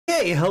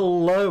Okay,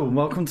 hello and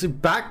welcome to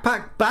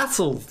Backpack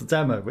Battles, the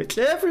demo, which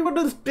everyone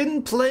has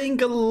been playing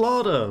a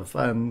lot of,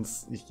 and,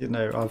 you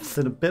know, I've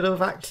seen a bit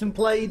of action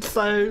played,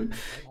 so,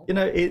 you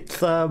know, it's,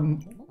 why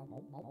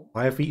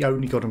have we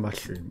only got a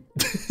mushroom?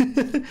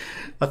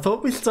 I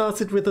thought we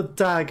started with a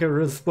dagger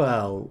as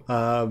well.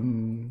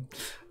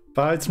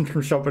 Buy items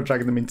from shop and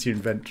dragging them into your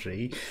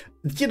inventory.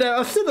 You know,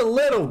 I've seen a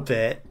little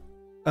bit,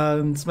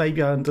 and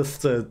maybe I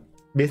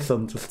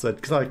misunderstood,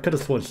 because I could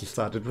have sworn she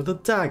started with a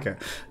dagger.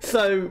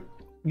 So,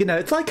 you know,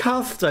 it's like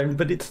Hearthstone,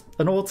 but it's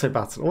an auto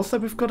battle. Also,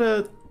 we've got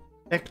a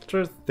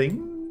extra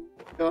thing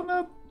on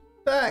a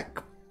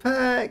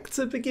backpack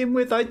to begin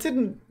with.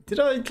 Did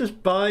I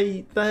just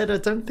buy that? I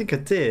don't think I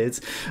did.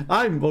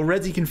 I'm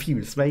already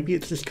confused. Maybe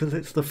it's just because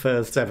it's the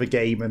first ever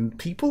game and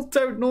people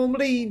don't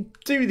normally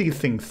do these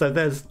things. So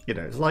there's, you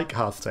know, it's like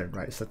Hearthstone,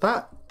 right? So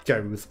that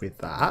goes with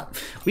that.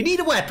 We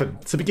need a weapon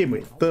to begin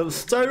with. The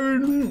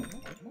stone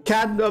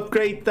can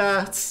upgrade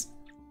that.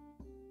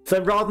 So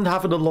rather than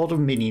having a lot of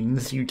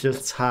minions, you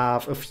just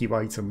have a few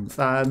items.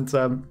 And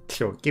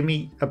sure, give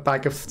me a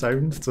bag of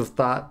stones. Does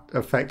that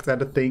affect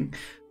anything?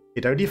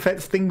 It only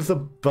affects things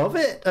above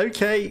it?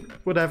 Okay,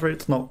 whatever.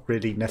 It's not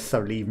really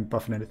necessarily even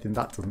buffing anything.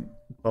 That doesn't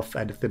buff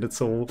anything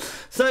at all.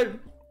 So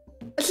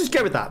let's just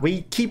go with that.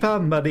 We keep our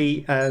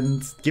money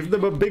and give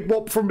them a big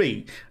whop from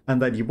me.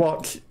 And then you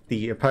watch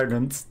the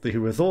opponent,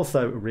 who is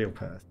also a real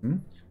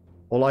person.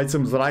 All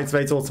items will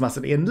activate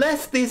automatically,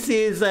 unless this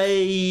is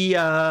a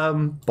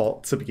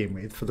bot to begin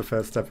with for the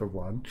first ever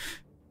one.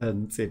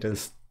 And it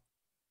has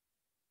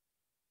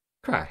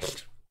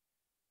crashed.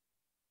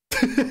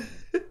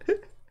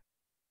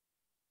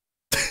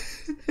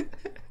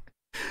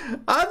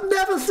 I've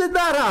never seen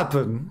that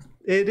happen.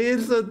 It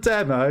is a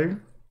demo.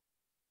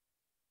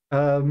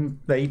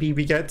 Maybe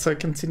we get to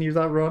continue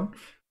that run.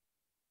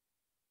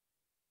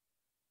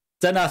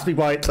 Don't ask me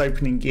why it's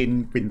opening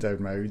in window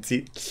mode.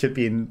 It should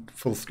be in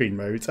full screen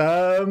mode.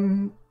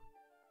 Right,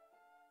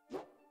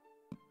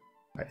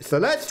 so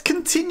let's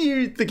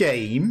continue the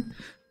game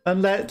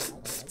and let's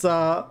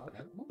start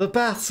the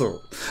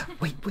battle.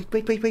 Wait.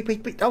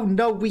 Oh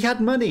no, we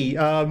had money.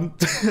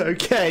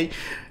 Okay.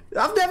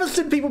 I've never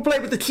seen people play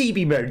with the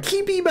chibi mode.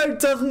 Chibi mode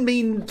doesn't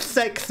mean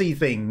sexy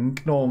thing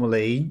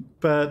normally,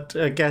 but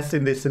I guess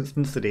in this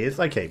instance it is.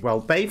 Okay, well,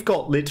 they've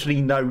got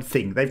literally no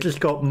thing. They've just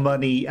got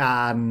money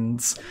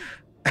and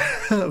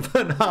a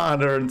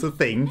banana and a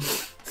thing.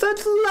 So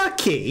it's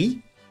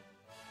lucky.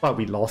 Well,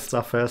 we lost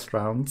our first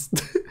round.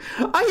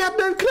 I had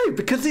no clue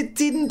because it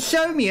didn't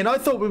show me, and I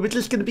thought we were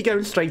just going to be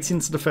going straight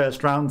into the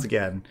first round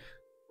again.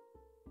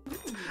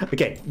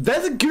 Okay,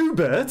 there's a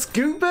Goobert.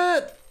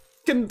 Goobert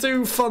can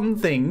do fun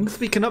things.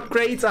 We can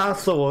upgrade our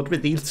sword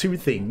with these two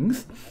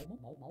things.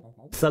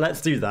 So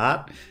let's do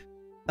that.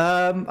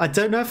 I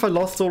don't know if I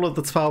lost all of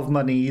the 12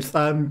 monies.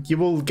 You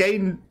will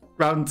gain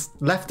round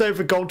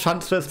leftover gold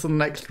transfers to the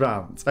next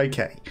round.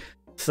 Okay.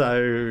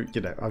 So,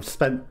 you know, I've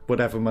spent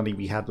whatever money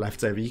we had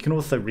left over. You can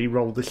also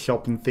re-roll the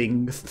shop and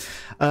things.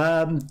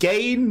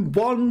 Gain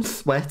 1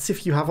 sweat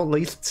if you have at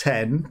least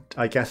 10.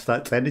 I guess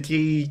that's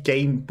energy.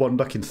 Gain 1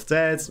 luck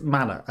instead.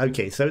 Mana.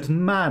 Okay, so it's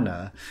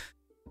mana.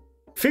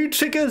 Food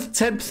triggers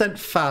 10%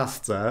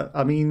 faster.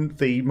 I mean,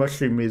 the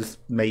mushroom is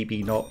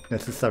maybe not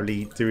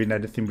necessarily doing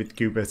anything with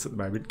Goobert at the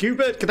moment.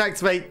 Goobert can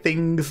activate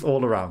things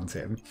all around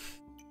him.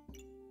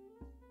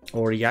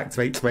 Or he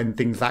activates when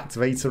things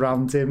activate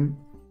around him.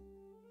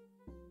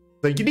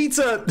 So you need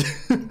to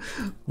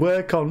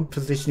work on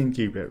positioning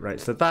Goobert, right?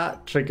 So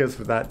that triggers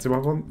with that. Do I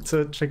want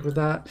to trigger with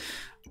that?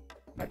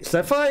 Right, so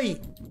if I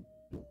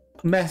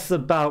mess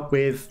about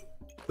with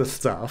the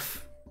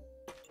stuff,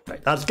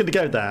 right, that's going to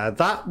go there.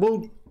 That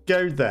will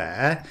go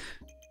there.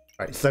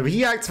 Right, so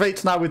he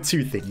activates now with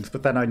 2 things,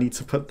 but then I need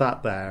to put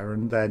that there,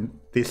 and then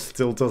this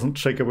still doesn't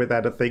trigger with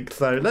anything.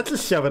 So let's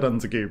just shove it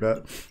under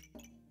Goobert.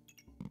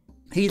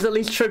 He's at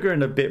least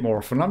triggering a bit more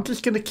often. I'm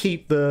just going to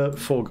keep the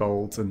 4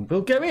 golds and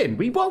we'll go in.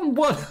 We won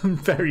 1. I'm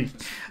very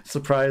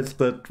surprised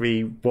that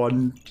we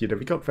won. You know,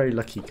 we got very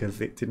lucky because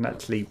it didn't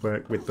actually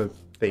work with the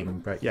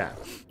thing, but yeah.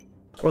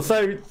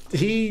 Also,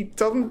 he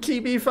doesn't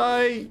chibi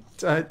fight.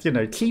 You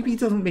know, chibi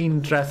doesn't mean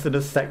dress in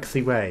a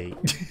sexy way.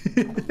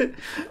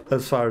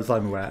 As far as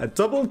I'm aware. A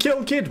double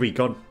kill kid. We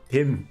got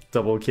him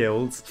double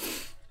killed.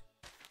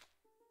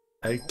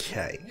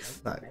 Okay,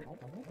 so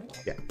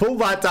yeah, pull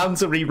that down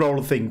to re-roll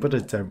a thing, but I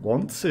don't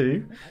want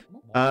to.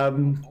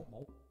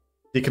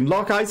 You can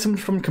lock items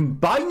from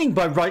combining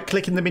by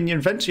right-clicking them in your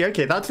inventory.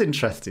 Okay, that's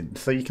interesting.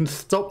 So you can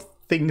stop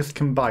things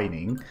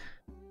combining.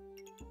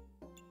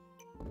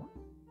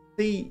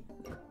 The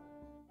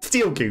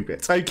Steel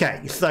Goobert.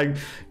 Okay, so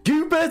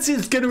Goobert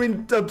is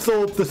going to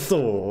absorb the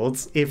sword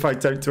if I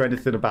don't do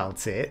anything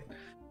about it.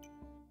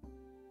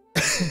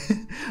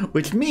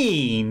 Which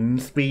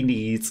means we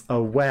need a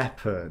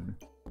weapon.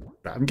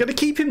 I'm going to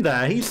keep him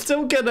there. He's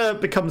still going to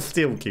become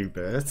Steel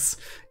Goobert,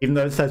 even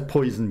though it says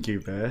Poison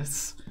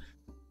Goobert.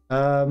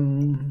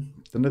 None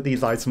of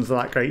these items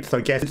are that great, so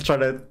I guess it's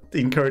trying to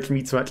encourage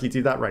me to actually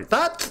do that. Right,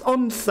 that's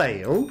on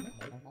sale.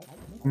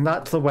 And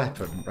that's a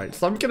weapon, right?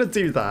 So I'm going to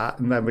do that,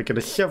 and then we're going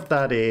to shove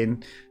that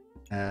in.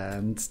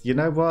 And you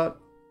know what?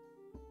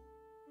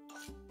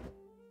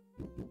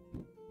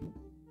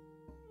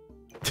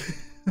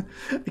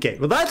 Okay,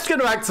 well that's going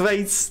to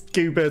activate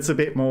Goobert a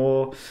bit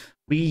more.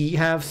 We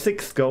have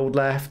 6 gold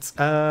left.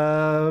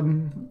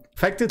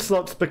 Affected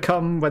slots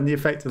become, when the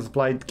effect is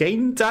applied,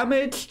 gain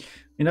damage. I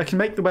mean, I can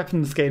make the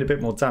weapons gain a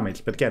bit more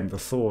damage, but again, the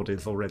sword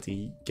is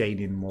already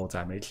gaining more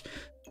damage.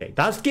 Okay,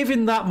 that's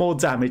giving that more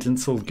damage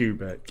until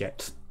Goobert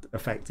gets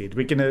affected.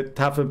 We're going to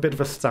have a bit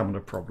of a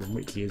stamina problem,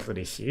 which is an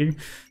issue.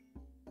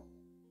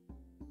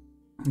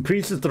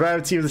 Increases the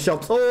rarity of the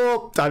shops.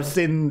 Oh, I've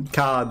seen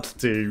cards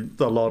do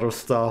a lot of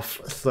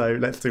stuff, so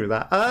let's do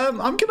that. I'm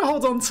going to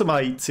hold on to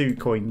my 2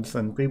 coins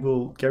and we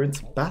will go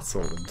into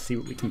battle and see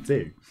what we can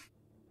do.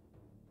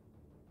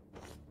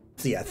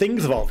 So yeah,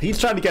 things evolve. He's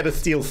trying to get a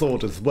steel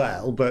sword as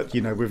well, but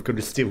you know, we've got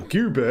to steal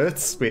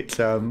Gooberts, which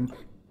I'm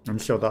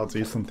sure that'll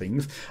do some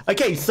things.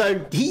 Okay,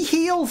 so he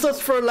heals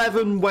us for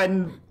 11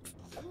 when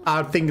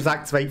our things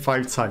activate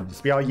 5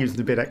 times. We are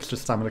using a bit extra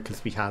stamina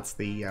because we had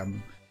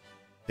the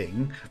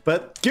thing,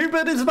 but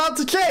Goobert is about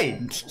to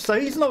change, so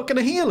he's not going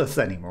to heal us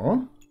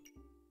anymore.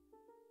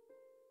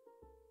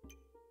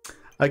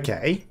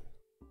 Okay,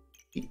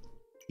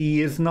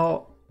 he is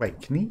not.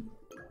 Wait, can he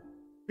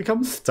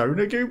become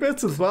Stoner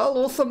Goobert as well,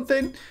 or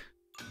something?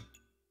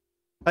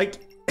 Like,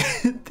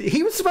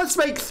 he was supposed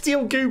to make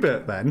Steel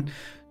Goobert then.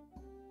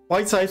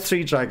 White Eyes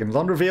 3 Dragons.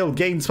 On reveal,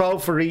 gain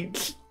 12 for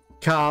each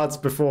cards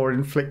before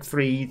inflict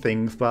 3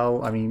 things.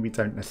 Well, I mean, we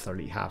don't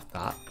necessarily have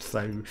that,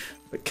 so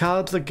but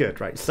cards are good,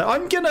 right? So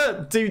I'm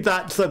gonna do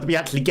that so that we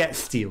actually get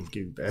Steel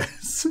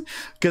Gooberts,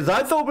 because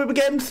I thought we were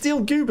getting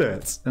Steel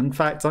Gooberts. In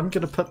fact, I'm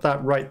gonna put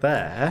that right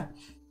there,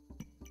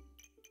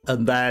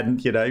 and then,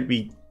 you know,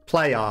 we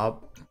play our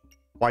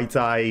White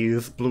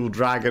Eyes Blue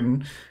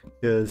Dragon,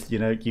 because, you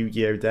know,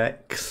 Yu-Gi-Oh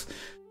decks.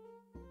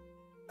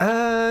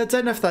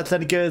 Don't know if that's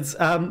any good.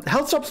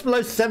 Health drops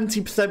below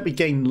 70%, we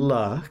gain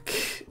luck.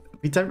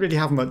 We don't really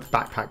have much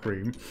backpack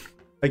room.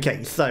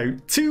 Okay, so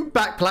 2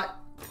 backpack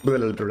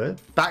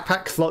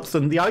slots,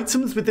 and the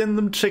items within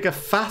them trigger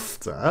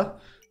faster,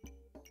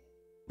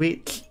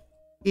 which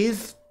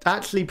is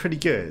actually pretty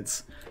good.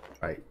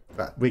 Right,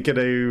 but we're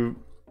gonna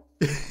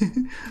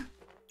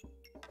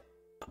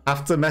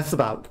have to mess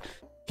about.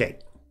 Okay,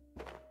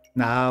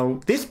 now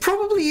this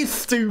probably is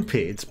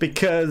stupid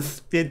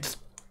because it's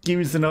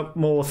using up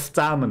more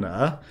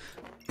stamina,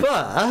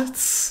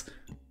 but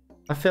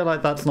I feel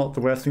like that's not the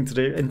worst thing to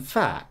do. In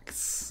fact,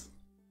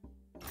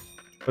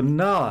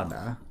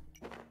 banana.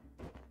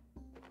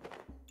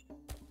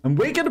 And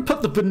we're going to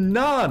put the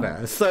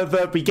banana so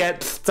that we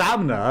get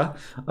stamina,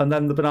 and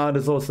then the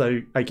banana's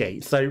also... Okay,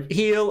 so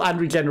heal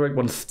and regenerate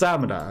 1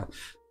 stamina,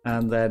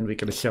 and then we're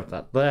going to shove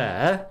that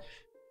there.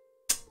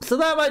 So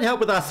that might help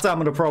with our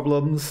stamina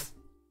problems,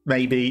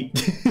 maybe.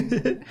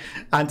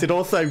 And it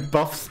also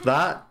buffs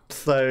that,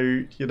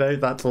 so, you know,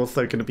 that's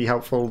also going to be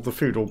helpful. The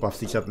food all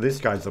buffs each other. This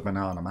guy's a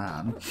banana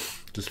man,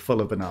 just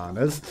full of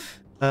bananas.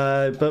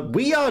 But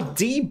we are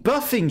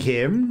debuffing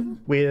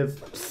him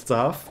with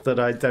stuff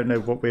that I don't know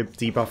what we're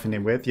debuffing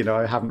him with. You know,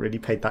 I haven't really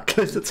paid that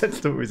close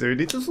attention to what we're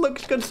doing. It just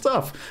looks good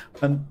stuff.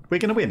 And we're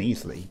going to win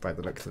easily by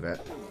the looks of it,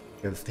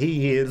 because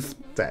he is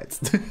dead.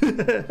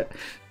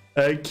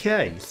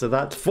 Okay, so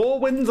that's 4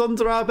 wins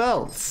under our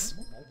belts.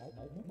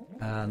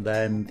 And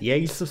then the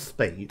Ace of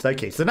Spades.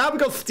 Okay, so now we've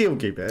got Steel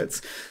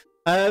Gooberts.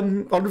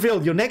 On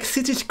reveal, your next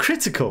hit is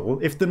critical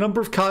if the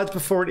number of cards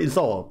before it is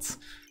odd.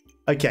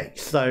 Okay,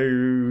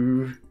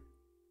 so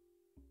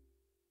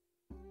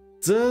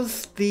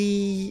does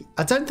the...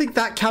 I don't think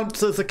that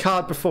counts as a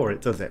card before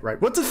it, does it?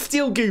 Right, what does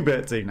Steel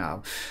Goobert do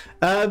now?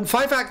 5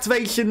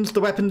 activations,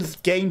 the weapons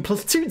gain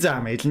 +2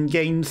 damage and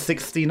gain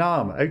 16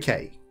 armor.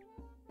 Okay,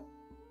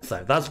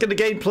 so that's going to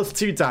gain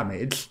 +2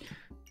 damage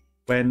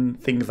when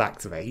things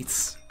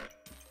activate.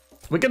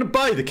 We're going to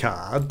buy the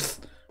cards,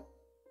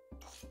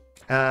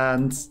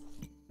 and...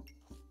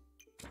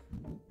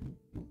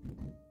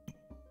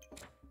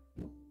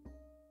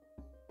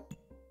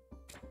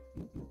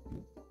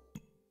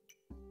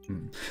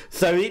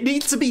 So it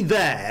needs to be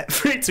there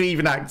for it to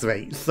even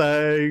activate.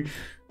 So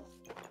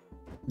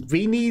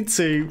we need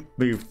to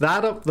move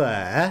that up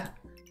there.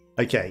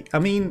 Okay, I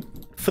mean,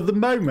 for the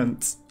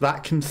moment,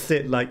 that can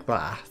sit like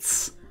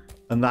that.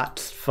 And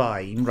that's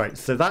fine. Right,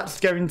 so that's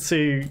going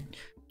to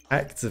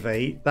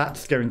activate.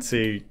 That's going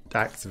to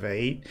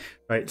activate.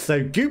 Right,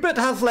 so Goobert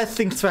has less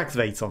things to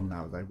activate on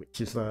now, though,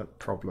 which is a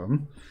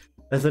problem.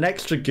 There's an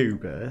extra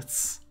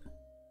Goobert.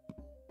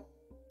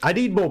 I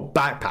need more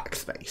backpack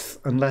space,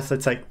 unless I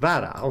take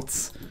that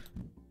out.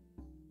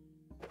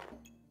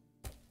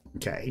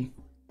 Okay.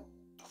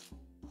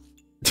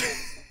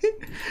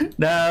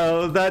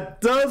 No,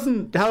 that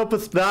doesn't help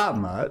us that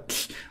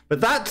much.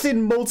 But that's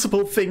in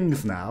multiple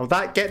things now.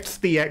 That gets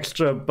the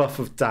extra buff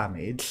of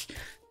damage.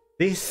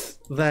 This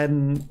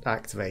then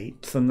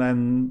activates, and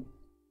then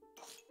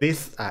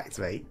this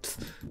activates.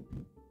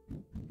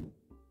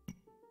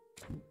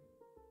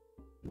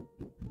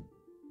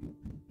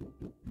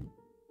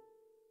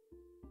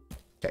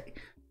 Okay,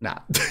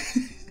 now.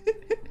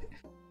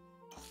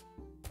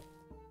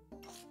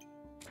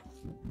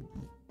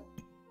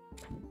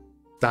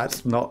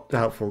 That's not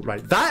helpful.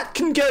 Right, that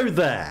can go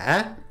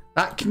there.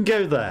 That can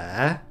go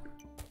there.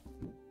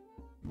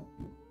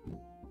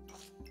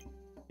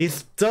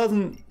 This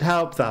doesn't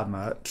help that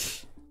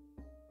much.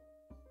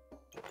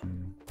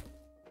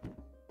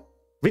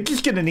 We're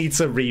just going to need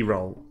to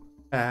re-roll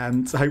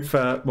and hope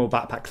for more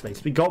backpack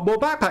space. We got more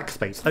backpack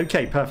space.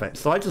 Okay, perfect.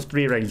 So I just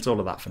rearranged all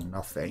of that for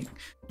nothing.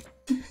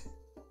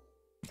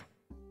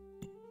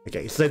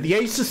 Okay, so the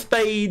ace of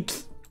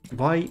spades.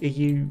 Why are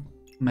you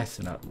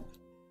messing up?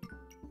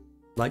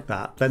 Like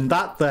that. Then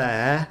that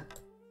there.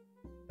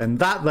 Then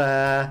that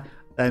there.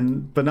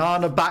 Then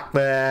banana back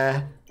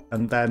there.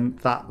 And then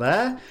that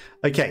there.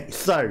 Okay,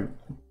 so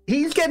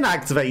he's getting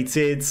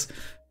activated.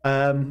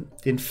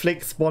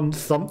 Inflicts one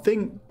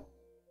something.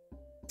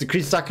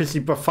 Decreased accuracy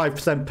by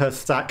 5% per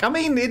stack. I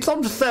mean, it's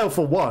on sale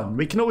for one.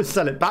 We can always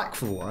sell it back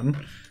for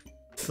one.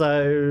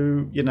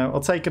 So, you know,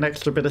 I'll take an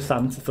extra bit of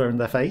sand to throw in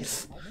their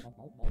face.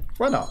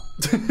 Why not?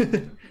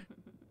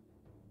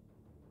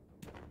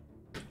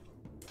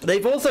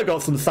 They've also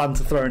got some sand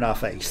to throw in our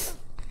face.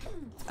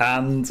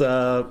 And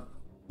a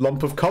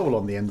lump of coal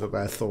on the end of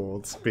their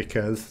swords,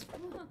 because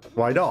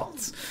why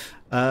not?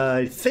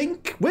 I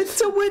think we're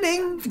still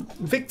winning.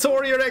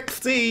 Victoria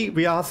XD.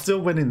 We are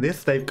still winning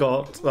this. They've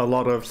got a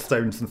lot of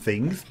stones and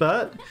things,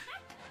 but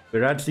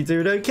we're actually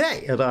doing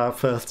okay at our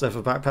first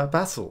ever backpack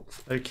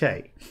battles.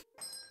 Okay.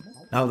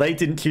 Now, they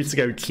didn't choose to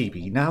go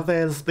chibi. Now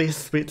there's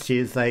this, which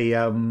is a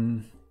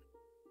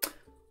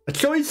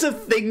choice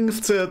of things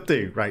to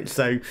do. Right,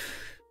 so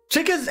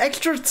triggers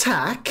extra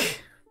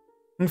attack,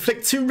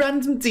 inflict 2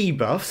 random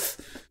debuffs,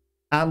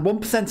 and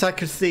 1%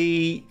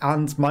 accuracy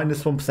and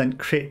minus 1%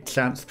 crit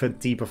chance per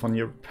debuff on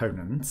your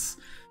opponents.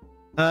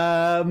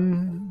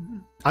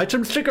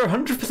 Items trigger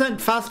 100%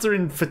 faster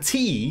in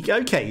fatigue.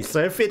 Okay,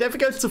 so if it ever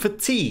goes to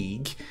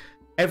fatigue,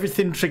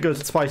 everything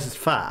triggers twice as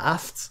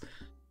fast.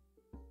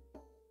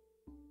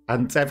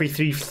 And every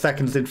 3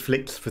 seconds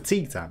inflicts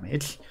fatigue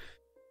damage.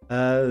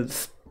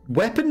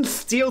 Weapons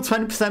steal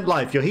 20%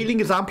 life. Your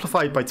healing is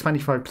amplified by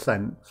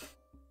 25%.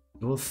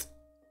 Your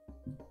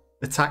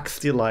attack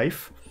steal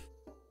life.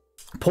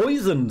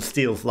 Poison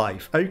steals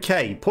life.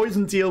 Okay,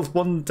 poison deals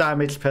 1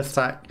 damage per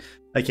stack.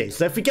 Okay,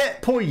 so if we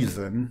get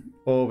poison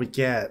or we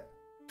get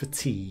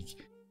fatigue.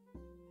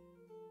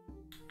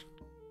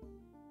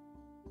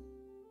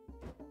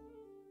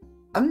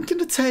 I'm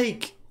gonna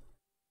take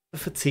the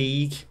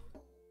fatigue.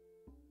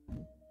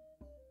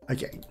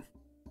 Okay.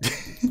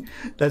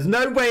 There's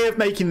no way of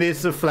making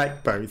this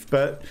reflect both,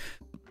 but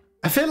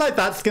I feel like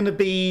that's gonna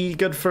be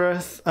good for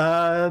us.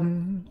 I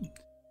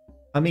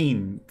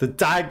mean, the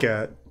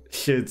dagger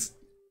should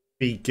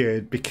be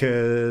good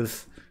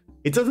because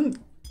it doesn't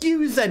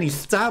use any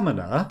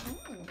stamina.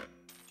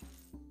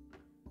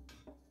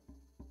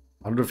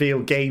 On reveal,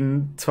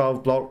 gain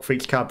 12 block for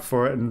each card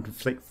before it and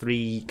inflict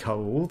 3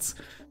 colds.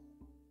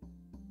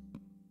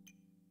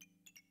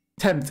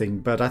 Tempting,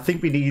 but I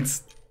think we need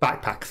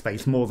backpack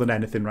space more than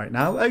anything right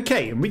now.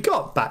 Okay, and we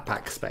got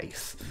backpack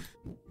space.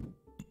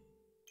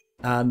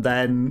 And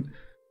then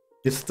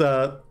just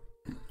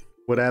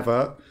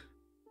whatever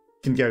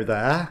can go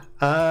there.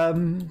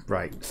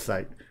 Right,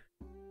 so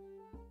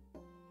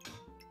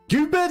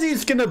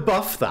Goobuddy's gonna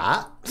buff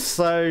that,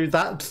 so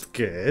that's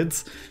good.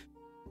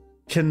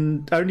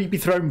 Can only be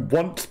thrown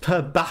once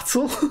per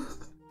battle.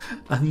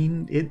 I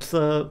mean, it's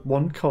a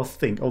 1-cost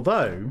thing.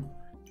 Although,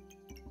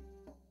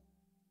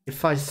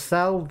 if I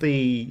sell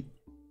the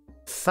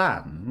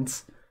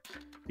sand,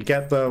 you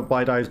get the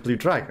Wide Eyes Blue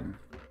Dragon.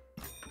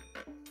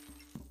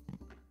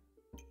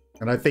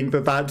 And I think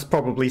that that's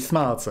probably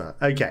smarter.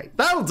 Okay,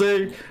 that'll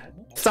do.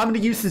 Stamina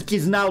usage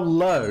is now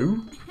low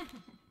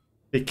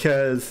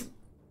because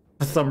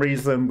for some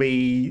reason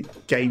we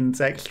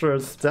gained extra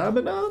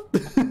stamina.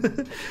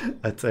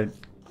 I don't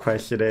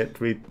question it.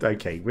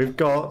 Okay, we've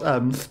got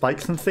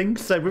spikes and things,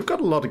 so we've got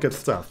a lot of good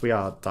stuff. We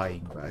are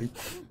dying though.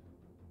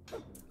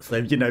 So,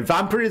 you know,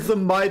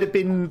 vampirism might have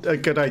been a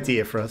good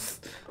idea for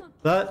us,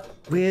 but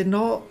we're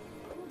not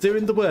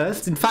doing the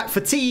worst. In fact,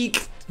 fatigue,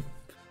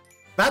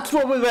 that's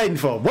what we're waiting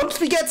for. Once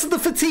we get to the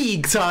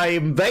fatigue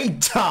time, they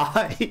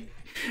die.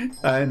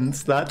 And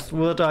that's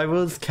what I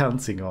was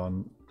counting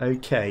on.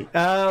 Okay.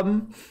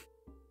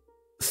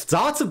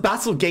 Start of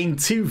battle, gain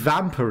 2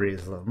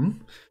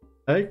 vampirism.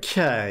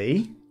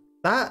 Okay.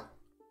 That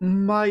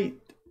might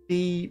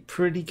be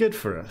pretty good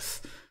for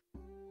us.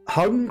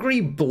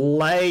 Hungry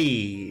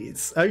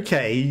Blades.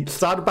 Okay.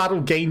 Start of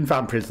battle, gain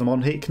vampirism. On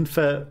hit,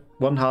 convert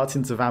 1 heart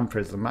into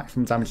vampirism.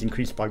 Maximum damage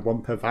increased by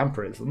 1 per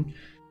vampirism.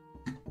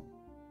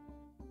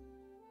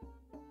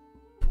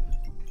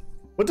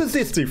 What does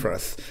this do for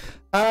us?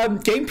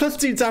 Gain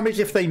 +2 damage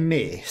if they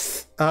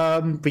miss.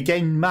 We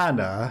gain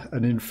mana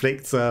and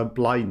inflict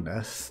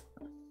blindness.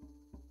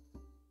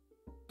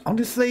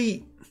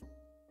 Honestly,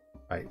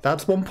 right,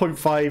 that's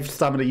 1.5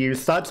 stamina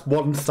use. That's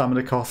 1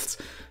 stamina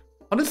cost.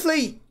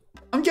 Honestly,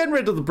 I'm getting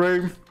rid of the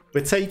broom.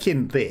 We're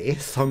taking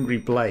this, Hungry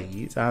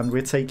Blade, and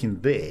we're taking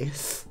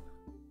this,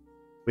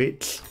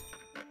 which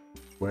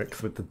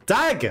works with the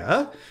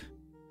dagger,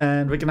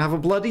 and we're going to have a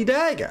bloody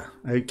dagger.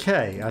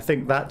 Okay, I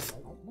think that's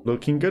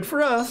looking good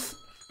for us.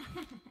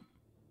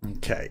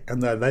 Okay,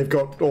 and then they've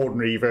got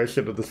ordinary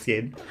version of the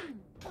skin.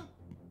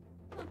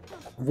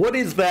 What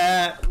is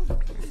their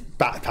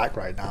backpack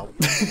right now?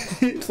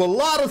 It's a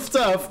lot of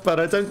stuff, but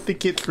I don't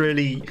think it's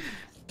really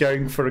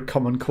going for a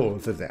common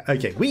cause, is it?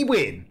 Okay, we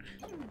win.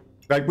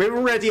 Like, we're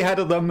already ahead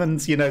of them,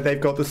 and, you know,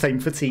 they've got the same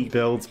fatigue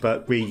builds,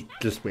 but we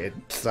just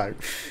win. So,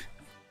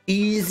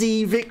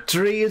 easy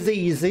victory is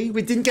easy.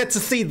 We didn't get to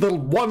see the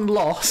one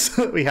loss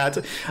that we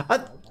had.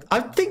 I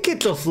think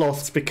it just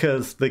lost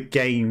because the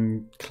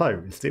game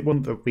closed. It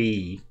wasn't that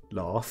we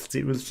lost.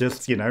 It was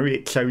just, you know,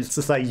 it chose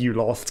to say you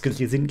lost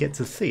because you didn't get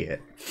to see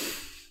it.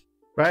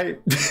 Right?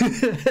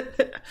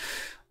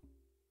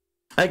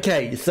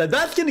 Okay, so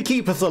that's going to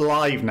keep us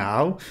alive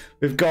now.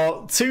 We've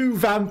got 2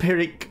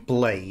 vampiric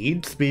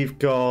blades. We've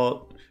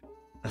got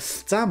a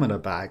stamina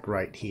bag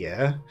right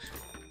here.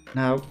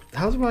 Now,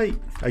 how do I...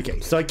 Okay,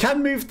 so I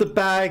can move the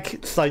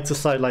bag side to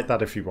side like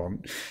that if you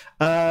want.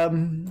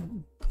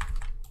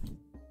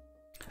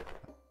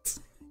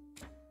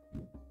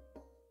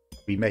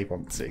 We may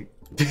want to.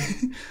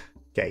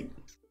 Okay.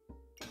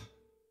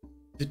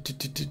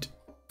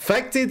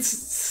 Affected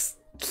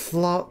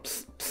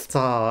slot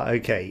star.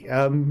 Okay.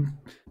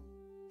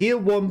 Heal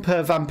 1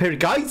 per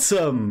vampiric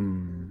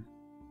item.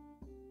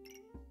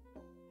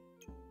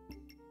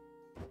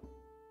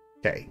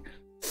 Okay.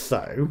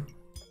 So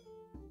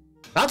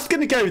that's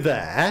gonna go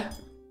there.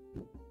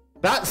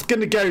 That's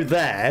gonna go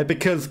there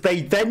because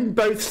they then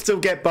both still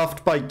get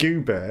buffed by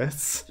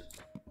goobers.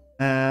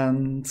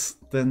 And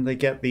then they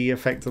get the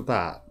effect of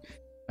that.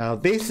 Now,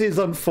 this is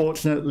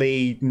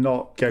unfortunately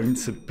not going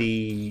to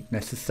be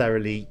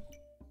necessarily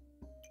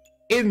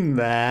in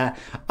there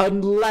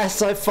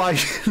unless I find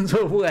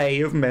a way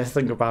of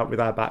messing about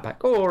with our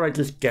backpack. Or I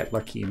just get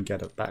lucky and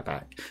get a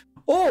backpack.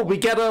 Or we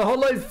get a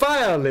hollow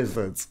fire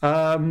lizard.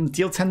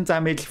 Deal 10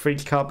 damage for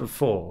each card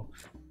before.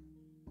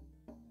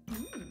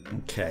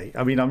 Okay,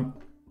 I mean, I'm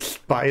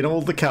buying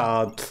all the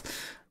cards.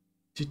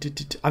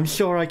 I'm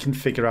sure I can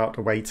figure out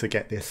a way to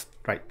get this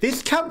right.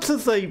 This counts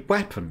as a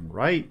weapon,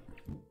 right?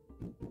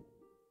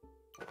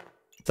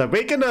 So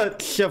we're gonna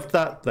shove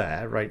that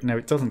there. Right, no,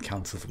 it doesn't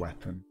count as a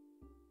weapon.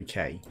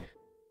 Okay.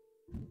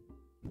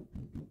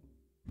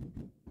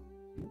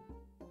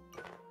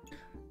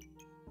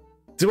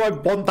 Do I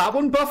want that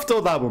one buffed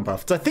or that one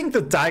buffed? I think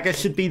the dagger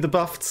should be the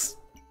buffed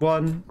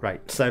one.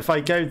 Right, so if I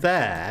go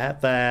there,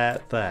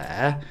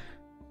 there,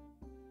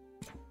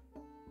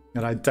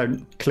 and I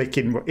don't click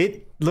in,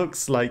 it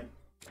looks like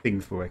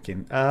things were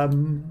working.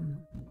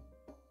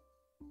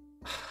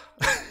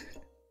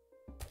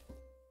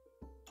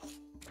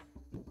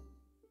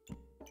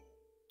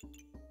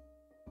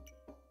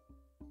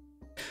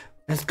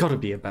 There's got to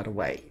be a better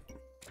way.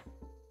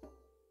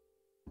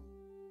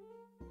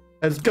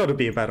 There's got to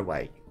be a better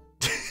way.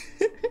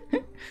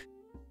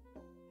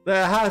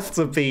 There has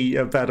to be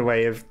a better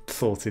way of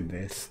sorting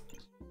this.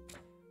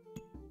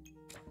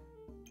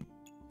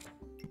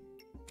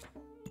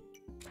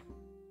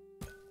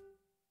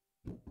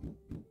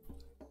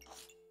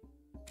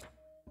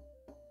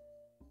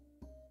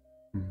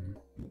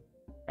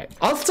 Right,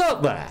 I'll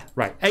start there.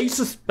 Right, Ace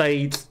of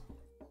Spades.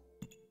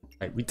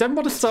 Right, we don't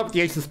want to start with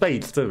the Ace of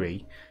Spades, do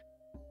we?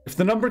 If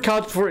the number of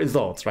cards for it is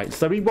odd, right?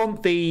 So we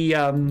want the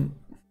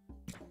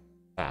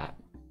that.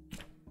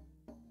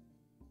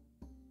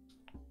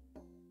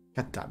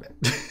 God damn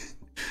it.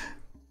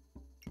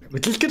 We're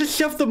just gonna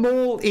shove them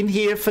all in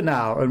here for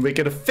now, and we're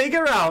gonna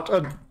figure out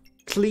a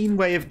clean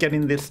way of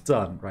getting this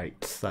done.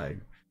 Right, so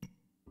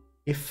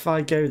if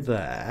I go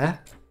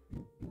there,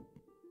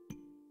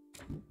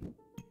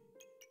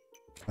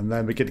 and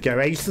then we're gonna go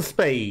Ace of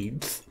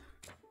Spades,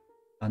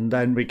 and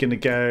then we're gonna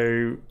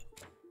go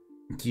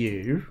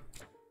you,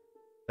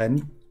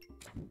 then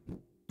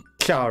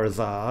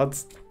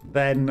Charizard,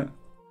 then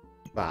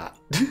that.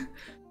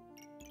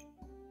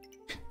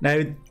 Now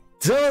it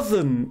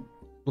doesn't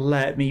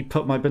let me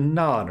put my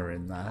banana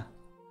in there.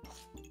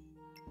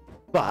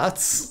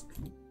 But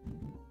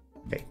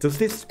okay, does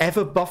this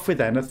ever buff with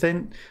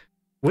anything?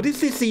 What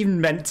is this even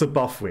meant to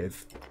buff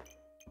with?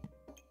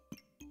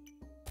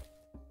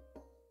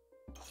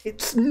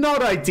 It's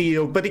not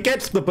ideal, but it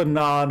gets the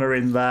banana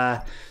in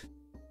there.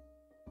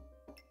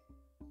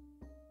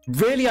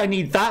 Really, I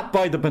need that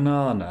by the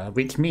banana,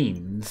 which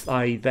means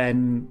I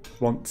then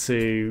want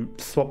to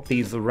swap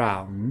these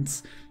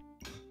around.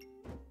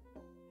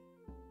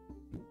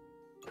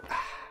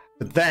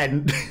 But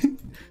then,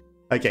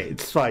 okay,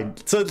 it's fine.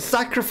 So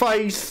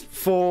sacrifice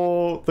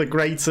for the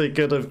greater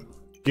good of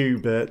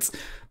Goobert.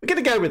 We're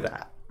going to go with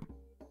that.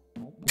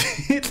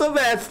 It's a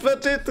mess,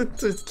 but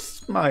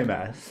it's my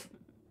mess.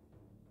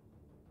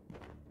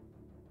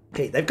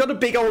 Okay, they've got a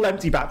big old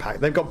empty backpack.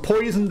 They've got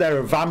poison, they're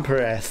a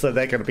vampiress, so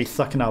they're going to be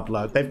sucking our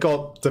blood. They've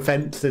got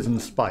defenses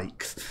and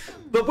spikes.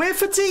 But we're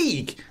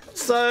fatigue,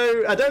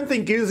 so I don't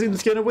think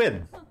Guzin's going to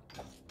win.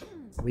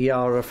 We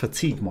are a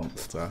fatigue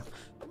monster,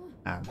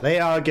 and they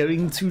are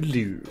going to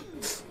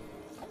lose.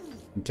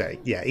 Okay,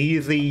 yeah,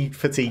 easy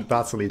fatigue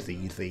battle is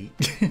easy.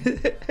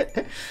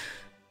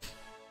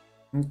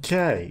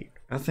 Okay,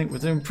 I think we're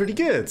doing pretty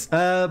good.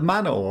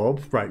 Mana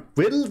orb. Right.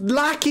 We're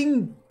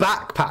lacking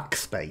backpack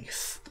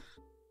space.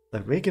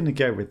 So we're going to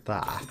go with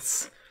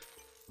that.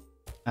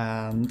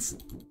 And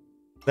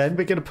then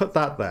we're going to put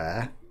that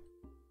there.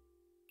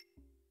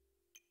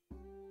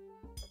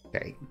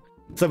 Okay.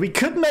 So we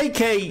could make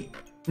a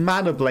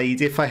mana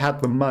blade if I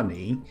had the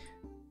money.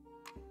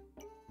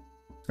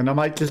 And I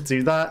might just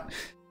do that.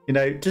 You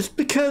know, just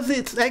because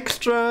it's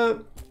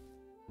extra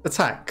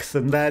attacks.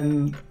 And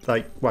then,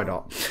 like, why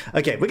not?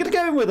 Okay, we're going to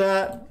go in with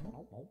that.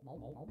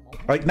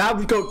 Right, now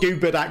we've got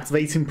Goobert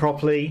activating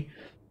properly.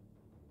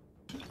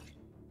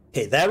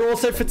 Okay, they're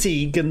also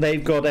fatigued, and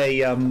they've got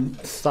a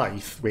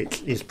scythe,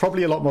 which is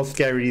probably a lot more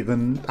scary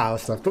than our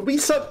stuff. But we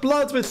suck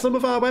blood with some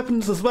of our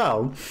weapons as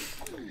well.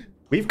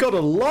 We've got a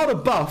lot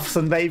of buffs,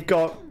 and they've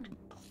got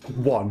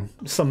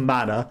some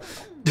mana.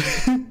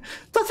 I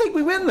think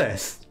we win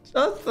this.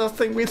 I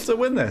think we still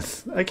win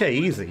this. Okay,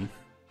 easy.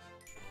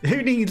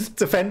 Who needs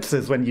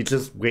defenses when you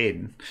just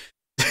win?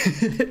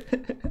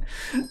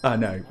 I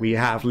know, we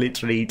have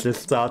literally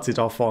just started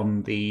off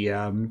on the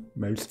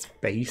most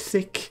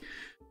basic.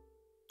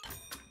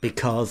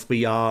 Because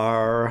we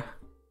are,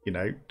 you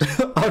know,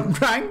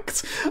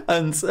 unranked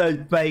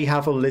and may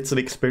have a little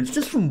experience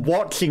just from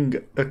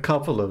watching a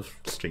couple of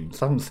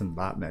streams. I haven't seen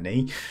that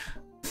many.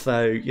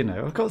 So, you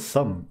know, I've got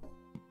some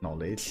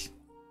knowledge.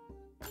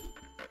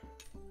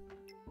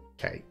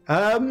 Okay.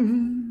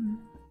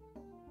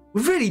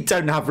 We really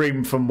don't have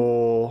room for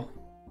more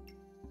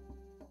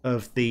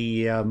of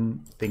the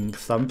things,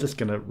 so I'm just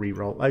going to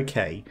re-roll.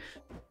 Okay.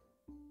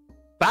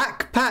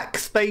 Backpack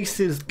space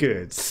is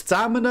good.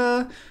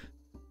 Stamina...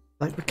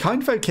 Like, we're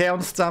kind of okay on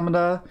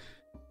stamina.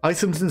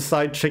 Items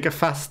inside trigger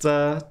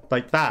faster.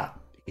 Like, that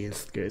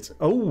is good.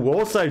 Oh,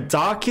 also,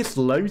 Darkest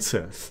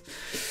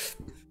Lotus.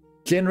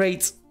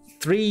 Generates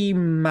 3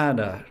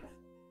 mana.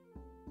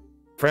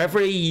 For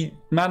every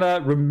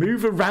mana,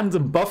 remove a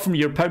random buff from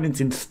your opponent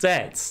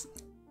instead.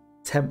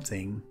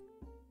 Tempting.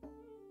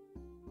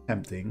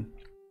 Tempting.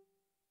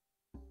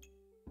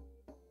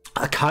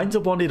 I kind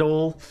of want it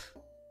all.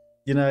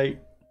 You know,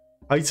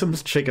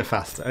 items trigger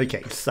faster.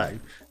 Okay, so...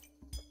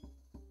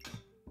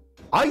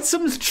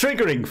 Items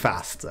triggering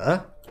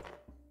faster.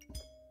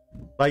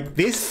 Like,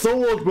 this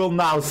sword will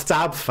now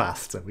stab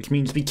faster, which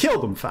means we kill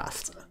them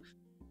faster.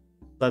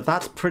 So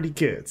that's pretty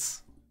good.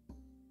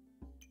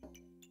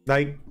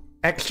 Like,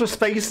 extra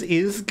space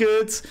is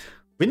good.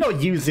 We're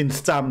not using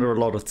stamina a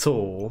lot at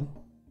all.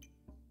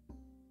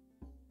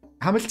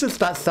 How much does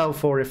that sell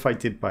for if I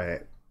did buy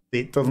it?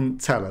 It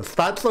doesn't tell us.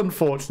 That's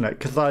unfortunate,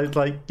 because I,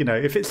 like, you know,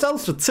 if it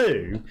sells for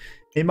 2,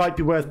 it might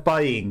be worth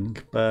buying,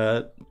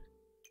 but...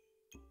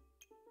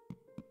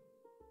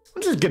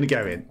 I'm just gonna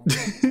go in.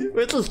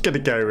 We're just gonna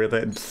go with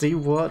it and see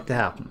what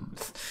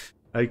happens.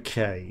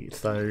 Okay,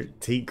 so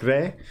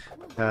Tigre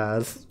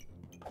has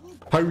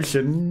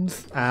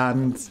potions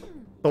and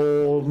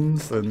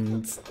thorns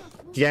and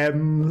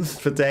gems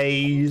for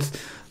days,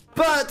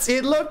 but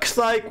it looks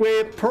like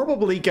we're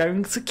probably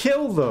going to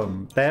kill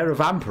them. They're a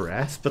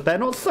vampiress, but they're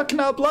not sucking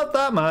our blood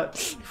that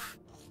much.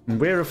 And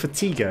we're a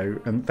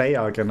Fatigo, and they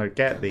are gonna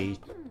get the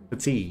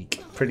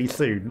fatigue pretty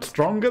soon.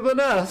 Stronger than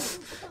us.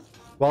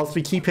 Whilst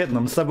we keep hitting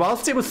them. So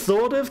whilst it was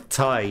sort of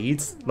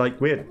tied, like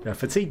we're a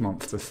fatigue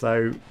monster,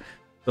 so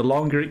the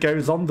longer it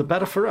goes on, the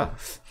better for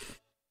us.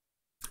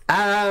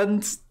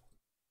 And,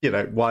 you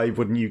know, why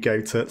wouldn't you go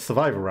to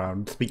survival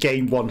round? We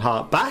gained 1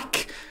 heart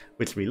back,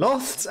 which we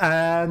lost,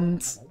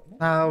 and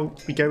now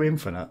we go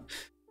infinite.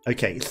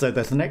 Okay, so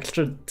there's an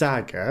extra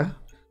dagger.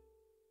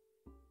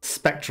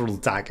 Spectral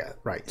dagger.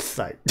 Right,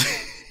 so...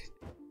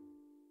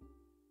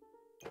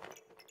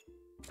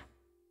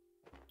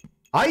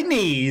 I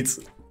need...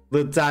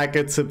 the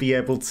dagger to be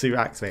able to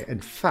activate. In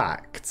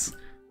fact,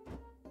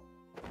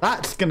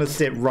 that's going to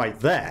sit right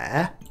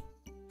there.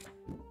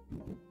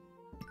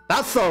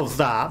 That solves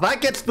that.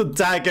 That gets the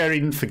dagger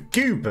in for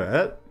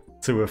Goobert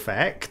to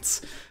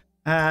effect.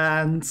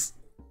 And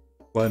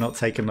why not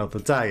take another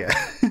dagger?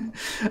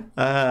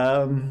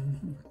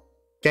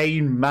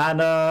 Gain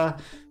mana.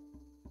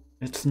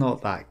 It's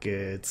not that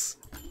good.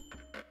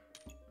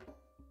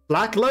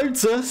 Black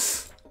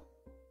Lotus.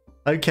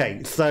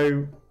 Okay,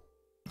 so...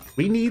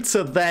 we need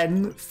to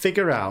then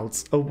figure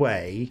out a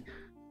way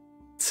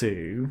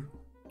to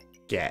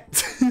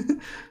get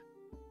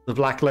the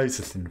Black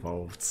Lotus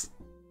involved.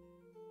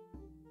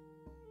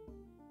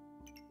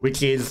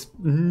 Which is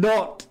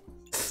not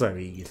so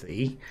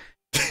easy.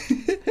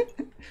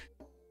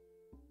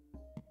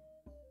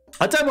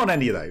 I don't want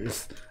any of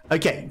those.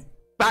 Okay,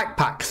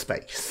 backpack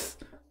space.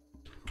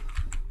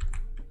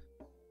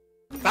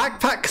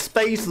 Backpack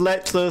space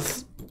lets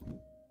us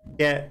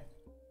get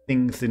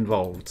things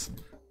involved.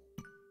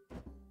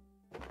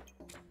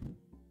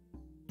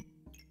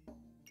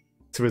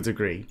 To a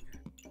degree.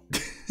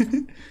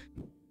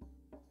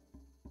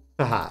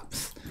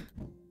 Perhaps.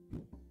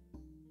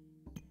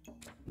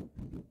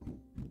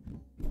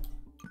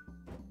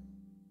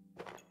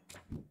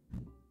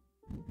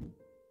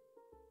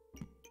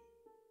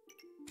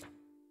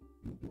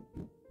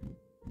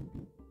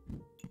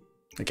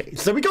 Okay,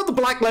 so we got the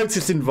Black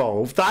Lotus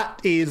involved.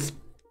 That is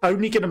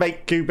only going to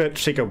make Goober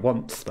trigger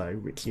once, though,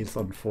 which is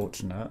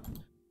unfortunate.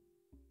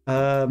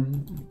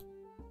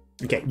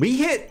 Okay, we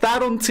hit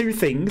that on 2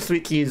 things,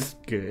 which is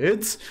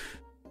good.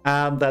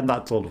 And then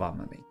that's all of our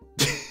money.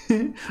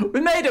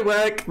 We made it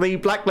work. The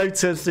Black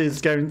Lotus is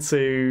going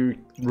to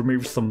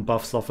remove some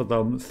buffs off of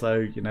them. So,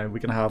 you know, we're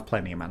going to have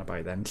plenty of mana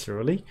by then,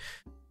 surely.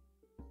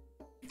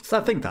 So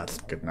I think that's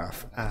good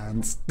enough.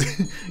 And,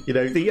 you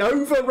know, the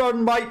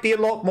overrun might be a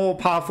lot more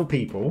powerful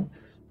people.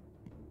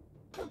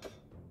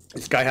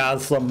 This guy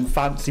has some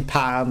fancy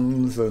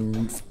pans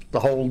and the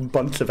whole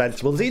bunch of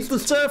vegetables. He's the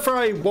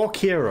stir-fry wok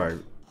hero.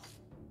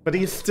 But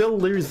he's still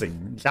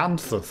losing.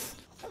 Jansus,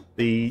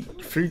 the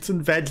fruit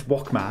and veg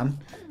wok man,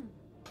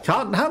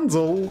 can't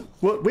handle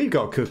what we've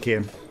got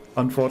cooking,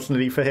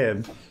 unfortunately for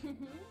him.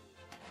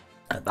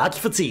 And that's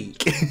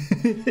fatigue.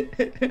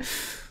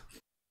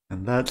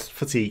 And that's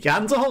fatigue.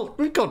 And the whole,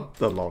 we've got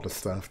a lot of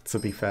stuff, to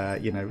be fair.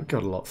 You know, we've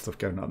got a lot of stuff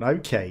going on.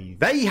 Okay,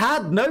 they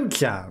had no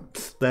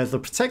chance. There's a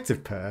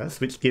protective purse,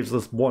 which gives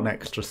us 1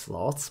 extra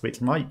slot,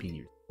 which might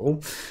be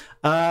useful.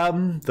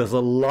 There's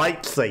a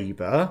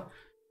lightsaber,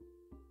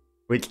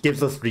 which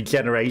gives us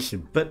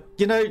regeneration. But,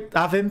 you know,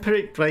 our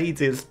Vampiric Blade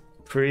is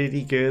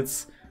pretty good.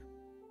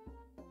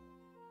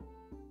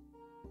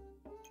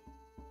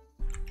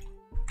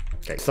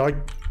 Okay, so I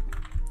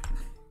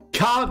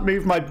can't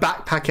move my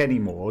backpack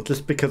anymore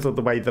just because of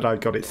the way that I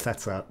got it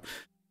set up.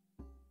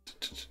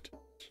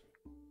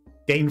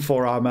 Gain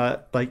 4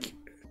 armor, like...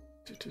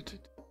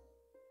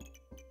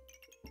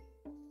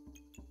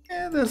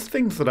 Yeah, there's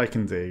things that I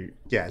can do.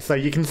 Yeah, so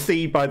you can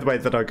see by the way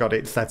that I got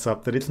it set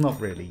up that it's not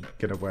really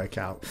going to work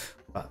out.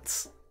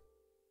 But...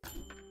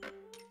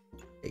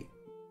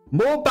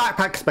 more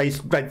backpack space.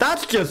 Right,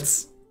 that's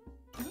just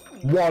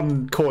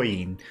 1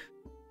 coin.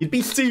 You'd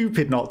be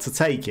stupid not to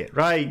take it,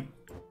 right?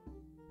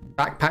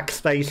 Backpack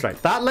space, right.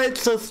 That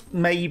lets us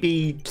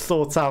maybe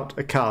sort out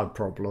a card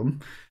problem.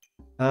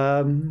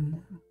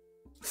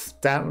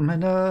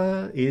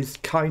 Stamina is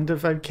kind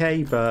of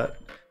okay, but...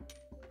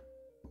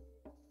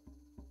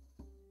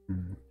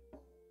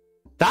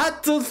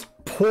 that does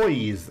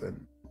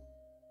poison.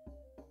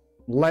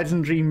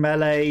 Legendary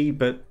melee,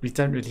 but we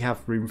don't really have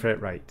room for it,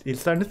 right?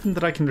 Is there anything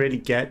that I can really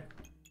get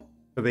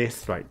for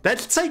this? Right,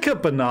 let's take a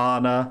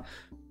banana.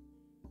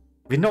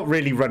 We're not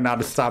really running out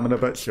of stamina,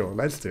 but sure,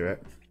 let's do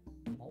it.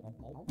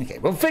 Okay,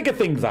 we'll figure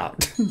things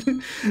out.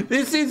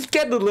 This is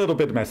getting a little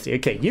bit messy.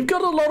 Okay, you've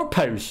got a lot of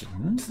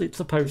potions. It's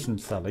a potion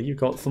seller. You've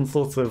got some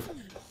sort of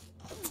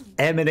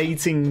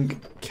emanating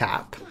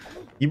cap.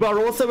 You are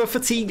also a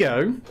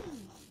Fatigo.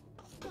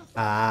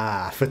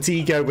 Ah,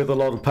 Fatigo with a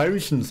lot of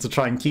potions to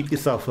try and keep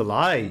yourself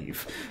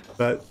alive.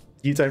 But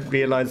you don't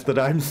realise that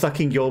I'm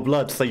sucking your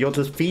blood, so you're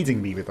just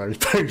feeding me with those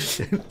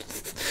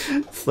potions.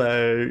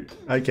 So,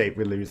 okay,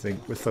 we're losing.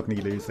 We're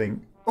suddenly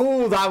losing.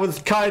 Oh, that was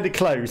kind of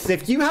close.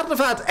 If you hadn't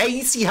have had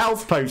 80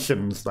 health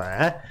potions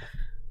there,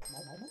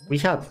 we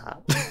had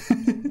that.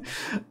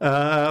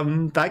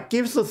 That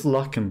gives us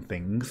luck and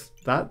things.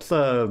 That's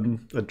a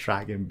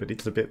dragon, but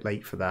it's a bit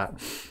late for that.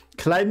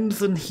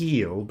 Cleanse and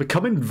heal.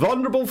 Become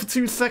invulnerable for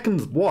 2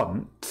 seconds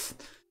once.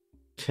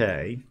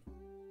 Okay.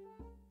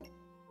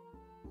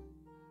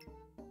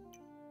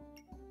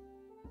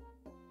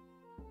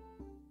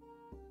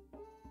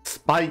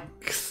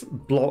 Spikes,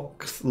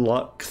 blocks,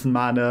 lux,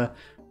 mana.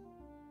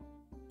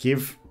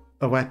 Give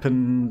a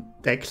weapon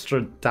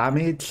extra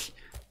damage.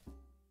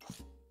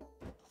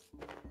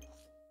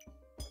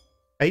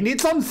 I mean,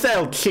 it's on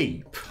sale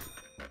cheap.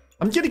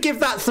 I'm going to give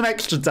that some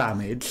extra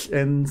damage,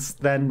 and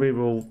then we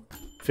will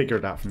figure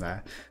it out from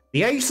there.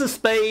 The Ace of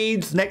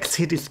Spades, next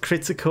hit is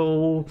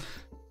critical.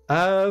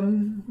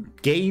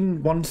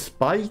 Gain 1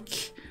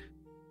 spike.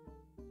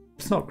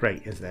 It's not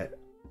great, is it?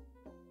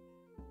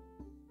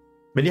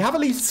 When you have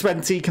at least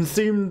 20,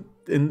 consume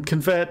and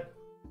convert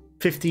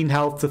 15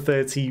 health to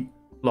 30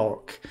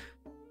 block.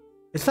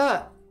 Is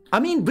that... I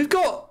mean, we've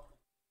got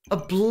a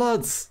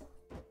blood...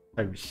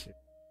 oh, shit.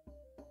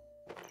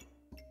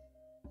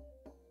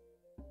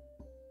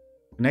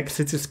 Next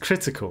hit is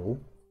critical.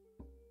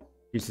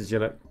 Uses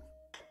yellow.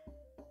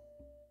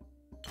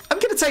 I'm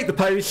going to take the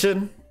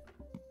potion.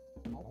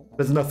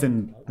 There's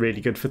nothing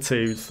really good for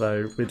 2,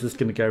 so we're just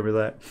going to go with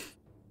it.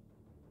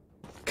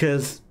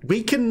 Because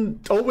we can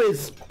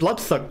always blood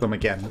suck them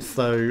again,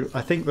 so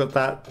I think that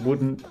that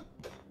wouldn't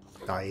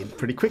die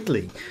pretty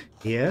quickly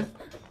here.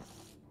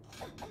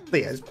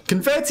 But yeah,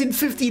 converting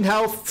 15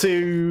 health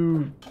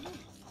to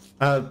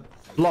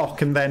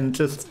block and then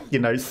just, you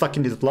know,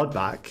 sucking his blood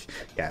back.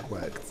 Yeah, it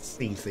works.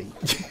 Easy.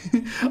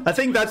 I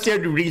think that's the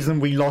only reason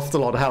we lost a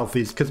lot of health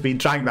is because we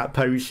drank that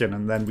potion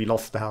and then we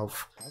lost the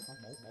health.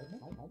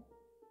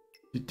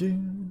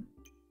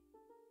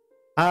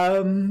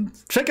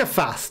 Trigger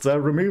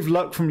faster, remove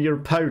luck from your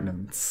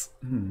opponents.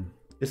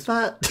 Is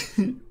that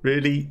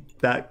really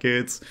that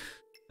good?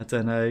 I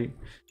don't know.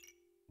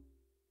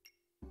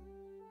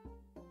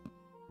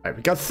 Right,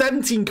 we got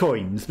 17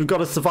 coins. We've got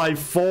to survive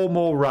 4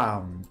 more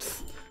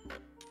rounds.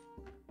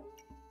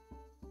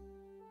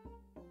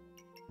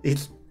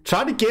 It's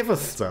trying to give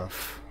us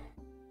stuff.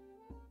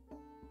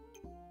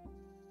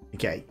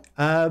 Okay.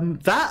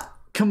 That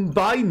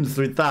combines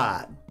with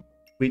that,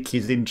 which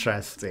is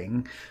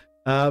interesting.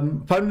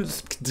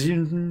 Opponents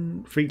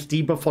can reach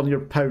debuff on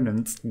your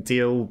opponents,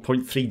 deal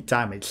 0.3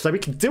 damage. So we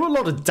can do a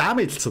lot of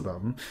damage to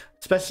them,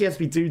 especially as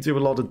we do a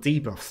lot of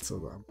debuffs to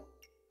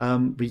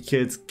them. We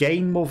could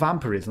gain more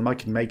vampirism. I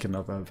can make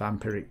another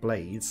vampiric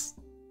blaze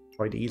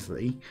quite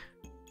easily.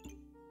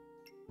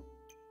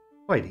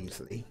 Quite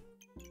easily.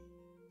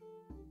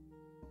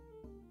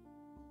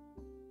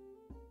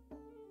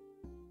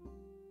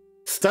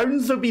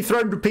 Stones will be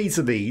thrown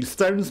repeatedly.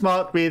 Stones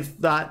marked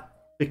with that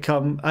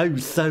become... Oh,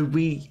 so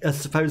we are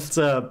supposed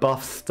to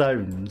buff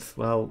stones.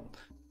 Well,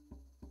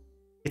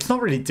 it's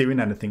not really doing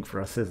anything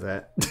for us, is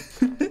it?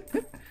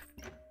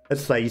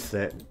 Let's face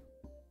it.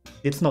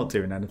 It's not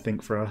doing anything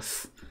for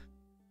us.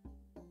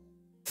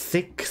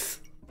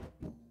 6.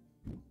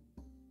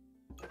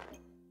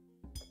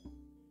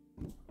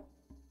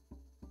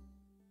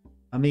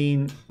 I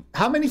mean,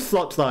 how many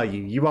slots are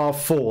you? You are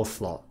 4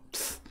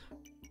 slots.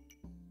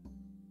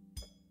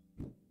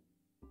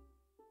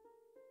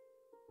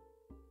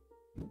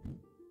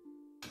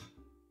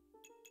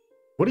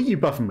 What are you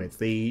buffing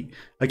with?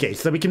 Okay,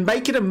 so we can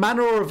make it a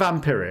mana or a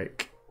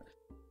vampiric.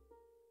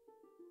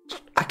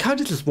 I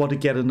kind of just want to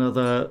get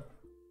another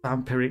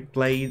vampiric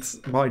blades.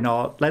 Why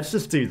not? Let's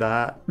just do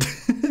that.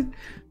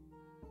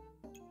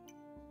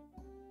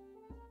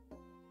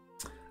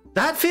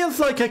 That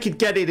feels like I could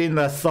get it in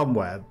there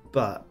somewhere,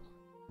 but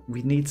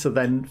we need to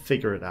then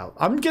figure it out.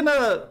 I'm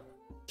gonna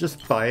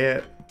just buy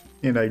it.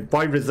 You know,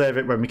 why reserve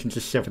it when we can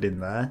just shove it in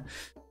there?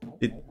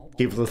 It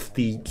gives us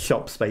the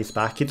shop space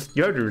back. You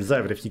only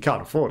reserve it if you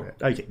can't afford it.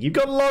 Okay, you've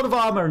got a lot of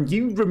armor and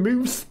you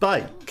remove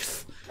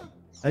spikes.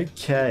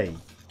 Okay.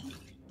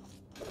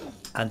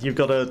 And you've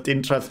got an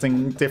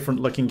interesting,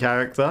 different looking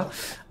character.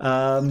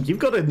 You've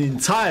got an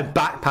entire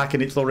backpack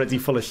and it's already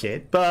full of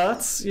shit.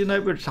 But, you know,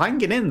 we're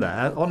hanging in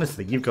there.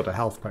 Honestly, you've got a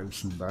health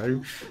potion,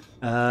 though.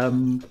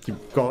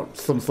 You've got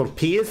some sort of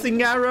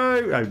piercing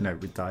arrow. Oh, no,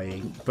 we're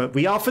dying. But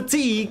we are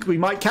fatigued. We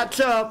might catch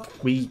up.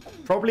 We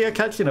probably are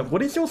catching up.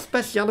 What is your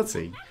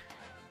speciality?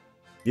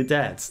 You're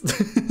dead.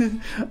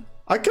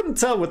 I couldn't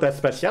tell what their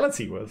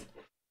speciality was.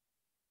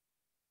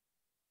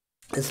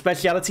 His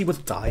speciality was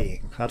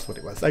dying. That's what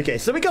it was. Okay,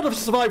 so we got to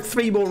survive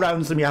 3 more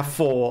rounds and we have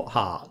 4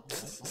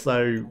 hearts.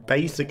 So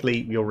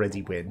basically, we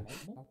already win.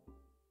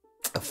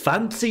 A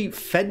fancy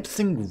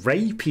fencing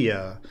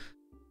rapier.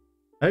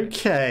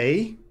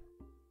 Okay.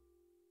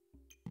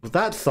 Well,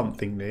 that's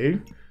something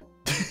new.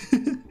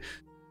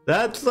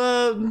 That's,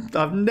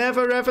 I've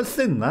never ever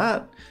seen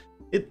that.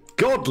 It's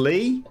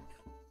godly.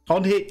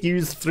 On hit,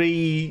 use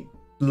 3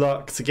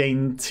 luck to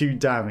gain 2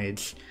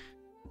 damage.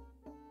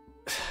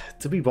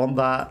 Do we want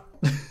that?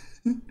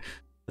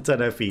 I don't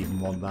know if we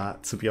even want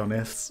that, to be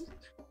honest.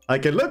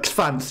 Like, it looks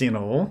fancy and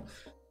all.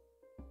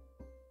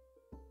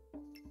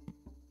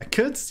 I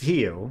could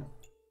heal.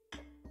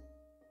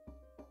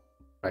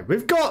 Right,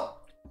 we've got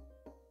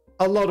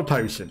a lot of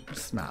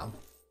potions now.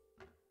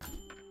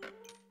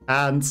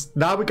 And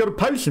now we've got a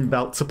potion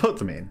belt to put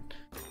them in.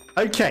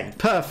 Okay,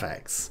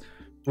 perfect.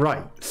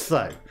 Right,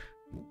 so.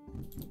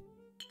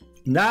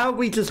 Now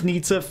we just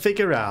need to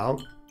figure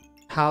out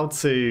how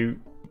to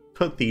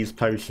put these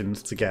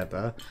potions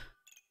together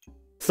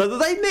so that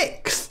they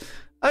mix.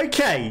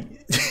 Okay.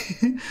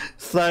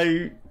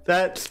 So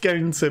that's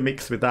going to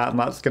mix with that and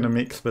that's going to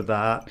mix with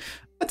that.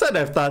 I don't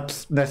know if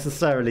that's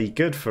necessarily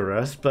good for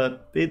us,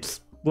 but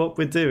it's what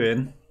we're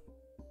doing.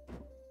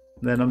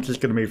 Then I'm just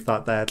going to move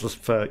that there just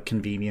for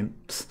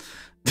convenience.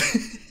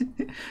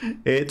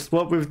 It's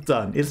what we've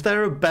done. Is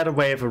there a better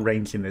way of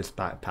arranging this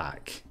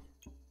backpack?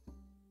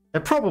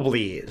 There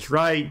probably is,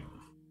 right?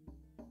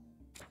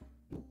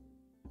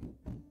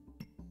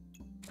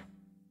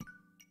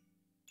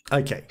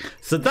 Okay,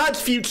 so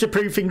that's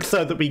future-proofing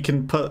so that we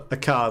can put a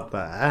card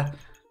there.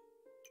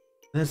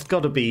 There's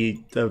got to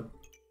be a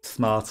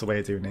smarter way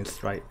of doing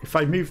this, right? If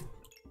I move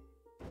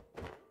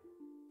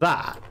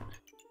that.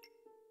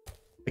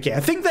 Okay,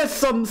 I think there's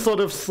some sort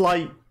of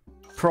slight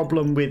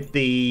problem with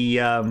the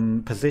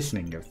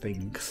positioning of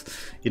things.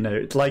 You know,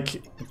 it's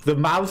like the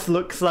mouse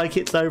looks like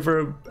it's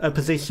over a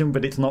position,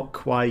 but it's not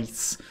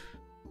quite.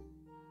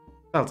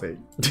 That'll do.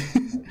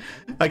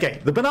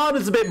 Okay, the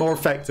banana's a bit more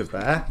effective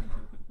there.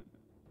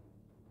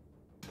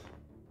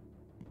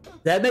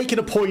 They're making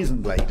a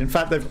poison blade. In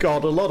fact, they've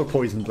got a lot of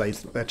poison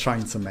blades that they're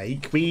trying to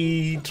make.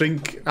 We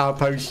drink our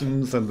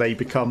potions and they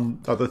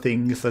become other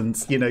things. And,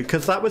 you know,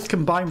 because that was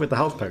combined with the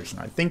health potion.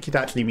 I think it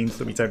actually means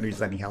that we don't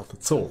lose any health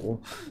at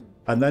all.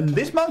 And then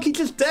this monkey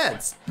just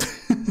dead.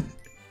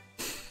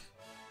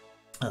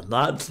 And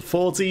that's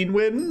 14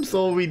 wins.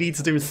 All we need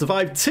to do is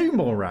survive 2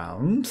 more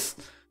rounds.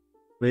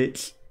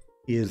 Which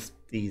is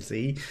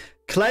easy.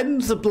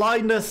 Cleanse a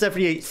blindness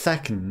every 8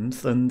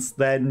 seconds, and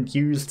then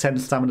use 10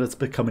 stamina to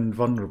become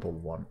invulnerable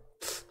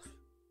once.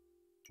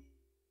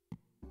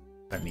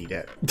 Don't need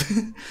it.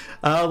 The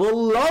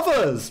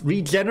lovers!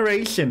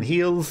 Regeneration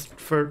heals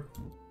for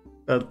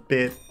a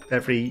bit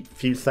every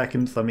few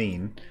seconds, I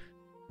mean.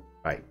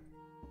 Right.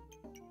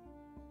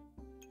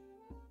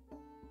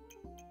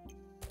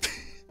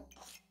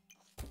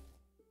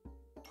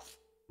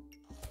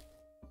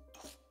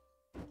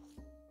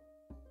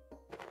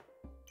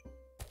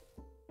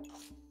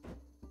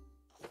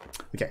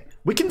 Okay,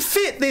 we can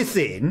fit this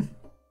in.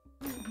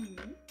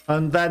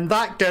 And then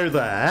that go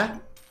there.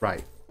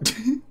 Right.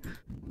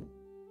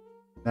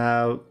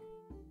 Now,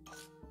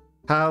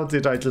 how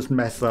did I just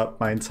mess up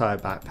my entire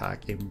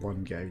backpack in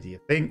one go, do you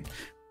think?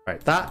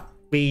 Right, that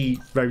we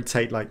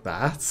rotate like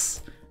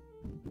that.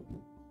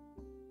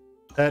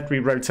 That we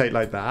rotate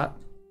like that.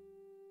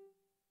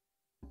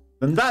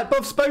 And that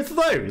buffs both of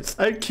those.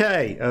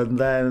 Okay, and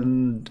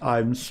then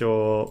I'm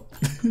sure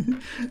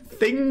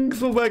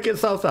things will work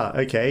itself out.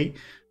 Okay.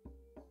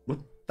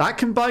 That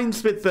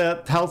combines with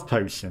the health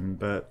potion,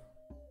 but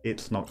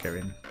it's not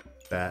going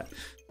there.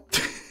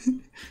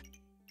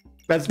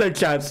 There's no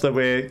chance that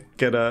we're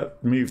gonna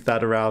move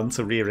that around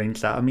to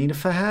rearrange that. I mean,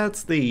 if I had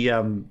the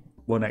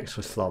one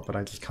extra slot, but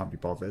I just can't be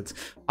bothered.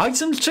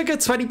 Items trigger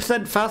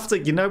 20% faster.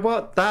 You know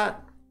what?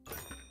 That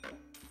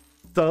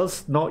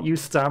does not use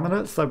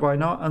stamina, so why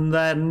not? And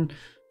then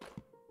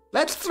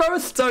let's throw a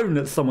stone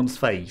at someone's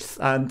face,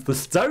 and the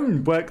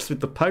stone works with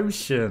the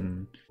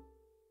potion.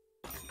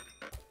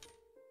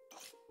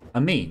 I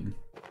mean,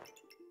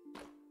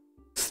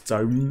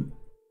 stone.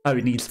 Oh,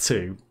 it needs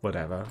 2.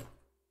 Whatever.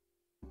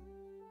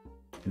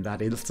 In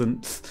that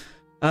instance,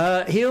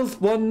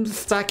 heals 1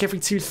 stack every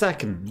 2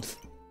 seconds.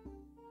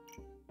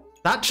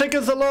 That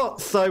triggers a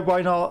lot, so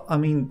why not? I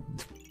mean,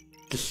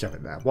 just shove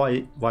it there.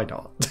 Why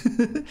not?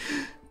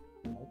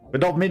 We're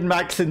not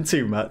min-maxing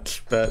too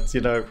much, but, you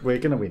know, we're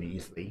going to win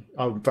easily.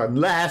 Oh,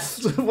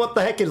 unless... What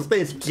the heck is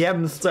this?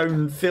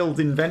 Gemstone-filled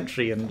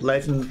inventory and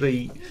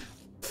legendary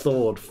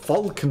sword,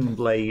 falcon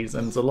blades,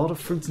 and a lot of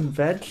fruit and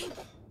veg.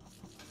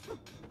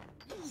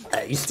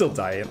 He's still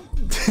dying.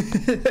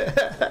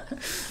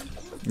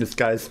 This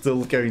guy's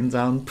still going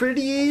down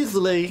pretty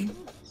easily.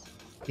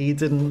 He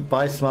didn't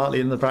buy smartly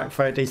in the Black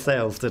Friday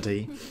sales, did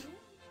he?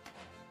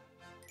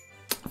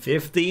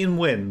 15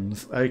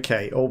 wins.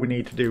 Okay, all we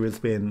need to do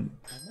is win...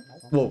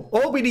 Well,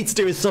 all we need to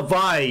do is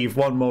survive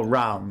 1 more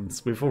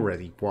round. We've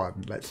already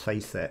won, let's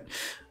face it.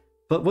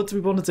 But what do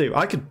we want to do?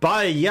 I could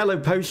buy a yellow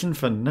potion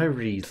for no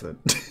reason.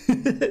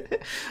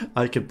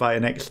 I could buy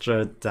an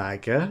extra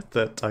dagger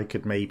that I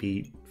could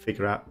maybe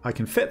figure out. I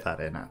can fit that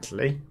in,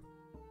 actually.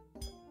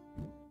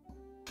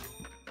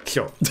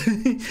 Sure.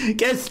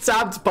 Get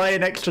stabbed by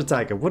an extra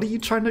dagger. What are you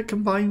trying to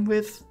combine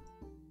with?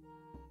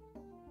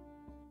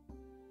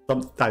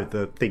 Oh,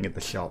 the thing in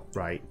the shop,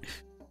 right.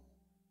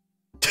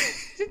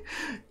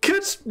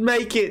 Could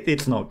make it...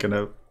 It's not going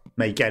to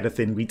make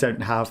anything. We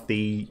don't have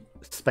the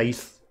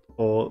space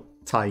or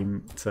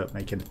time to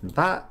make anything.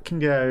 That can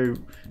go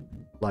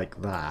like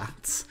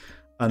that.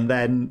 And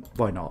then,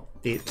 why not?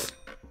 It's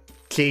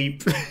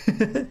cheap.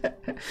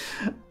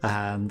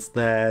 And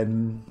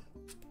then...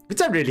 We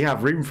don't really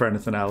have room for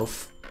anything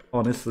else,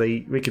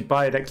 honestly. We could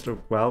buy an extra...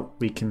 Well,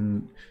 we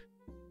can...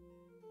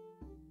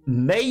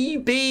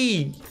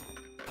 Maybe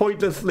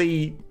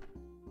pointlessly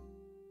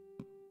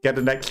get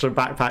an extra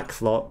backpack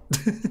slot.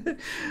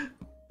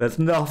 There's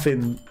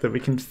nothing that we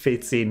can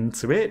fit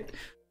into it.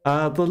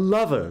 The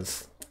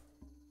lovers.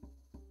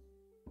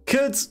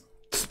 Could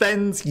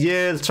spend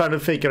years trying to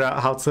figure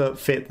out how to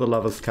fit the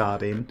lovers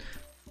card in.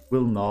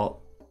 Will not.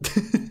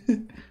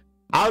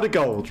 Out of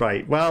gold,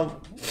 right.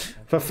 Well,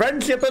 for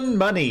friendship and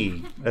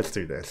money. Let's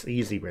do this.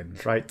 Easy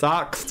wins, right?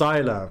 Dark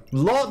Styler.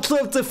 Lots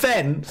of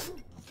defense.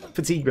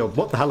 Fatigue build.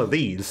 What the hell are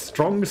these?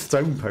 Strong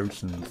stone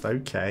potions.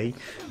 Okay.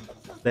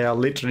 They are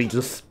literally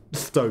just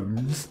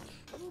stones.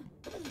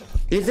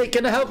 Is it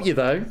going to help you,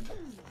 though?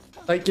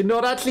 Like, you're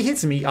not actually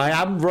hitting me. I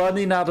am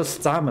running out of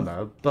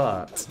stamina,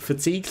 but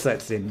fatigue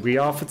sets in. We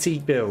are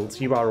fatigue builds.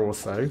 You are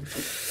also.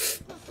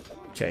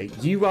 Okay,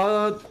 you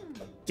are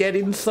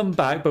getting some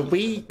back, but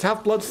we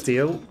have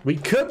bloodsteel. We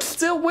could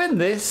still win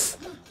this.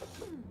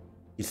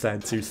 You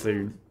said too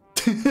soon.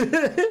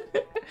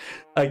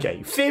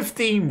 Okay,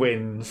 15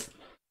 wins.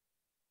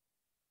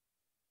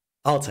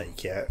 I'll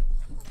take it.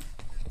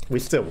 We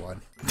still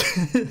won.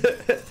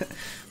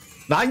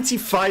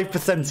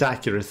 95%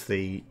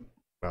 accuracy.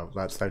 Well,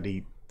 that's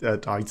only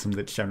an item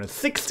that's shown as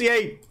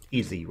 68.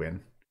 Easy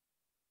win.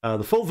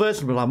 The full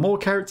version will have more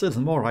characters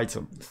and more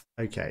items.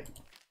 Okay.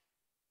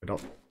 We're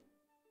not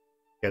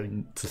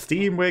going to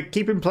Steam. We're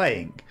keeping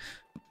playing.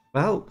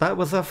 Well, that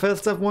was our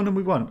first ever one and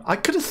we won. I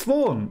could have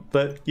sworn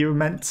that you were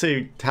meant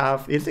to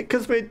have... Is it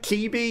because we're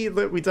chibi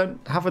that we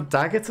don't have a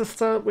dagger to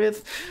start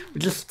with? We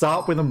just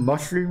start with a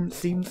mushroom?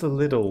 Seems a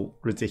little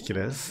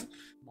ridiculous.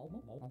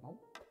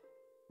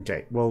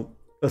 Okay, well,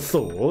 a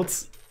sword.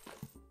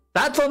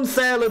 That's on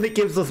sale and it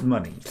gives us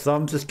money. So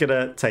I'm just going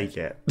to take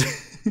it.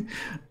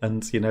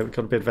 And, you know, we've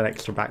got a bit of an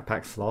extra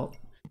backpack slot.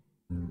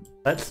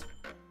 Let's...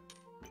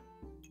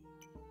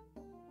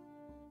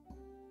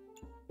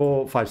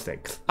 4, 5,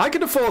 6. I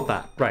can afford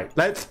that. Right,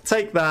 let's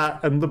take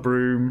that and the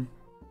broom.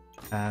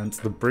 And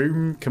the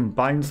broom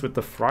combines with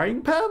the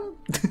frying pan?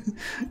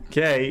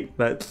 Okay,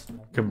 let's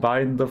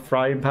combine the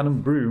frying pan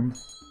and broom.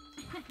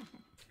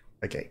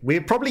 Okay, we're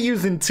probably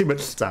using too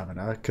much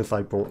stamina because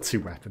I bought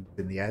 2 weapons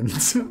in the end.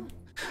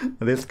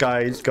 This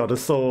guy's got a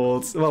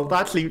sword. Well,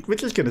 actually, we're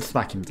just going to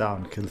smack him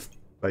down because,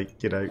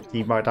 like, you know,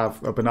 he might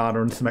have a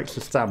banana and some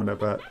extra stamina,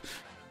 but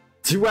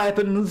 2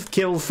 weapons,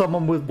 kill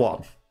someone with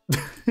 1.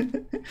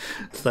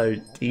 So,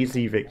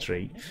 easy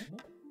victory.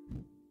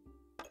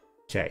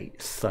 Okay,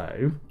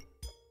 so...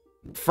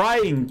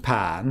 frying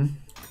pan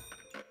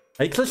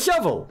makes a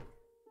shovel.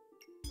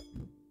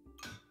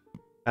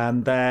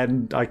 And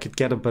then I could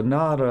get a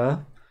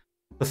banana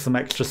for some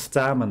extra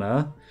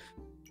stamina.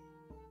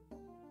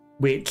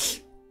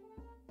 Which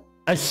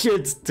I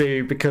should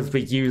do because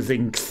we're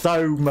using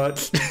so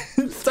much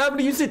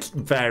stamina usage.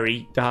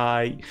 Very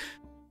high.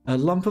 A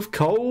lump of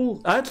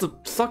coal. I had to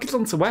suck it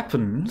onto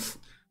weapons.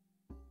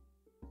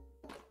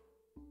 I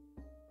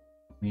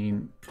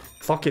mean,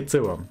 fuck it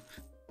to them.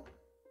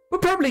 We're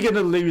probably going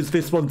to lose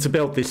this one to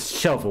build this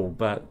shovel,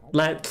 but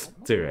let's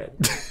do it.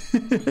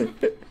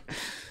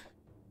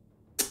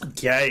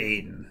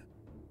 Again,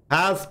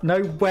 has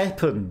no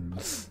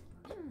weapons.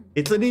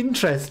 It's an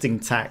interesting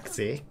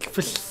tactic,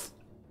 for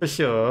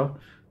sure.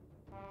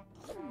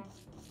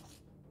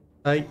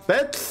 Like,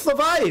 they're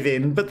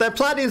surviving, but their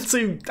plan is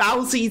to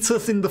out-eat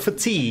us in the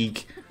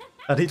fatigue,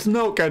 and it's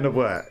not going to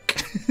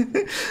work.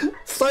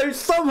 So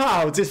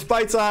somehow,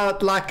 despite our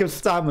lack of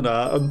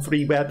stamina and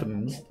 3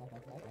 weapons,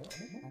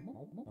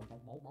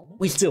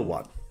 we still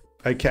won.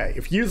 Okay,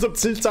 if you use up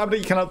 2 stamina,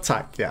 you cannot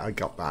attack. Yeah, I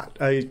got that.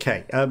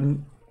 Okay,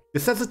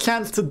 this has a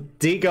chance to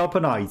dig up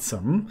an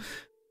item,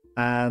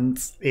 and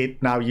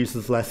it now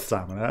uses less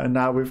stamina, and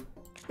now we've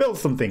built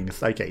some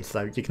things. Okay,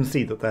 so you can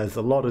see that there's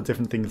a lot of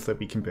different things that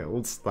we can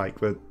build, like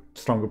the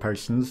stronger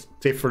potions,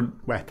 different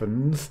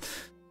weapons.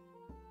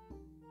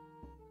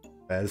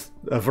 There's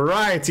a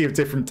variety of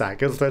different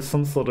daggers. There's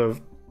some sort of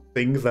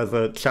things. There's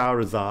a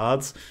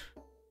Charizard.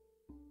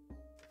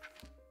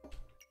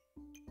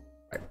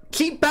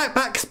 Keep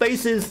backpack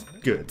spaces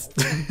good.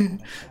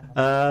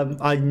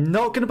 I'm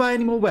not going to buy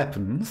any more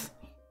weapons.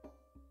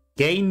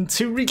 Gain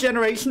 2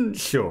 regeneration?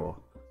 Sure.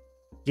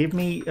 Give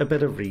me a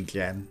bit of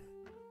regen.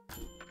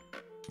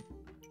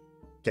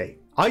 Okay.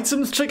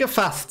 Items trigger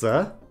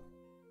faster.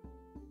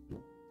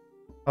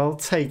 I'll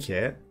take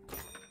it.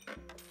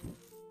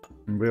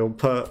 And we'll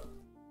put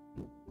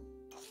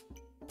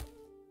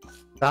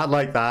that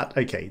like that.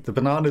 Okay. The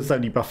banana's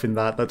only buffing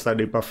that. That's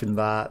only buffing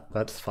that.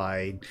 That's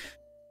fine.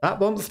 That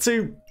wants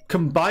to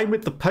combine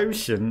with the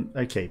potion.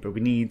 Okay, but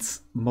we need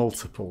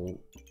multiple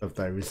of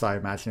those, I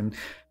imagine.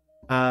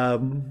 I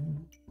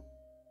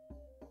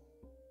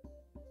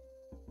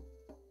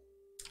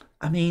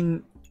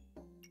mean,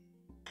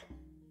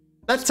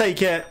 let's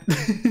take it.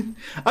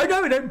 Oh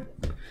no, no,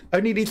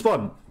 only needs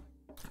 1.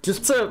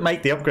 Just to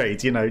make the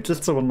upgrade, you know,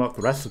 just to unlock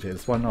the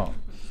recipes. Why not?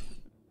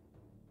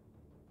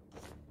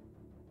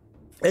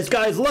 This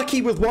guy's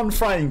lucky with 1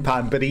 frying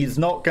pan, but he's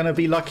not going to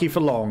be lucky for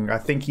long. I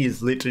think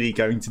he's literally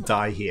going to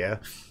die here.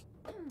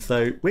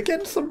 So we're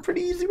getting some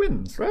pretty easy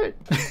wins, right?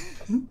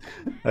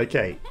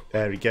 Okay,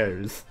 there he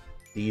goes.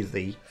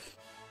 Easy.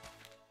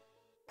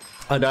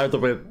 I know that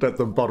we're at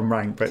the bottom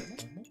rank, but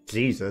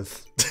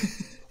Jesus.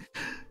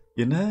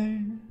 You know?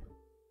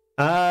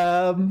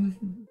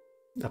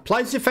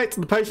 Applies the effect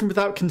of the potion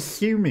without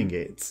consuming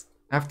it.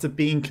 After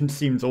being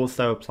consumed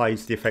also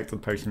applies the effect of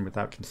the potion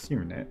without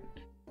consuming it.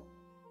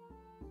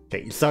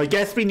 Okay, so I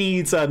guess we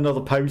need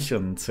another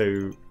potion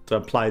to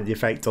apply the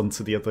effect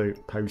onto the other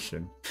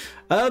potion.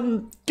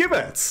 Give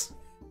it!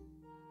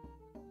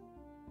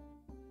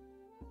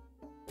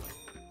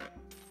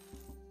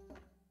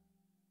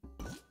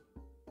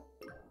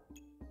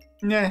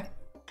 Nah.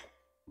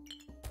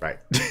 Right.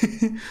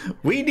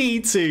 We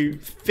need to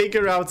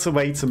figure out a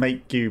way to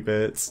make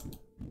Gubert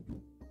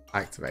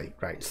activate.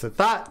 Right, so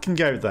that can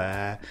go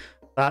there.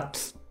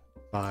 That's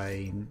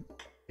fine.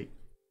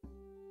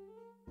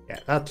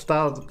 Yeah,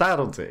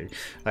 that'll do.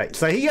 Right,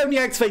 so he only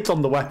activates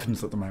on the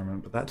weapons at the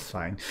moment, but that's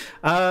fine.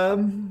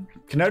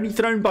 Can only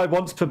thrown by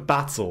once per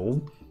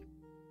battle.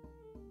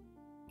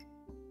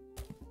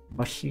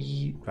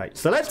 Mushy. Right,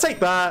 so let's take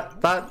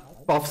that.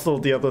 That buffs all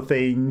the other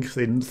things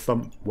in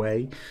some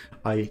way.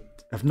 I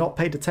have not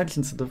paid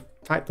attention to the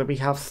fact that we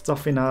have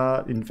stuff in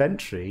our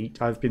inventory.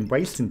 I've been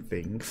wasting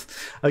things.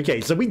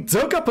 Okay, so we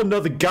dug up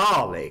another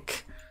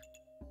garlic.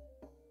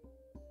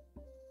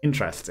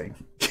 Interesting.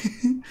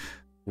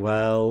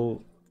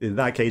 Well, in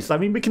that case, I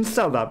mean, we can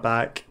sell that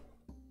back.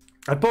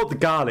 I bought the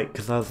garlic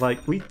because I was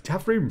like, we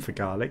have room for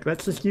garlic.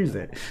 Let's just use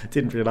it.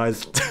 Didn't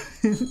realise,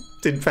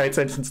 didn't pay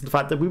attention to the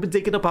fact that we were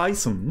digging up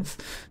items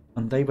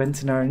and they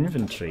went in our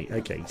inventory.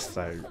 Okay,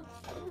 so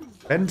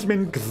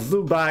Benjamin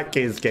Zubak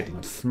is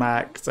getting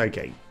smacked.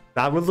 Okay,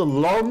 that was a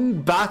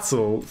long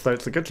battle, so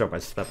it's a good job I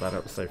sped that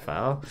up so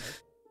far.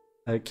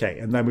 Okay,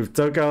 and then we've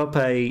dug up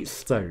a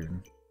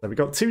stone. So we've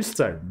got 2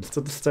 stones. Do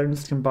the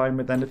stones combine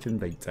with anything?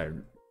 They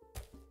don't.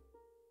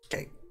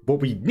 Okay, what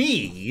we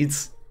need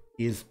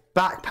is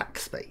backpack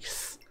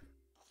space.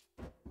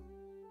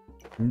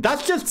 And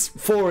that's just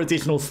 4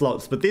 additional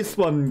slots, but this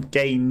one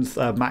gains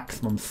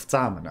maximum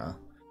stamina.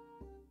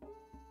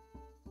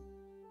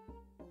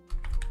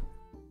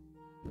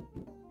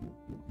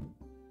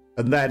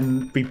 And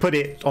then we put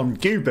it on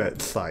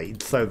Gubert's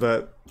side so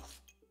that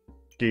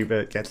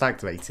Gubert gets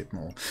activated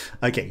more.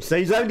 Okay, so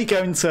he's only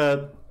going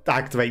to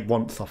activate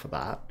once off of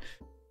that.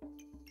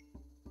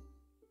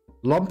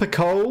 Lump of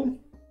coal.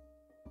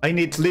 I mean,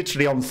 it's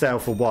literally on sale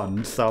for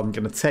 1, so I'm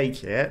going to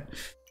take it.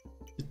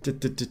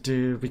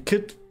 We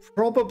could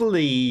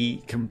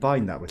probably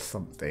combine that with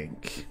something.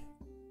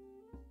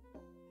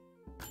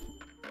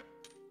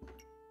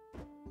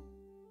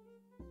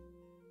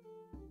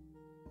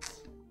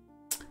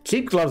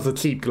 Cheap gloves are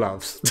cheap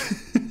gloves.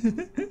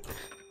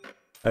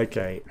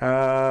 Okay.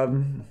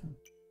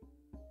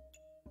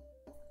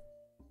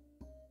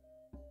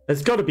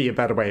 There's got to be a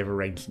better way of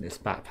arranging this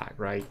backpack,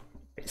 right?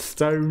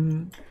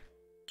 Stone.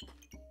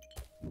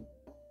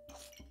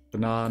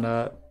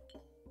 Banana.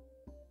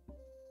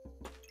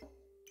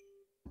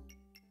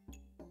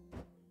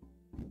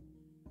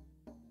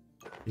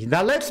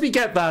 Now lets me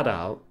get that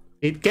out.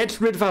 It gets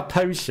rid of our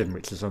potion,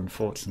 which is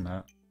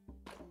unfortunate.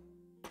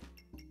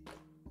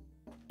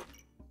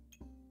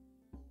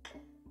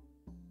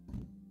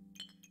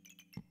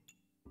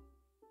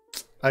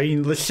 I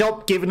mean, the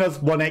shop giving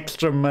us 1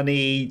 extra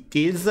money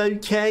is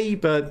okay,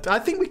 but I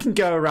think we can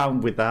go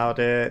around without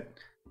it.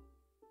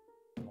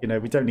 You know,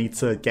 we don't need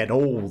to get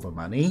all the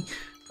money.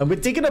 And we're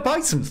digging up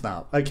items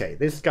now. Okay,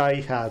 this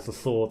guy has a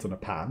sword and a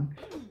pan.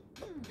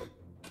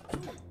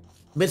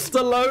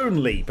 Mr.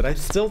 Lonely, but I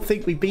still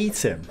think we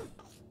beat him.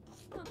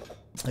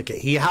 Okay,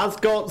 he has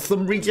got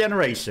some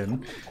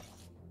regeneration,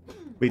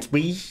 which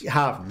we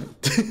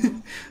haven't.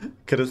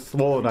 Could have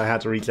sworn I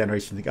had a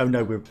regeneration thing. Oh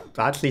no, we're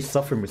actually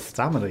suffering with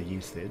stamina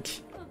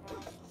usage.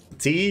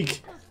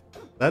 Fatigue.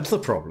 That's a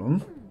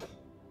problem.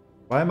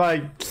 Why am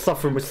I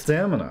suffering with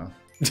stamina?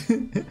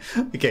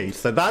 Okay,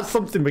 so that's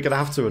something we're going to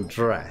have to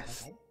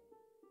address.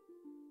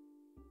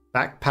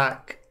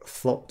 Backpack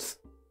slots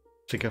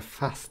trigger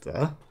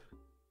faster.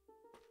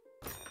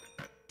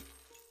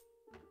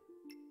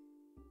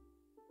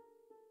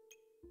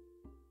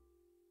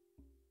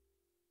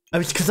 Oh,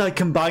 it's because I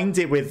combined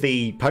it with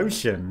the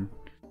potion.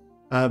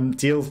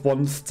 Deals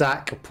 1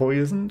 stack of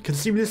poison.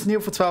 Consume this and heal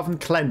for 12 and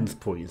cleanse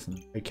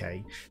poison.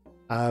 Okay.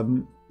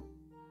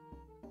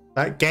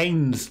 That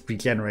gains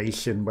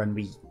regeneration when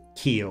we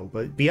heal,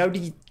 but we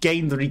only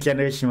gain the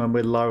regeneration when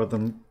we're lower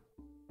than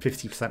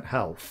 50%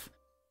 health.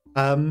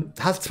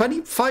 Has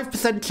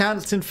 25%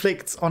 chance to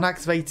inflict on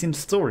activating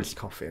storage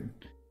coffin.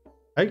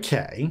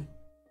 Okay.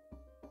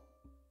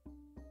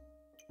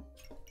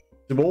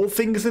 Do all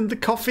things in the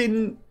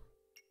coffin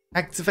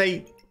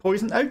activate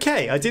poison?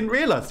 Okay, I didn't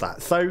realise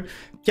that. So,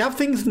 if you have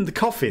things in the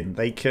coffin,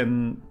 they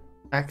can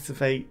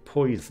activate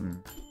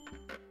poison.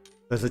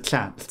 There's a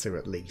chance to,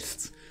 at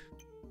least.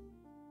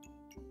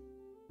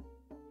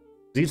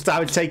 Reduce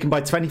damage taken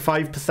by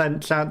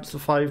 25%, chance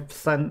of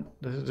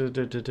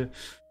 5%.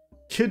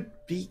 Could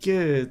be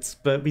good,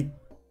 but we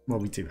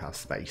do have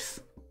space.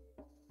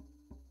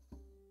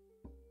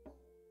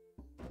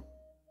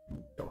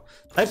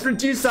 Let's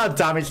reduce our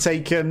damage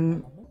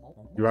taken.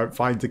 You won't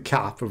find a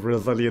cap of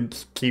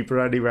Resilient Keeper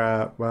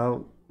anywhere.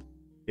 Well,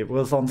 it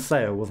was on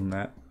sale, wasn't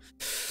it?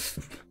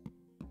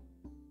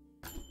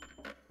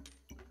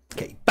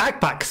 Okay,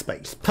 backpack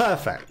space.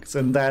 Perfect.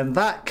 And then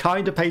that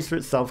kind of pays for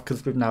itself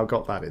because we've now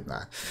got that in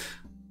there.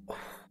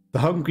 The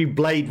Hungry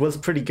Blade was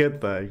pretty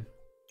good, though.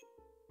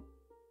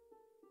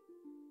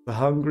 The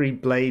Hungry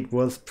Blade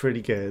was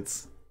pretty good.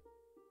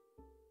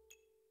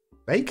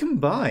 They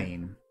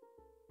combine.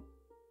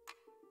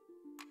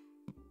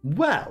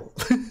 Well,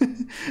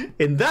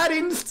 in that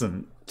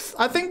instance,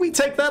 I think we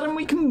take that and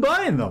we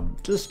combine them.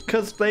 Just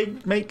because they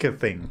make a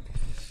thing.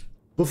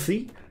 We'll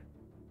see.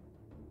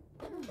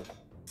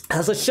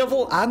 Has a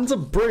shovel and a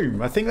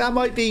broom. I think that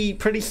might be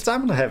pretty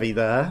stamina heavy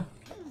there.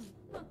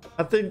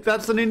 I think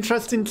that's an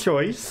interesting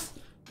choice.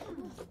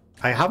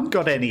 I haven't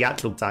got any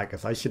actual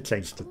daggers. I should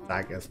change to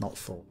daggers, not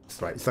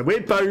swords. Right, so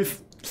we're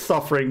both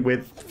suffering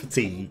with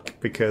fatigue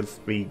because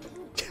we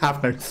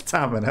have no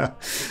stamina.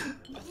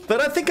 But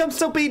I think I'm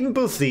still beating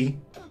Bussy,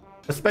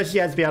 especially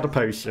as we had a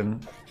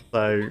potion.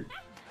 So,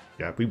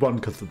 yeah, we won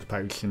because of the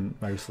potion,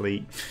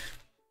 mostly.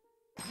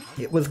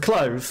 It was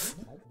close.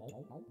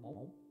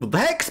 But the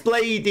Hex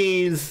Blade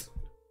is...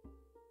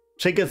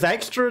 triggers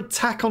extra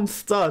attack on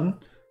stun,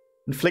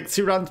 inflicts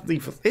 2 random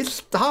defense.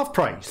 It's half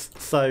price,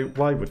 so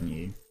why wouldn't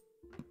you?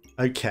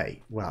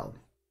 Okay, well.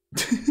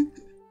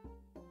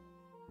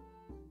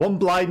 1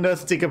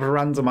 blindness, dig up a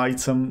random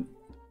item.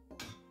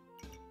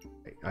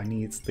 I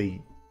need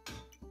the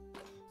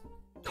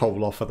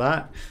coal off of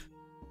that.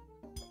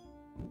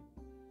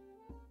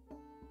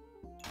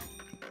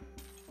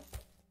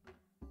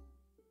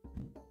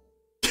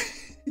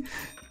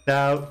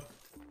 Now,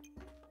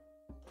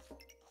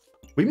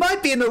 we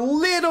might be in a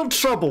little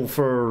trouble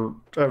for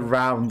a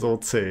round or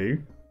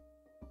two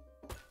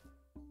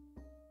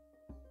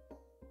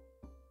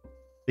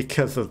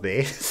because of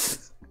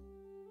this.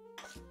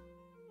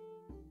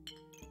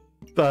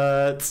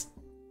 But,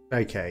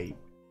 okay.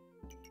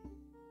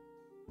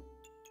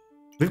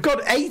 We've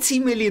got 80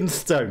 million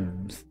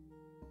stones.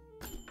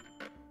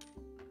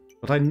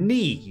 What I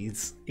need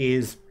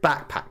is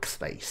backpack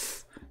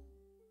space.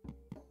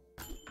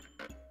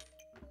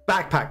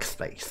 Backpack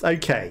space.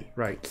 Okay,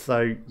 right.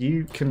 So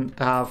you can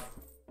have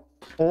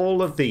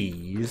all of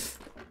these.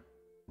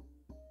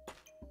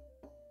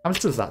 How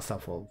much does that sell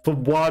for? For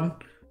one?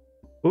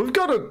 Well, we've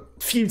got a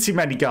few too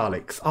many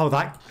garlics. Oh,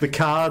 the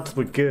cards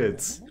were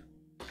good.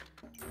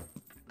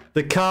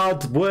 The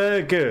cards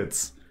were good.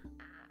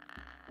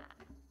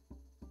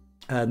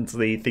 And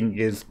the thing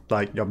is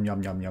like yum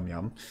yum yum yum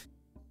yum.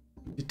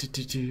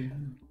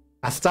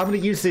 Our stamina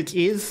usage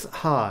is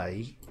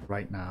high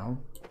right now.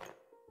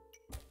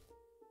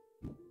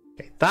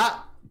 Okay, that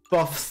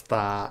buffs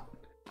that.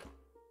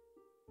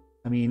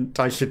 I mean,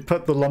 I should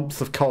put the lumps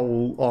of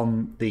coal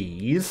on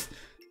these.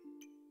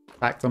 In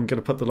fact, I'm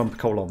going to put the lump of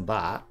coal on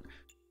that.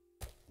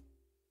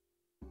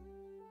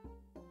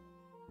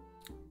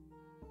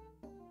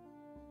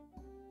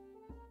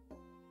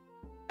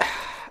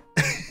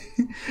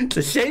 It's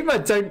a shame I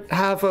don't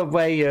have a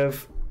way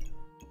of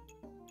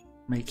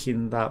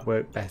making that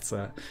work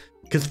better.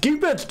 Because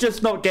Goobert's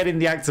just not getting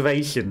the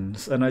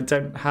activations, and I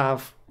don't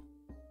have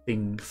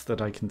things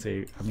that I can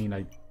do. I mean,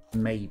 I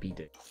maybe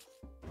do.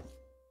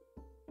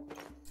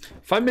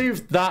 If I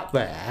move that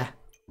there,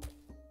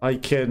 I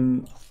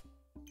can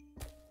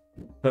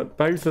put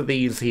both of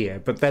these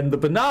here, but then the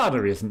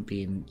banana isn't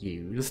being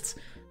used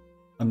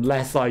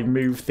unless I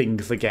move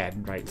things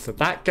again. Right, so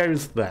that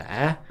goes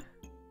there.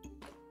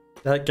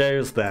 That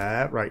goes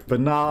there. Right,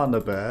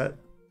 banana bit.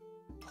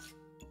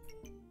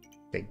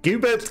 Okay,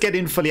 Goobert's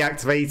getting fully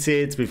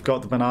activated. We've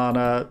got the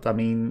banana. I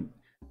mean,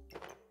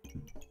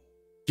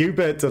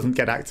 Goobert doesn't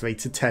get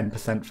activated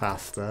 10%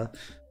 faster.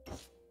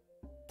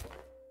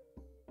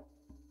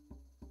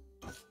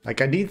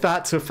 Like, I need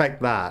that to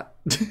affect that.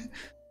 If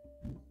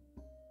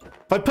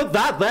I put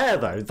that there,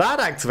 though, that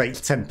activates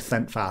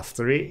 10%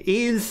 faster. It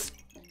is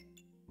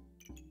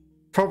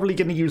probably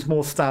going to use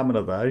more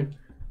stamina, though.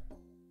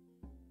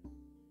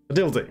 But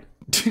it'll do.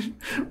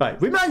 Right,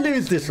 we might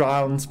lose this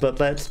round, but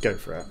let's go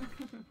for it.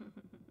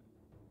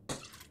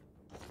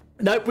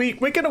 No, we're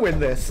going to win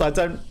this. I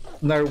don't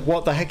know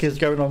what the heck is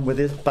going on with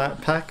his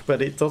backpack,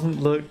 but it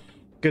doesn't look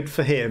good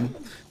for him.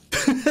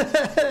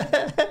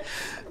 A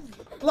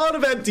lot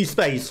of empty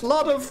space, a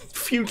lot of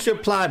future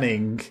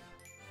planning.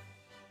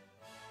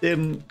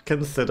 Didn't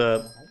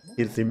consider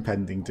his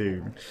impending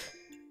doom.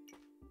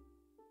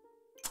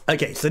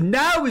 Okay, so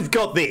now we've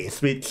got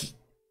this, which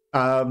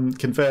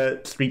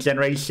converts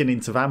regeneration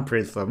into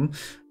vampirism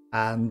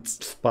and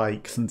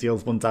spikes and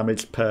deals 1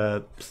 damage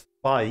per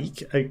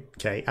spike.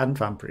 Okay, and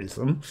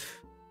vampirism.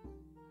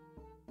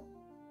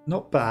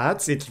 Not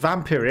bad. It's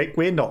vampiric.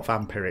 We're not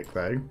vampiric,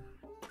 though.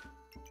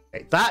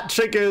 Okay, that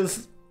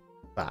triggers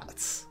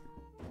that.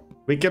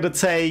 We're going to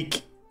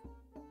take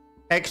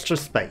extra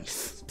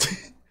space.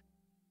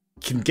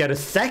 Can get a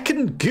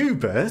second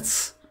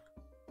Goobert.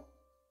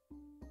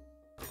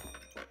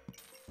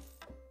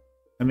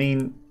 I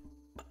mean,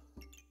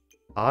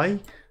 wow.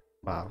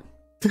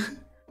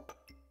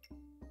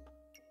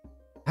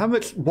 How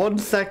much? 1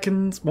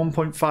 second,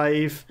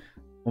 1.5,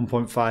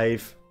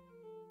 1.5.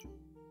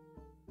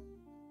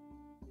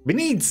 We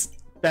need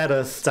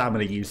better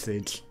stamina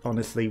usage,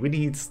 honestly. We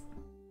need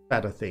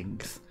better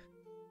things.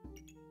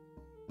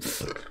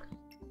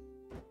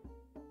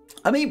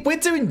 I mean, we're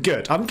doing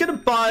good. I'm going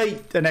to buy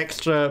an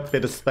extra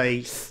bit of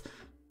space.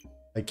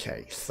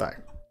 Okay, so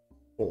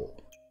 4.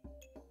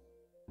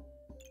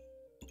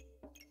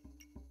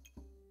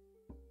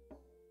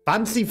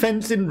 Fancy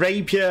fencing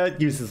rapier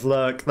uses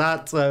lurk.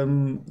 That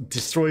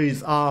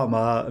destroys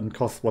armor and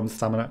costs 1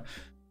 stamina.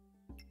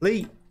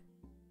 We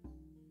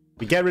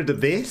get rid of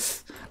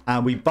this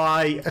and we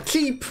buy a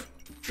cheap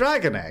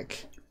dragon egg.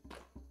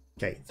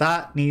 Okay,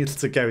 that needs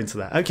to go into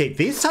there. Okay,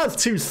 this has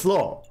 2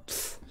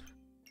 slots.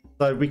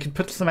 So we could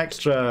put some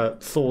extra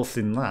sauce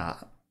in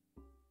that.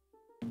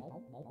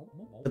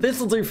 But this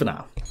will do for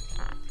now.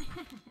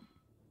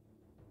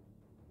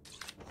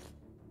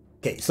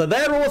 Okay, so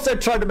they're also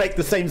trying to make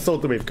the same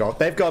sword that we've got.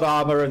 They've got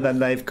armor and then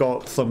they've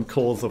got some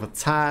claws of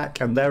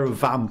attack. And they're a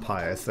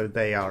vampire, so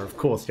they are, of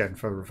course, going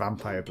for a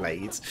vampire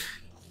blade.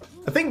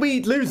 I think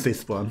we lose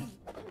this one.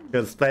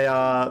 Because they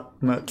are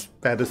much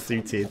better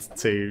suited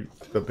to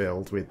the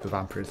build with the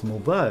vampirism,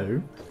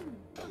 although...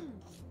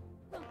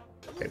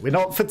 Okay, we're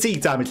not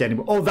fatigue damage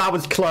anymore. Oh, that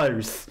was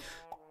close.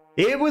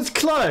 It was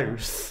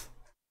close.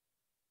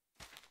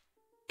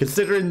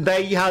 Considering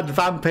they had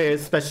vampire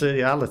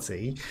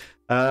speciality.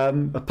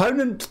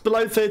 Opponent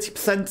below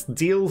 30%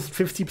 deals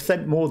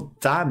 50% more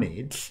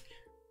damage.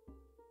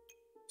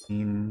 I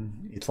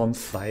mean, it's on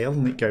sale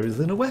and it goes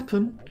in a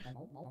weapon.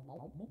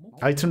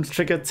 Items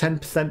trigger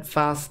 10%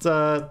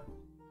 faster.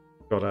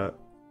 Gotta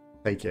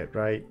take it,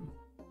 right?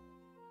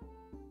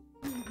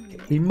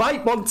 We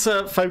might want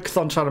to focus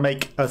on trying to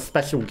make a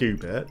special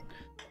Goobert.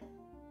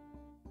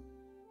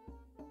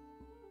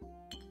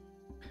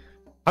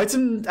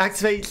 Item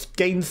activates,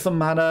 gains some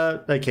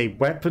mana. Okay,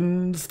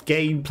 weapons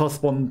gain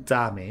 +1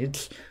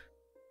 damage.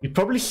 We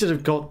probably should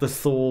have got the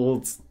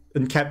sword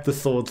and kept the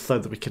sword so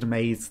that we could have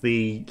made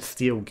the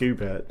steel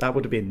Goobert. That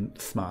would have been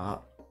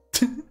smart.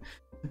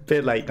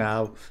 Bit late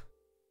now.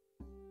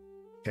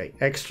 Okay,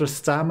 extra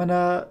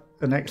stamina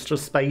and extra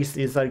space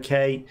is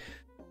okay.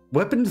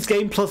 Weapons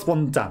gain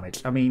 +1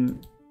 damage. I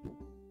mean,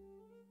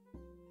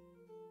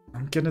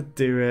 I'm gonna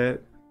do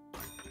it.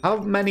 How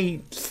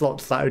many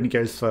slots? That only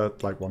goes for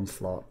like one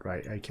slot,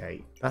 right?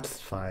 Okay, that's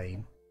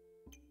fine.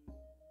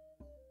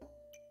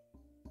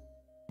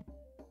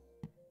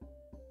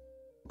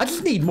 I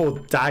just need more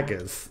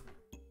daggers.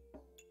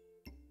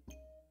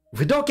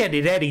 We're not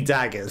getting any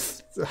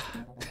daggers.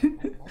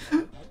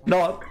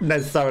 Not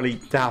necessarily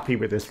happy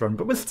with this run,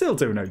 but we're still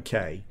doing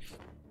okay.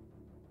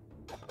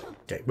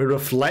 Okay, we're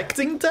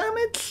reflecting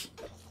damage?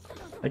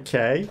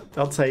 Okay,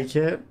 I'll take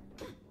it.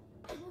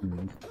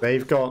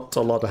 They've got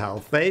a lot of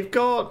health. They've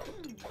got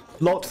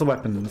lots of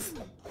weapons.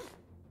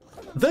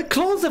 The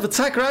claws of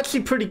attack are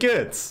actually pretty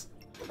good.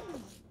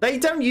 They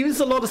don't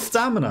use a lot of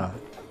stamina.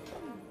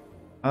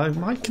 I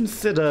might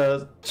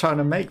consider trying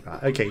to make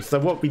that. Okay, so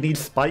what, we need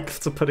spikes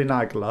to put in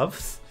our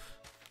gloves.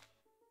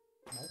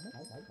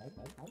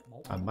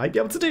 I might be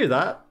able to do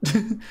that.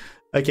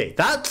 Okay,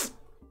 that's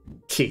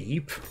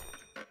cheap.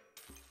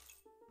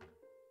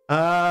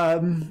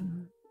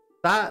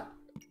 That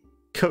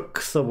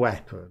cooks a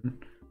weapon.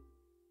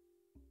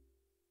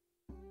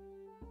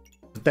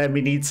 But then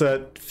we need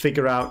to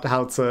figure out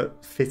how to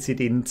fit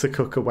it in to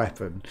cook a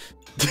weapon.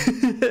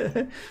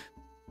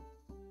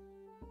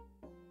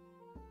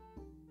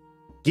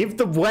 Give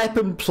the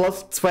weapon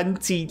plus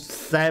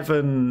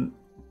 27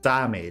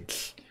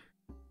 damage.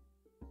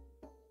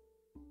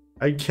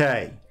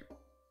 Okay.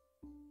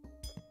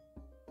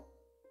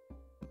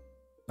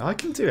 I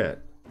can do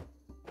it.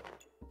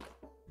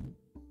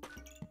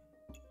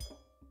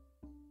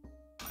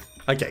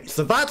 Okay,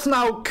 so that's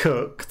now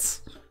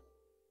cooked.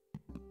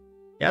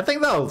 Yeah, I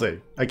think that'll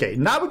do. Okay,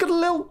 now we've got a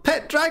little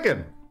pet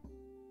dragon,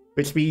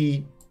 which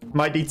we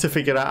might need to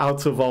figure out how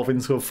to evolve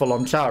into a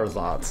full-on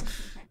Charizard.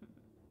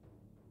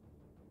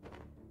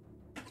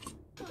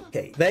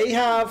 Okay, they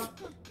have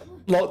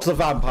lots of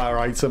vampire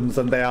items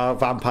and they are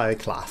vampire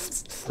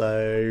classed.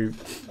 So,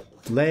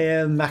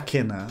 Lair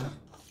Machina.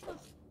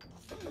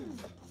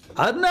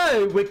 I don't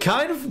know, we're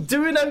kind of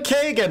doing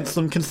okay against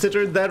them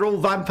considering they're all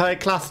vampire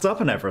classed up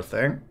and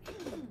everything.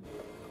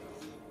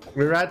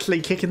 We're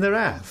actually kicking their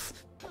ass.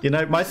 You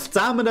know, my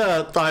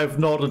stamina I have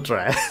not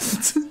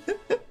addressed.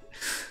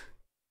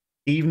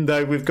 Even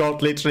though we've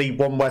got literally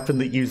one weapon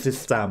that uses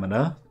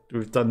stamina.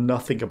 We've done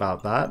nothing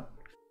about that.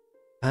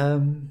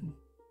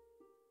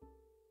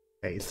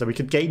 Okay, so we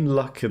could gain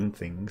luck and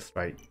things,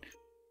 right?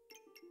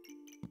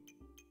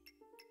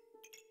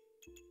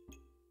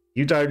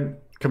 You don't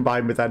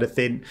combine with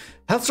anything.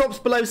 Health drops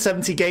below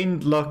 70, gain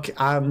luck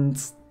and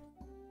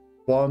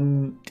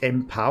 1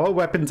 empower.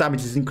 Weapon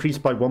damage is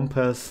increased by 1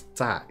 per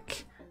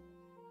stack.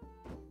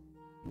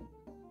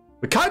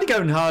 We're kind of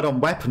going hard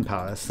on weapon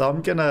power, so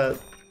I'm gonna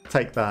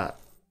take that.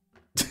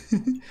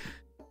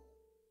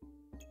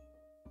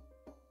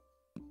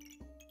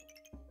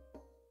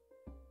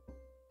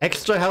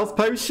 Extra health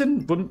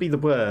potion wouldn't be the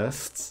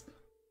worst.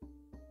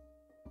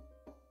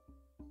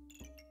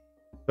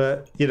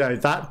 But, you know,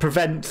 that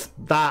prevents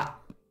that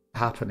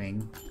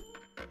happening.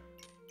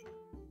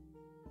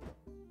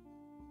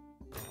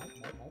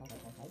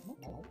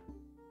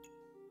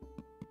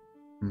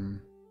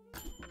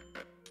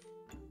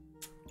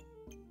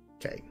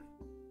 Okay.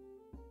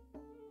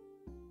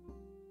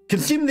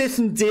 Consume this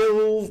and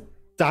deal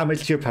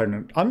damage to your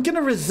opponent. I'm going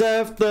to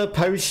reserve the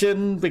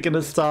potion. We're going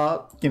to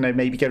start, you know,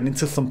 maybe going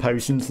into some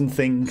potions and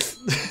things.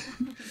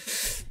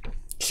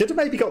 Should have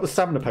maybe got the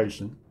stamina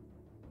potion.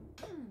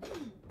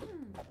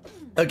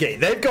 Okay,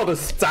 they've got a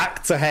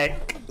stack to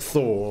heck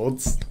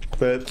swords.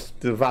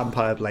 The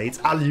vampire blades.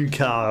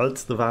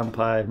 Alucard, the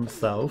vampire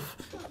himself.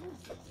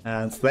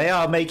 And they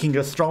are making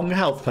a strong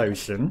health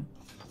potion.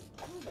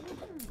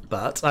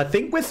 But I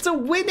think we're still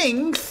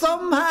winning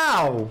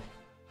somehow.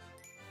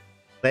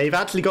 They've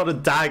actually got a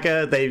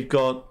dagger. They've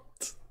got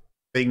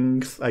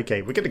things.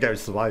 Okay, we're going to go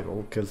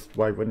survival, because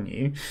why wouldn't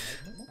you?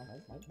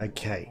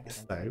 Okay,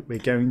 so we're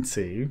going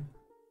to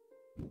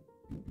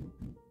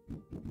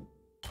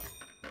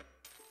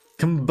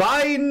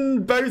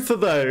combine both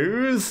of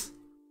those.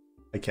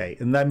 Okay,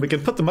 and then we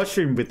can put the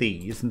mushroom with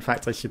these. In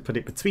fact, I should put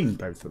it between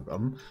both of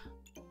them,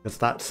 because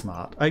that's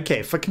smart. Okay,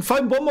 if I can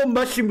find one more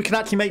mushroom, we can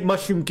actually make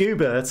mushroom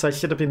goober. So I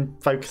should have been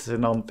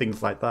focusing on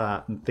things like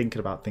that and thinking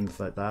about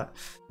things like that.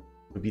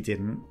 But we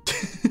didn't.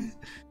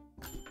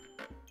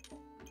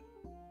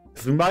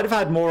 We might have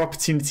had more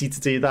opportunity to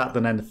do that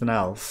than anything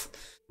else.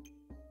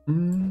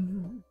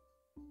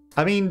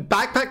 I mean,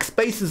 backpack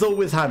space is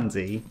always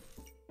handy.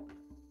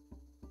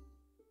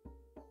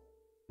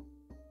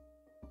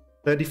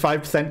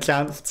 35%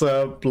 chance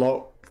to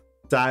block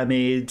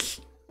damage.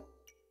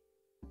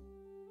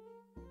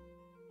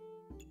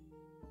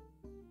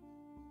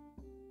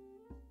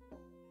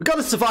 We've got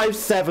to survive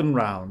 7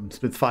 rounds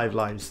with 5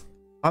 lives.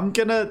 I'm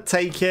gonna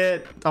take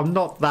it. I'm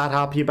not that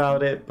happy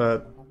about it,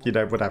 but, you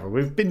know, whatever.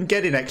 We've been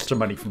getting extra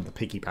money from the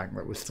piggy bank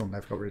that we still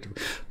never got rid of.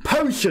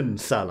 Potion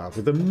seller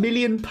with 1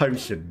 million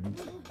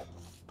potions.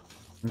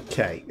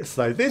 Okay,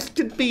 so this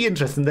could be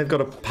interesting. They've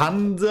got a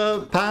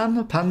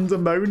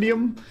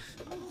pandemonium.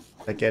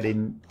 They're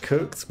getting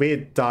cooked. We're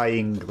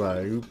dying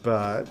though,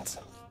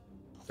 but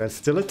there's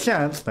still a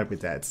chance. No, we're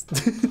dead.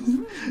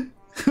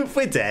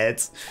 We're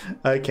dead.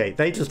 Okay,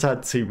 they just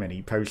had too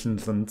many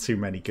potions and too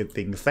many good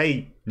things.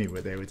 They knew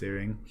what they were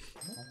doing.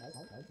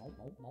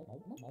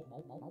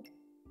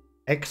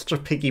 Extra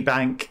piggy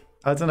bank.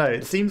 I don't know,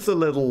 it seems a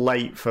little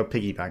late for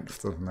piggy banks,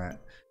 doesn't it?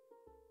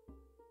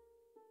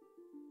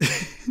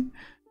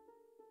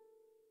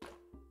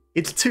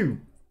 It's £2.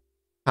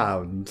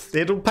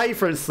 It'll pay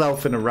for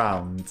itself in a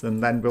round,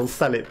 and then we'll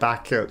sell it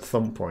back at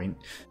some point.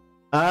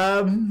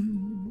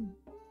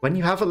 When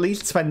you have at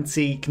least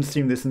 20,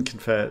 consume this and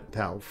convert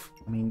health.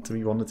 I mean, do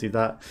we want to do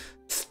that?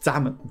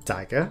 Stamina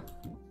dagger.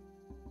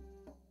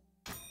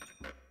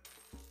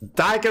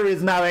 Dagger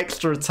is now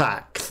extra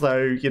attack,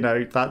 so, you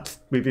know, that's,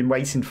 we've been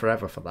waiting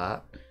forever for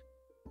that.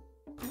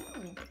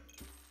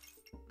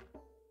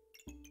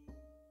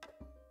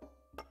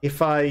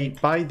 If I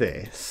buy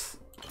this...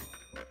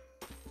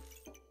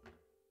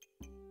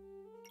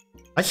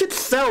 I should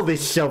sell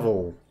this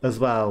shovel as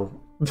well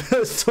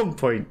at some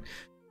point.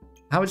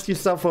 How much do you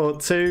sell for?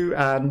 2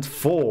 and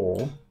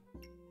 4.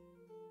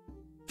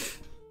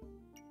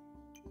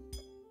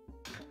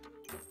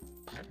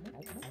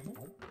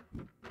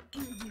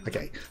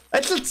 Okay,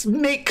 let's just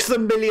mix a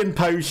million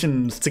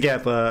potions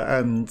together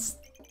and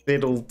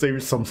it'll do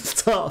some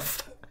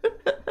stuff.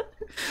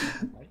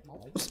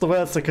 What's the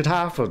worst that could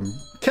happen?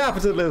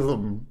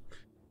 Capitalism!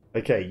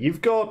 Okay,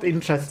 you've got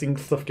interesting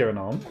stuff going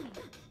on.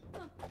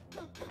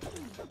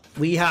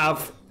 We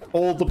have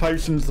all the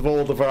potions of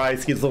all the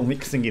varieties all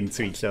mixing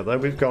into each other.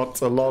 We've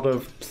got a lot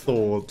of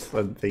swords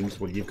and things.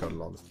 Well, you've got a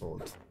lot of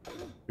swords.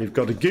 We've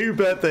got a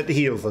goober that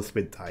heals us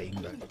with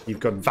dying.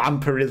 You've got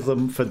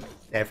vampirism for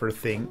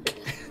everything.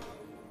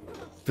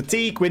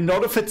 Fatigue. We're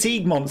not a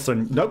fatigue monster.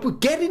 No, we're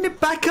getting it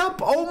back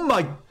up. Oh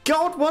my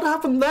god, what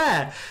happened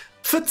there?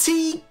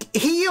 Fatigue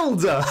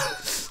healed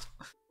us.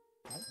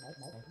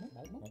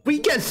 We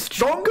get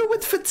stronger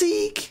with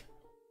fatigue.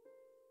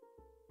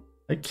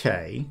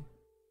 Okay.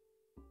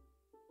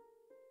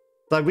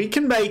 So we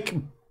can make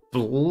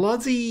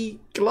bloody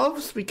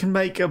gloves. We can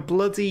make a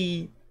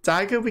bloody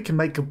dagger. We can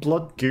make a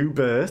blood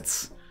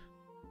goobert.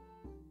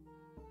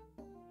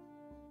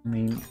 I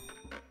mean,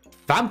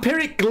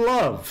 vampiric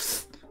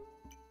gloves.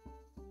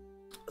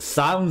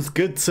 Sounds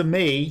good to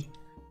me.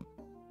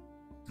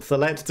 So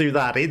let's do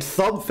that. It's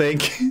something.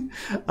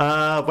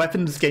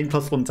 Weapons gain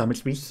 +1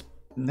 damage. We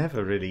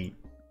never really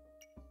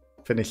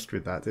finished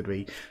with that, did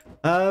we?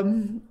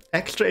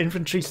 Extra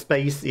inventory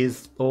space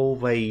is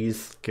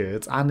always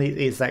good, and it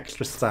is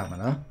extra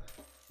stamina.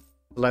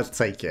 Let's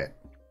take it.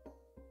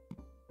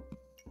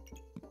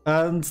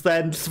 And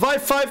then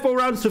survive 5 more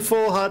rounds with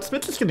 4 hearts. We're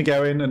just going to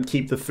go in and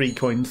keep the 3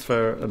 coins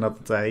for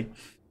another day.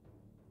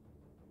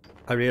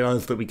 I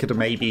realised that we could have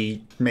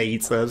maybe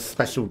made a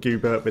special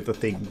goobert with the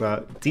thing,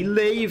 but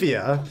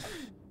Delavia.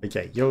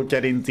 Okay, you're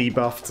getting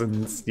debuffed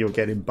and you're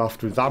getting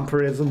buffed with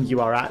vampirism.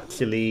 You are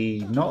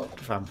actually not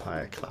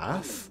vampire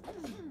class.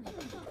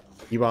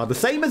 You are the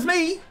same as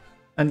me,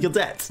 and you're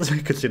dead,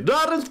 because you're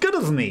not as good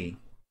as me.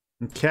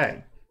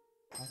 Okay.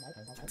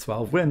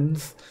 12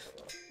 wins.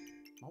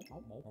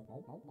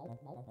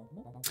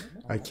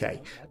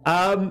 Okay.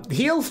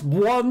 Heals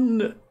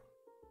 1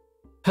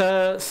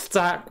 per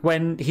stack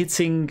when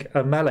hitting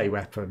a melee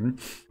weapon,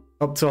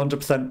 up to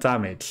 100%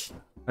 damage.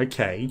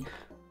 Okay.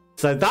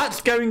 So that's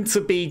going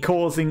to be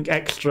causing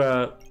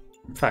extra...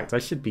 In fact, I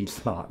should be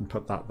smart and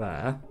put that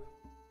there.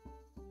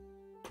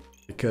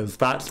 Because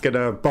that's going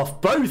to buff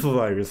both of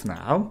those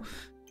now.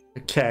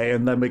 Okay,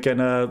 and then we're going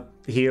to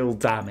heal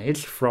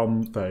damage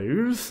from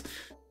those.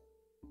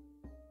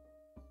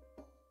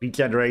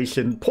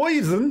 Regeneration.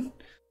 Poison.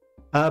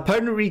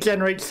 Opponent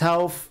regenerates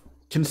health.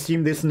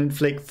 Consume this and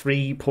inflict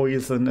 3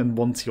 poison and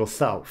 1 to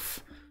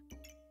yourself.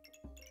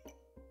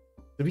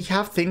 Do we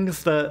have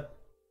things that...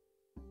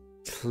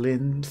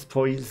 cleanse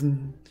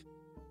poison?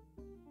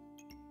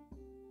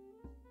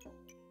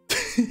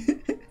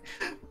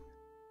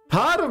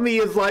 Part of me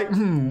is like,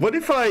 what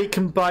if I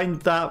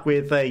combined that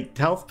with a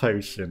health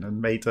potion and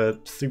made a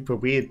super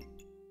weird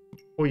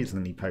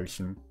poisony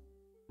potion?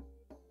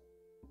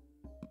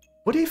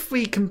 What if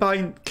we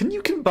combine... Can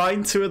you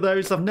combine 2 of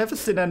those? I've never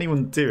seen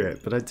anyone do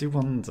it, but I do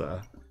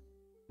wonder.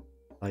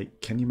 Like,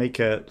 can you make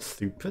a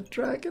super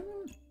dragon?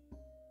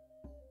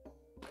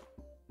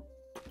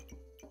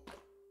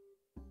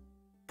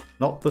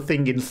 Not the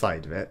thing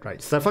inside of it.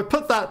 Right, so if I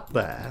put that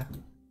there,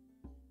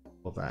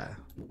 or there,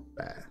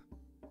 there.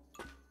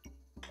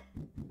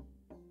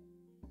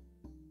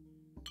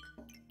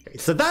 Okay,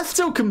 so that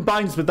still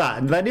combines with that.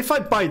 And then if I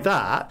buy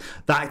that,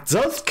 that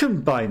does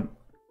combine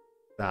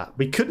that.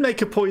 We could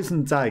make a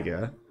poison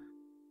dagger.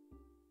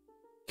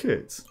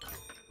 Could.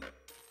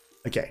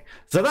 Okay,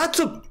 so that's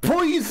a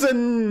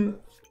poison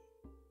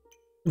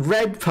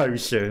red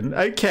potion.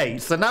 Okay,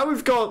 so now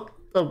we've got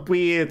a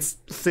weird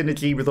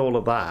synergy with all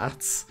of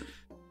that.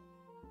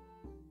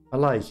 I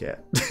like it.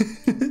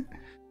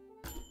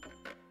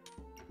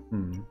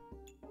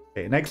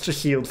 Okay, an extra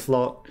shield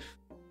slot.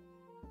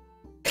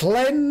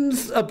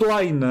 Cleanse a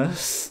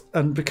blindness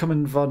and become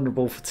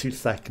invulnerable for 2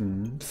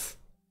 seconds.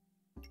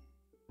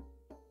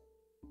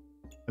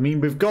 I mean,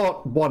 we've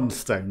got 1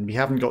 stone. We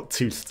haven't got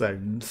 2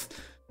 stones.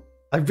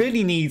 I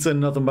really need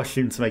another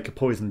mushroom to make a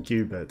poison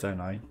goober, don't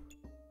I?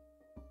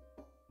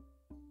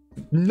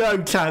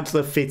 No chance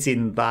of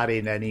fitting that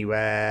in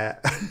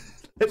anywhere.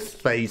 Let's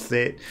face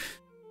it.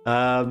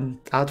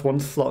 Add one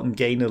slot and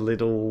gain a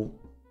little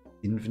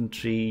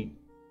inventory.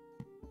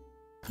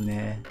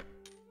 Nah.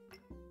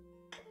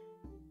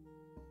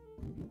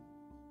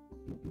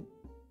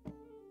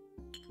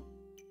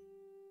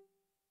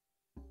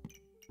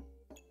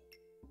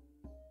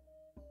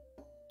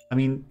 I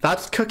mean,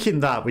 that's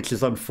cooking that, which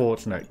is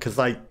unfortunate, because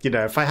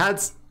if I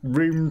had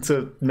room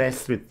to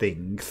mess with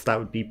things, that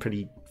would be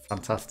pretty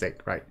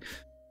fantastic, right?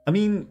 I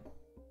mean,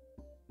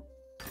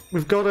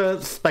 we've got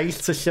a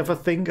space to shove a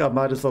thing, I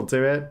might as well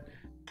do it.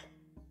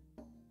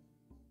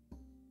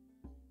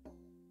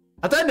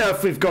 I don't know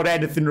if we've got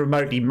anything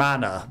remotely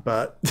mana,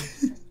 but...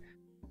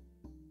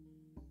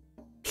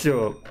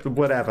 sure,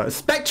 whatever.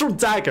 Spectral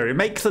dagger, it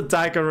makes a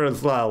dagger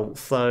as well,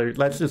 so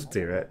let's just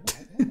do it.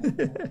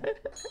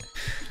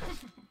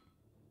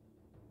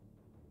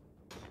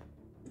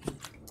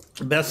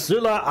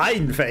 Basula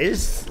Iron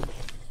Face.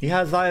 He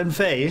has Iron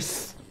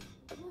Face.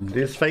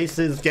 This face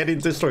is getting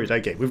destroyed.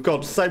 Okay, we've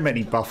got so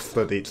many buffs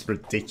that it's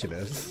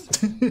ridiculous.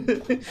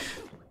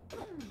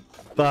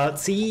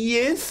 But he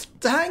is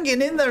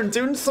hanging in there and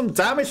doing some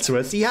damage to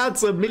us. He had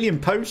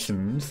 1,000,000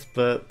 potions,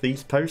 but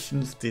these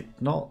potions did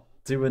not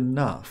do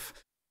enough.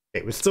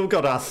 Okay, we've still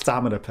got our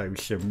stamina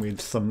potion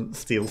with some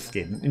steel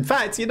skin. In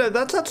fact,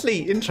 that's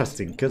actually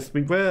interesting because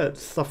we were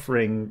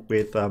suffering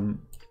with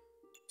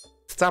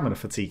stamina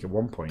fatigue at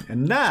one point,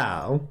 and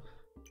now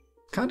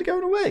kind of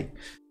going away.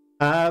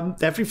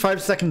 Every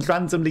 5 seconds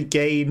randomly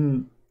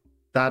gain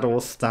that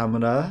or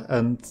stamina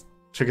and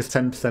triggers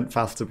 10%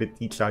 faster with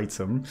each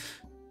item.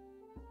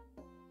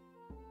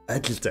 I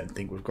just don't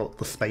think we've got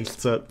the space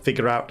to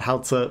figure out how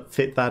to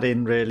fit that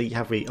in, really,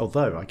 have we?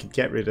 Although I could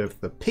get rid of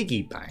the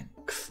piggy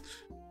banks,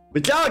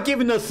 which are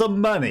giving us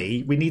some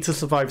money. We need to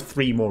survive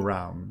 3 more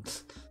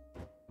rounds.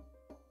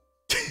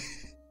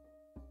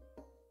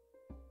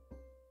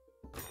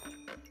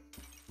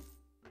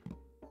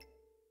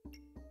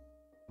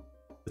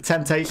 The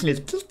temptation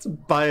is just to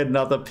buy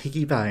another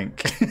piggy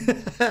bank.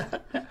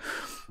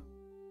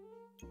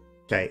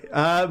 Okay,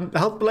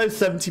 health below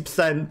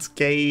 70%,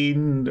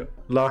 gain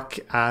luck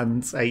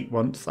and 8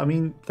 once. I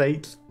mean,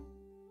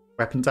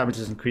 weapon damage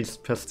is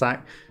increased per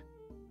stack.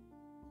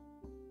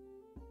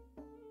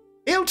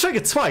 It'll trigger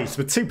twice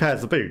with 2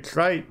 pairs of boots,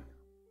 right?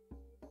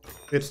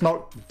 It's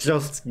not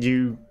just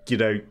you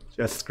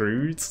are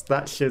screwed.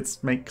 That should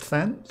make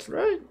sense,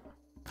 right?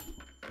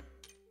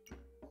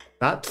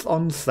 That's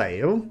on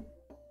sale.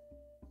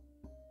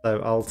 So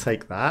I'll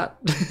take that.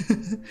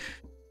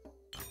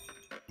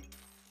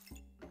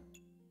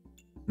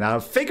 Now,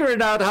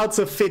 figuring out how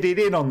to fit it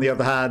in, on the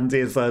other hand,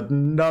 is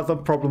another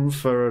problem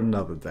for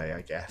another day,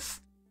 I guess.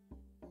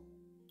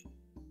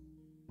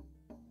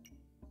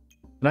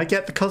 Can I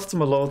get the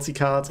customer loyalty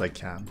cards? I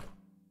can.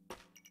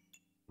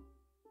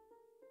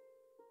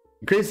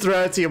 Increase the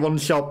rarity of one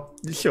shop.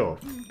 Sure,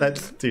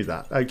 let's do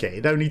that. Okay,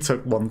 it only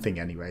took one thing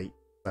anyway.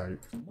 So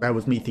that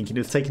was me thinking it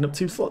was taking up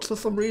 2 slots for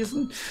some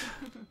reason.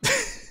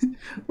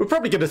 We're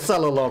probably going to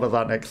sell a lot of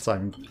that next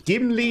time.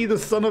 Gimli, the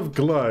son of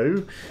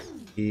Glow,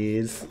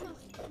 is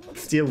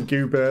steel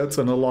goobert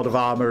and a lot of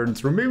armor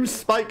and removes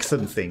spikes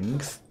and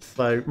things,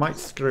 so it might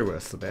screw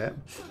us a bit.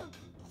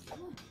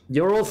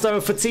 You're also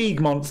a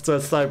fatigue monster,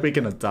 so we're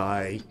going to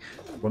die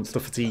once the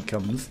fatigue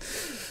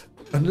comes.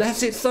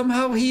 Unless it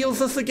somehow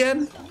heals us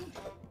again.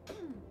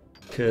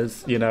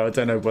 Because, I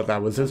don't know what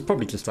that was. It was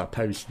probably just our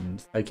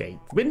potions. Okay,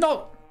 we're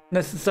not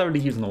necessarily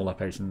using all our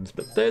potions,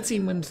 but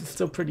 13 wins is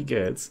still pretty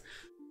good.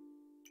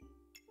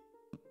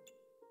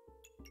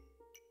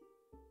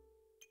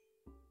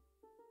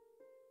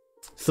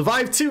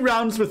 Survive 2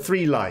 rounds with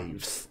 3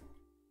 lives.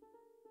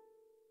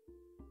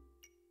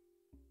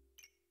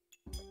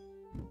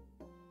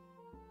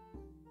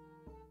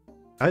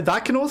 Oh,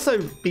 that can also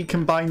be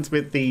combined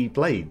with the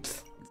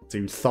blades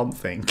to do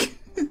something.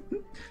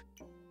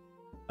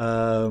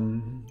 I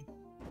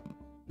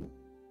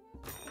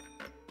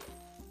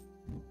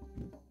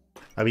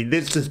mean,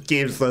 this just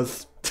gives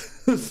us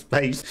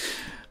space.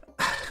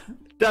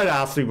 Don't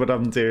ask me what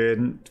I'm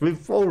doing.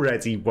 We've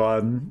already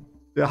won.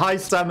 The high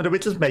stamina, we're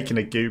just making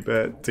a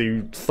goober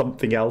do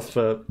something else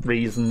for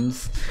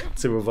reasons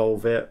to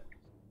evolve it.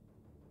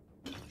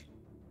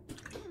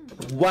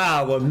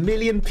 Wow,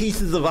 1,000,000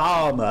 pieces of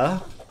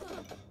armor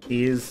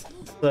is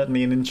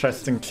certainly an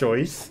interesting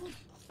choice.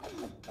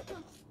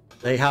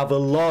 They have a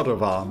lot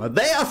of armor.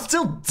 They are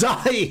still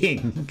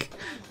dying!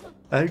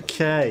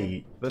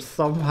 Okay, but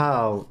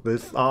somehow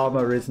this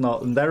armor is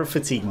not... And they're a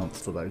fatigue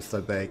monster though, so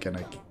they're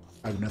gonna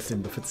own us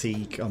in the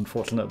fatigue,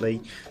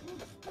 unfortunately.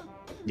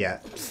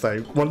 Yeah,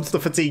 so once the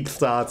fatigue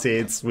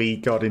started, we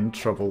got in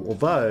trouble.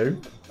 Although,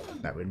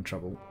 no, we're in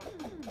trouble.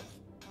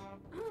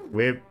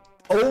 We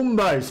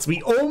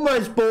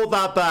almost brought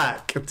that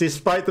back,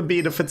 despite them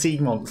being a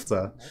fatigue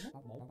monster.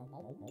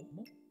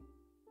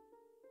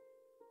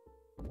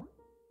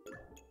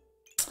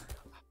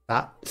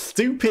 That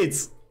stupid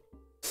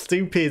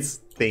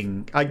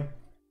thing.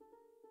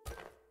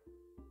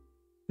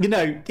 you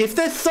know, if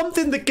there's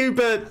something that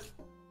Goobert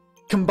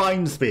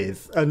combines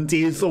with and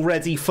is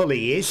already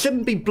fully, it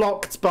shouldn't be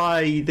blocked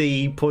by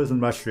the poison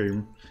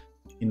mushroom,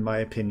 in my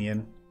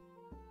opinion.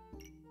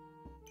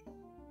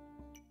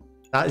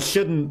 That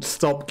shouldn't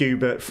stop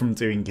Goobert from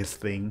doing his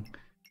thing.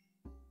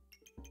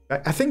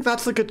 I think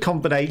that's a good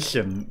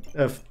combination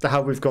of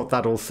how we've got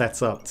that all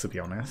set up, to be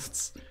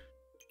honest.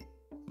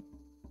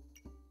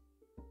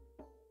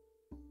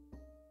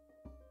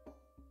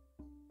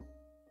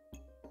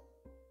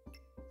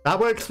 That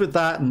works with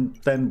that, and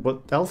then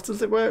what else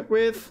does it work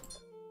with?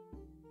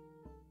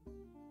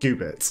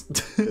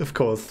 Goobert. Of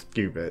course,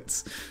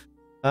 Goobert.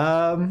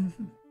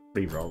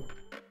 Reroll.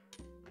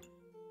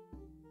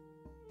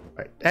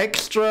 Right,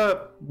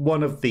 extra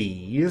one of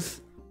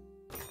these.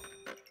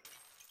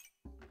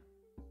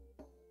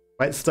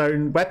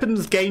 Whetstone,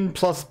 weapons gain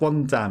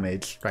 +1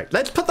 damage. Right,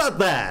 let's put that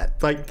there.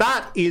 Like,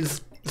 that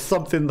is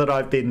something that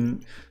I've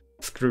been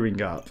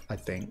screwing up, I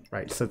think.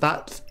 Right, so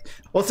that's...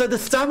 Also, the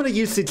stamina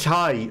usage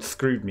high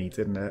screwed me,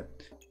 didn't it?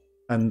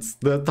 And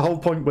the whole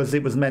point was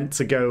it was meant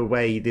to go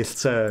away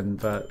this turn,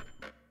 but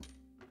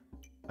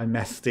I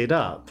messed it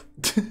up.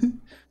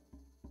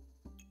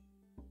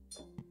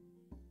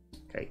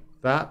 Okay,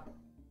 that...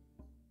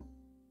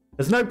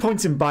 There's no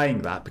point in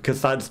buying that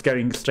because that's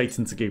going straight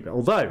into Goobert.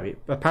 Although it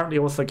apparently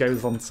also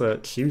goes onto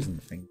shoes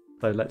and things.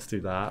 So let's do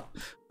that.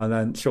 And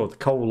then sure, the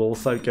coal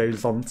also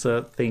goes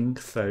onto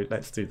things, so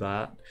let's do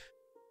that.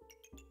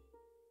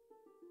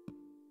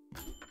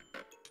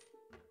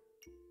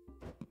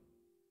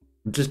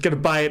 I'm just gonna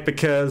buy it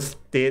because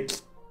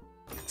it's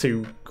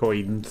 2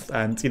 coins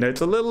and you know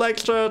it's a little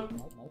extra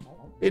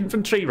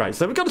infantry, right?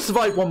 So we've got to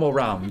survive one more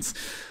round.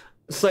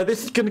 So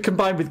this is gonna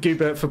combine with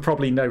Goobert for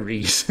probably no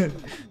reason.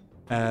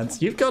 And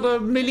you've got a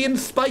million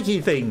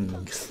spiky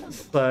things.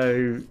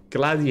 So,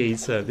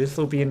 Gladiator, this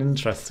will be an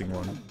interesting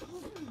one.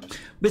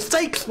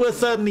 Mistakes were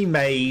certainly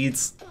made.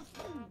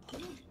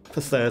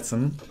 For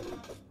certain.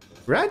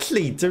 We're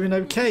actually doing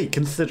okay,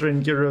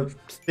 considering you're a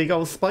big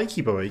old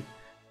spiky boy.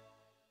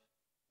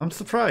 I'm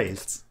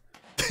surprised.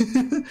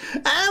 And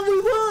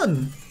we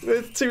won!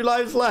 With 2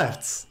 lives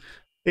left.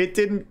 It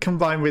didn't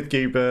combine with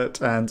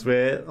Goobert, and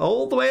we're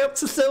all the way up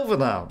to silver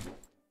now.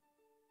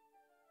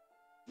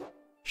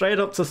 Straight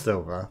up to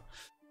silver.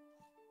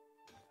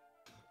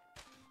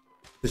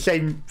 It's a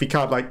shame we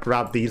can't like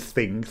grab these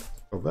things,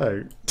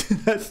 although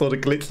that's sort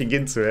of glitching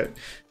into it,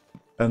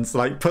 and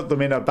like put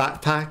them in a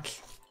backpack.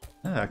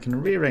 I can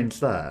rearrange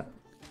that.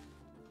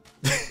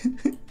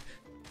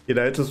 You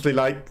know, just be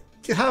like,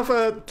 have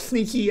a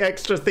sneaky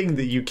extra thing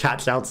that you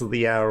catch out of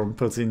the air and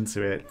put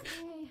into it.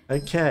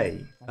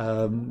 Okay.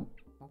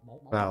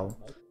 Well,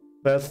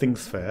 first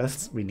things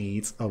first, we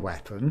need a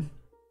weapon.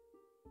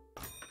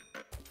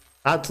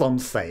 That's on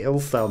sale,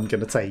 so I'm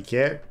gonna take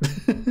it.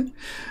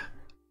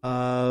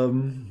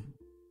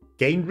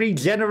 Gain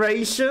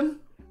regeneration?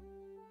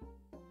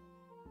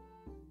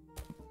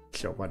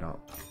 Sure, why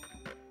not?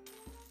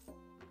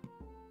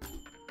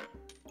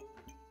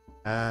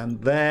 And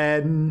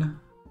then...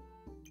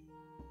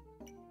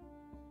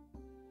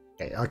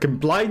 Okay, I can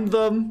blind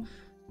them.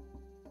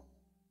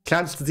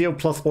 Chance to deal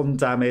 +1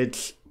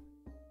 damage.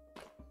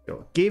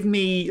 Sure, give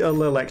me a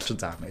little extra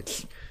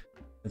damage.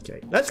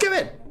 Okay, let's give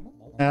it!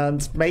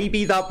 And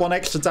maybe that 1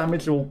 extra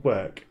damage will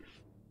work.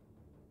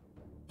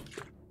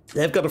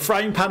 They've got a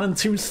frying pan and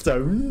 2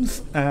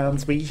 stones,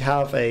 and we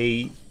have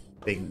a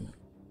thing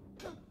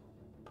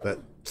that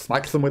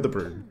smacks them with a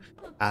broom.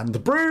 And the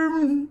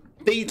broom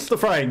beats the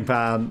frying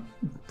pan,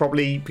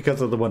 probably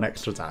because of the 1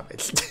 extra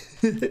damage.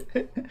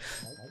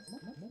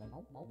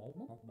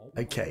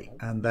 Okay,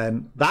 and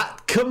then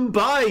that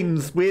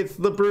combines with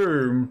the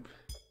broom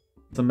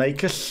to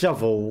make a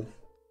shovel.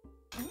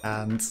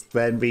 And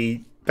then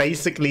we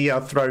basically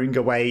are throwing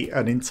away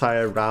an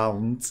entire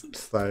round,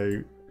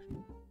 so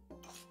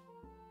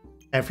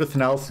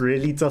everything else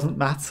really doesn't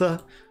matter,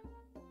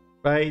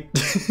 right?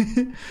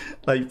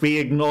 Like, we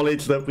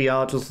acknowledge that we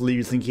are just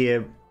losing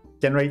here.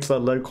 Generates a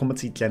low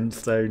quality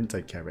gemstone,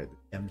 don't care about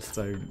the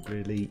gemstone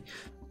really.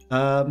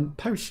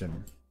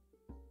 Potion.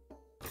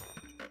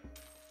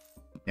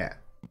 Yeah,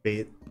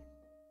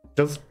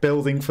 just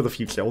building for the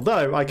future,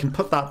 although I can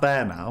put that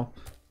there now.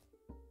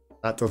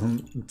 That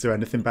doesn't do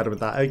anything better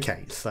with that.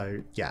 Okay,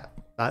 so yeah,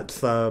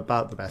 that's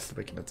about the best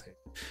we're gonna do.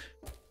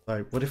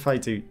 So what if I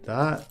do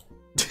that?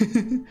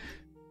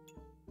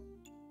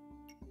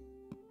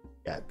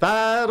 Yeah,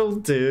 that'll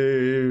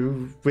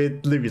do.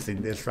 We're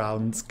losing this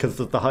round because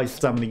of the high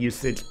stamina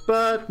usage,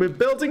 but we're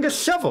building a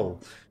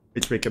shovel,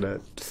 which we're gonna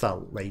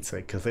sell later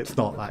because it's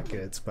not that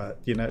good,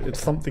 but you know,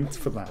 it's something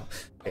for now.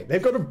 Okay,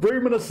 they've got a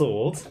broom and a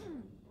sword,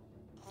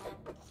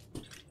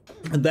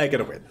 and they're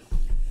gonna win.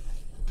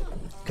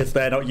 Because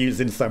they're not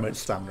using so much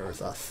stamina as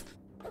us.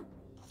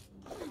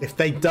 If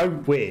they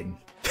don't win...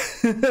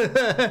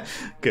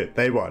 Good,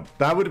 they won.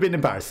 That would have been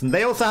embarrassing.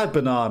 They also had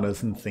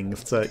bananas and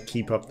things to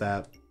keep up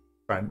their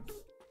strength.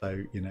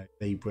 So, you know,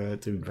 they were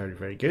doing very,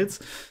 very good.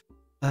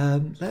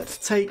 Let's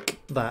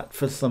take that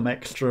for some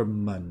extra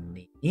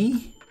money.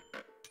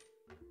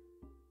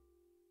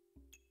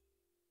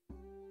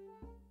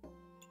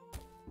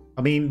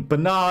 I mean,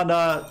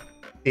 banana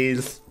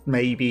is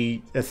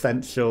maybe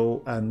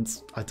essential,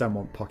 and I don't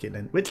want pocket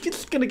lint, which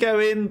is going to go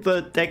in,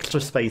 but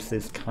extra space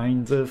is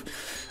kind of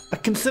a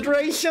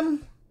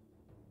consideration.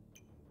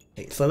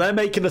 Okay, so they're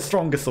making a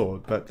stronger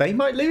sword, but they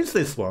might lose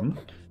this one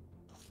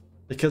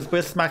because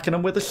we're smacking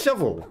them with a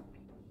shovel.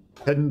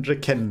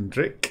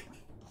 Kendrick.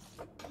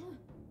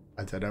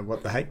 I don't know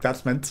what the heck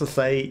that's meant to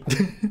say.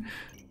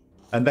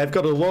 And they've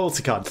got a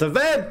loyalty card, so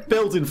they're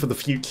building for the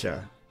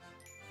future.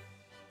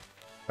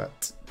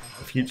 But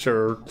the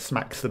future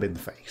smacks them in the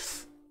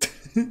face.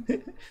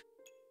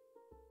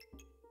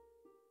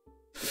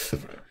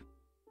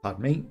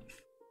 Pardon me.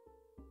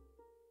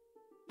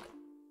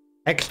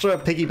 Extra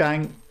piggy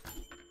bank.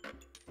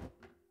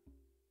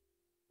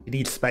 You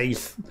need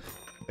space.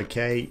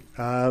 Okay.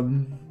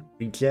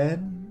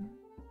 Regen.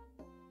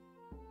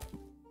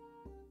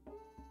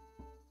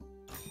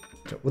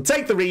 We'll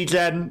take the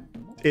regen.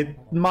 It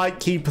might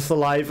keep us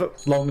alive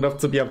long enough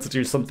to be able to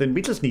do something.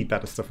 We just need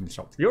better stuff in the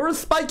shop. You're a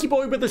spiky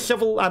boy with a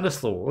shovel and a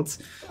sword.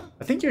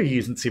 I think you're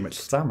using too much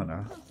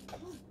stamina.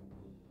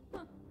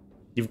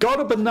 You've got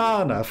a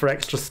banana for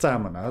extra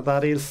stamina.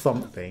 That is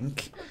something.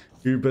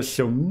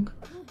 Überschung.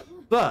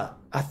 But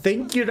I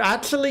think you're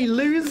actually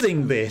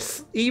losing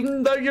this,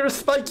 even though you're a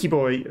spiky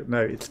boy. No,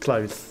 it's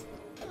close.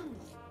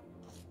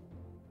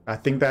 I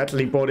think they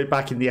actually brought it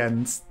back in the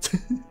end.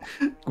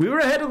 We were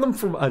ahead of them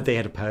from... Oh, they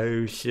had a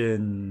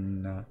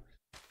potion.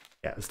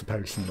 Yeah, it's the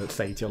potion that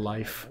saved your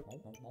life.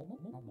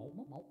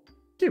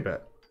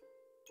 Gubert.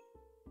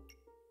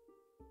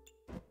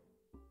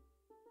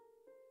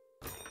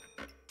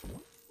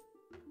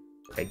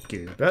 Hey,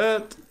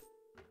 Gubert.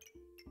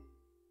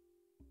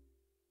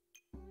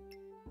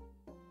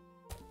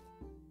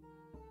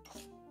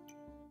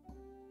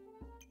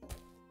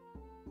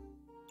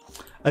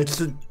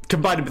 It's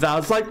combining with that. I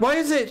was like, why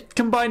is it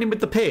combining with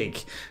the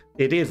pig?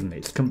 It isn't.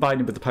 It's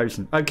combining with the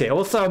potion. Okay,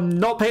 also, I'm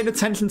not paying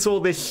attention to all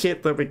this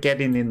shit that we're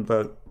getting in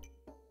the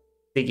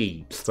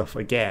thingy stuff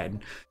again.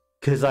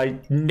 Because I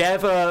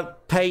never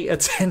pay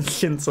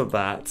attention to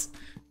that.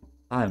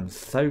 I'm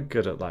so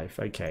good at life.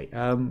 Okay,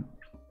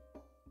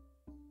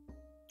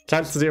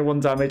 chance to deal 1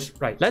 damage.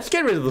 Right, let's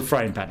get rid of the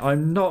frying pan.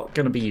 I'm not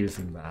going to be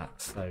using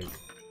that, so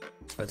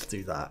let's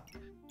do that.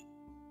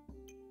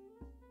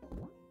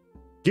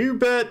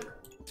 Gubert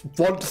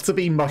wants to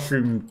be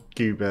mushroom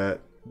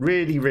Gubert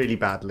really, really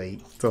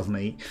badly, doesn't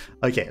he?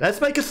 Okay,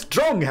 let's make a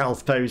strong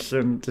health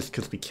potion just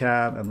because we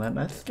can, and then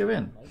let's go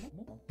in.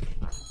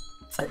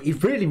 He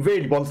really,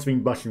 really wants to be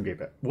mushroom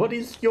Gubert. What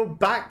is your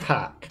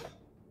backpack?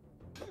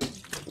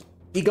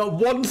 You got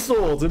 1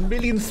 sword, a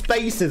million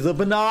spaces, a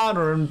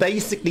banana, and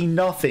basically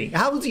nothing.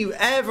 How do you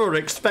ever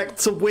expect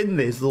to win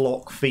this,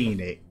 Lock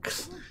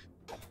Phoenix?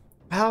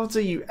 How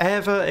do you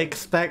ever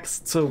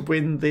expect to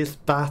win this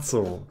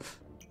battle?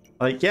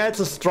 Like, yeah, it's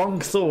a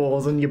strong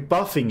sword and you're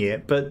buffing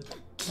it, but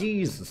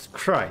Jesus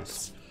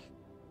Christ.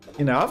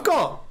 You know, I've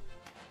got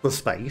the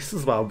space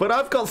as well, but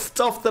I've got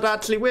stuff that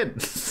actually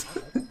wins.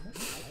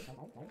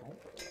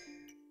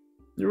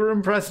 You were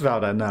impressed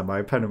about that? No, my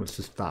opponent was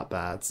just that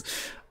bad.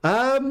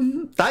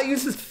 That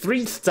uses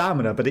 3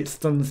 stamina, but it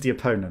stuns the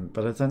opponent,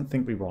 but I don't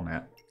think we want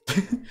it.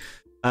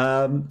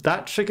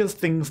 That triggers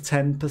things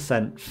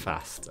 10%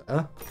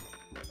 faster.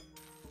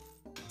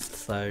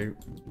 So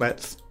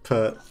let's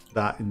put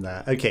that in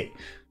there. Okay.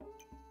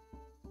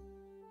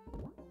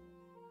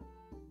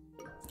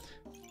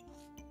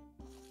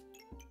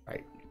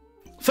 Right.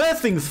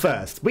 First things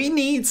first, we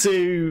need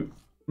to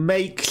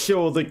make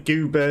sure that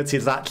Gubert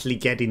is actually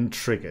getting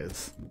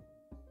triggers.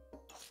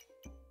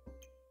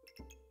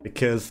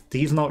 Because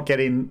he's not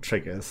getting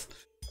triggers.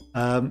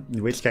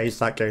 In which case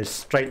that goes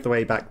straight the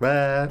way back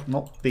there.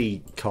 Not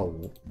the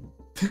coal.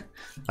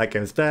 That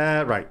goes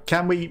there. Right,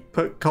 can we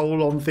put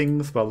coal on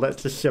things? Well,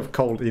 let's just shove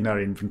coal in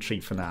our inventory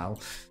for now.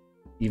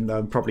 Even though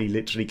I'm probably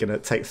literally going to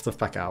take stuff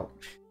back out.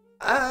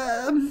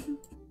 You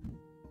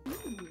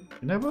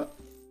know what?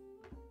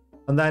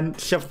 And then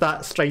shove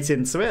that straight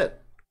into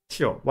it.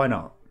 Sure, why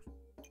not?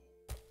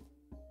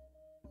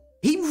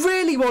 He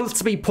really wants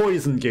to be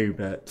Poison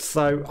Gubert,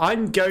 so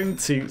I'm going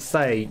to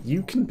say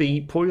you can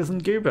be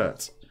Poison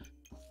Gubert.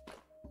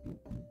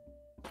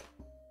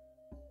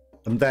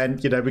 And then,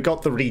 you know, we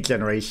got the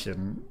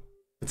regeneration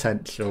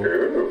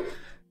potential.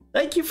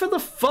 Thank you for the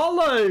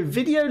follow,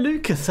 Video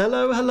Lucas.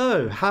 Hello,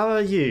 hello. How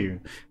are you?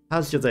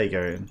 How's your day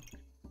going?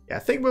 Yeah, I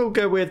think we'll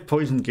go with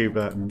Poison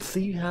Gubert and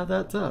see how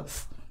that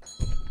does.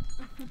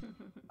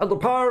 And the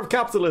power of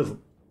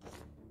capitalism.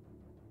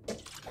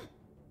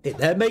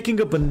 They're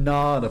making a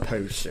banana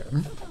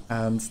potion,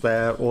 and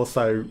they're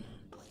also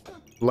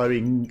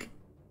blowing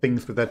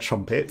things with their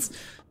trumpets.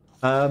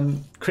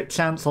 Crit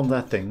chance on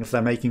their things.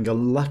 They're making a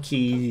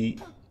lucky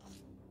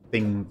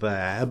thing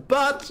there,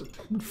 but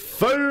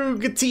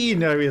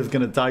Fogatino is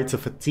going to die to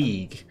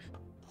fatigue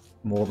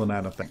more than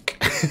anything.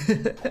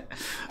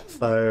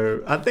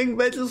 So I think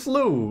they just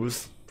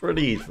lose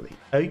pretty easily.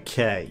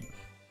 Okay,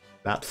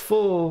 that's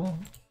 4.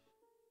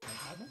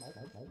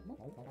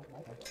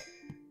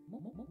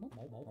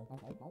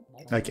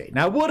 Okay,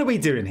 now what are we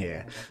doing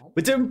here?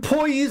 We're doing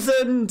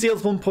poison,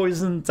 deals 1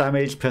 poison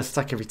damage per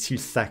stack every 2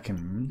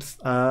 seconds.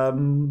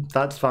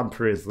 That's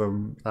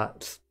vampirism.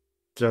 That's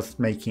just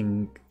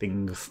making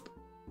things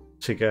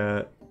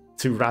trigger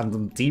 2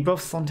 random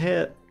debuffs on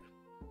hit.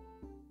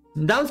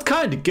 That was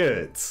kind of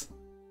good.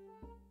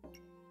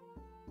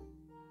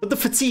 But the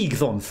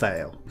fatigue's on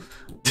sale.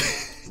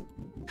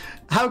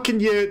 How can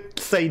you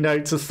say no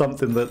to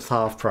something that's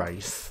half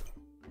price?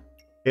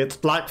 It's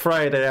Black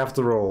Friday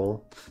after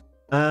all.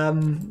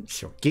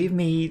 Sure, give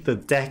me the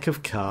deck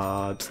of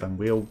cards and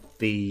we'll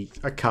be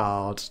a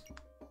card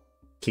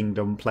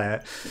kingdom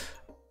player.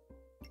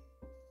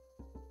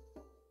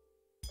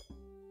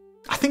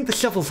 I think the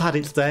shovel's had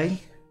its day.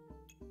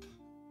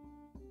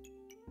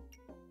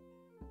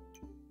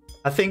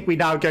 I think we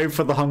now go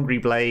for the hungry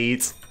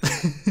blade.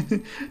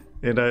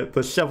 You know,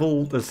 the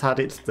shovel has had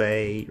its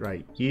day.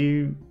 Right,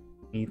 you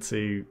need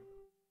to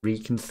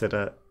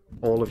reconsider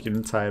all of your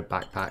entire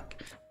backpack.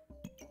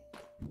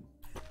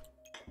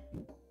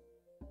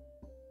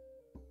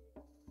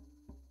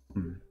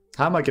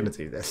 How am I going to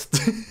do this?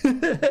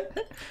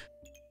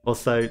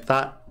 Also,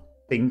 that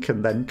thing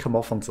can then come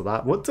off onto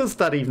that. What does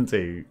that even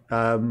do?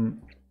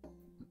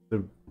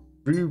 The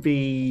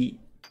ruby...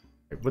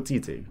 What do you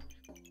do?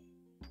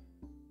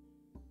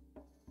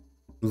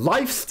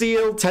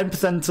 Lifesteal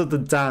 10% of the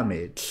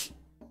damage.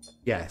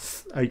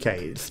 Yes.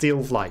 Okay, it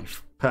steals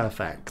life.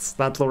 Perfect.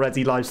 That's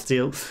already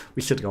lifesteal.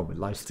 We should have gone with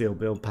lifesteal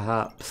build,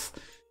 perhaps.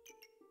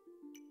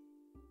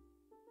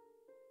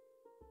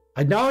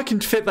 I know I can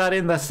fit that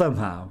in there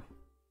somehow.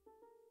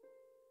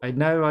 I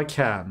know I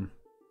can.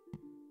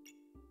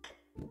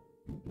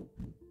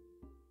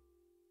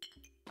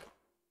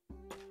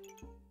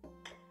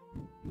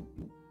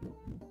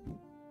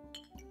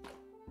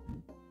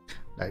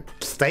 No,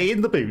 stay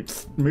in the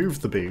boots.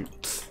 Move the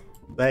boots.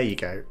 There you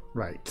go.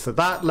 Right, so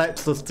that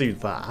lets us do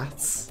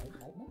that.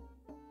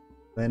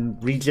 Then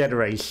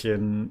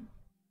regeneration.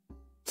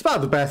 It's about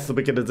the best that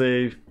we're going to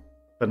do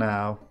for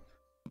now.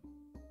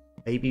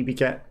 Maybe we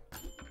get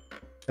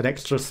an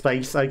extra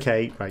space.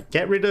 Okay, right.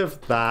 Get rid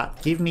of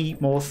that. Give me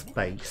more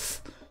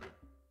space.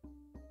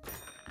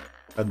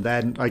 And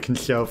then I can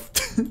shove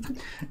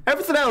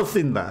everything else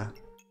in there.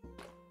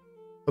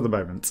 For the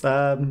moment.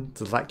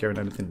 Does that go in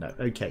anything? No.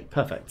 Okay,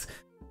 perfect.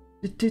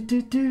 What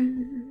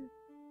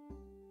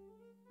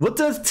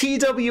does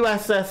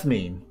TWSS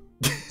mean?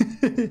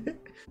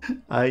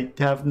 I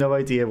have no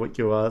idea what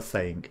you are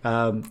saying.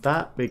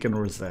 That we're going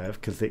to reserve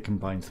because it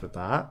combines with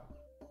that.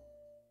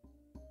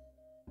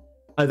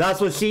 Oh,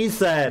 that's what she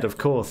said. Of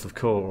course, of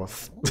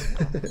course.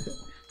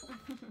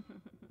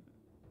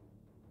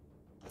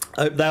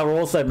 They're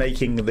also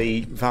making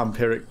the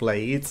vampiric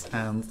blades,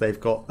 and they've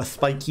got a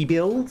spiky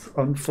build,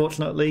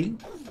 unfortunately.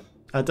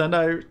 I don't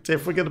know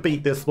if we're going to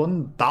beat this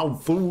one.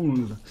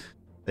 Doubtful.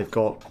 They've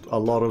got a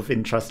lot of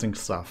interesting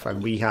stuff,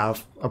 and we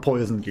have a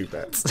poison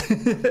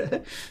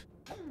goobet.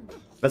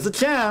 There's a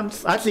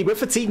chance. Actually, we're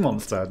fatigue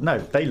monster. No,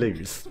 they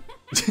lose.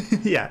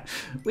 Yeah,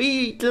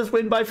 we just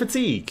win by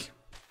fatigue.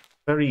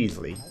 Very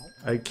easily.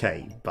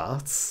 Okay,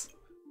 but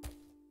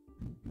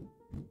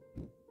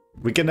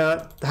we're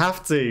gonna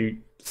have to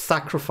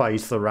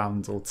sacrifice a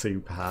round or two,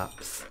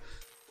 perhaps.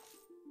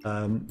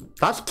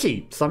 That's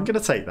cheap, so I'm gonna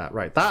take that.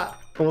 Right, that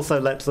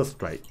also lets us...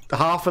 Right,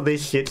 half of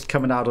this shit's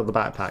coming out of the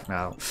backpack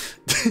now.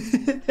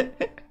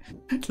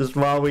 Just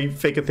while we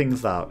figure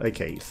things out.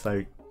 Okay,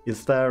 so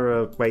is there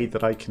a way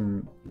that I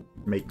can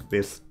make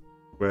this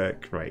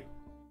work? Right.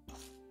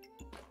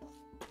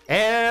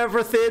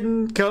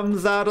 Everything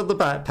comes out of the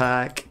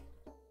backpack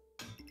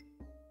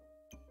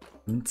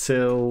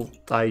until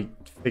I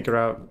figure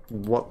out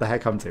what the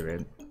heck I'm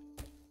doing.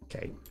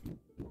 Okay.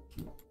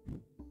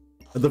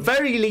 At the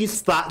very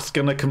least, that's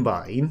gonna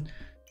combine.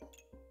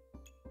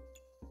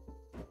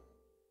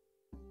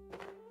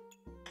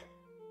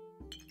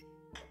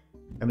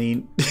 I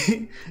mean,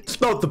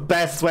 it's not the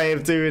best way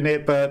of doing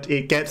it, but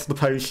it gets the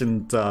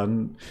potion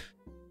done.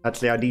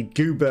 Actually, I need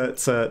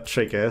Goobert to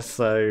trigger,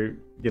 so...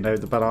 You know,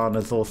 the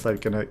banana's also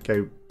going to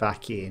go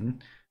back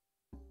in.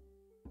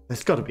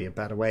 There's got to be a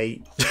better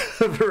way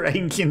of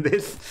arranging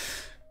this.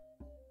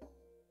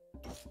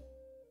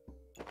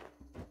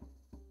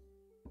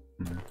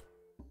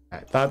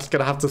 Right, that's going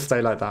to have to stay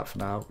like that for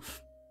now.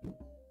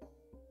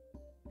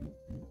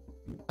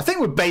 I think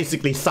we're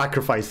basically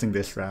sacrificing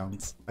this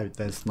round. Oh,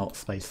 there's not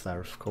space there,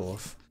 of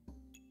course.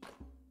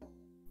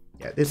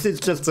 Yeah, this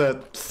is just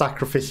a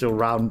sacrificial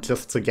round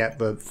just to get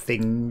the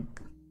thing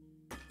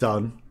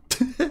done.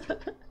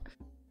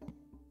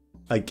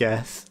 I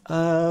guess.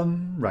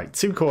 Right,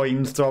 2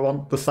 coins. Do I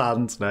want the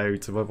sand? No.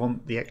 Do I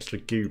want the extra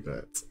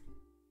goobert?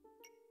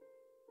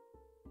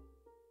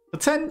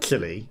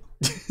 Potentially.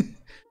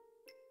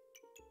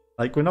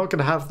 Like, we're not going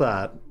to have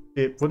that.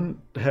 It wouldn't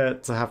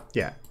hurt to have...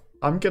 Yeah,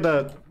 I'm going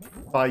to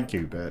buy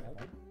goobert.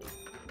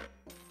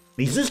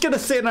 He's just going to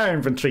sit in our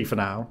inventory for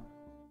now.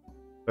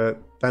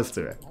 But let's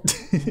do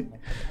it.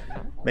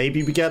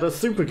 Maybe we get a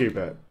super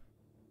goobert.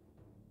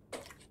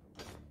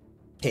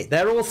 Okay,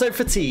 they're also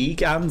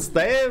fatigue, and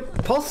they're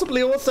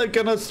possibly also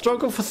gonna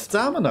struggle for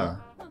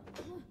stamina.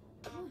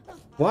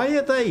 Why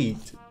are they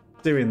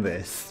doing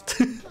this?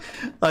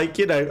 Like,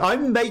 you know,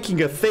 I'm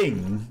making a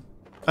thing.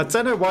 I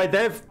don't know why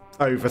they've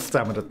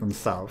over-stammered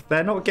themselves.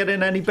 They're not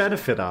getting any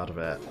benefit out of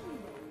it.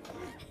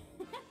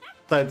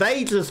 So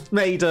they just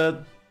made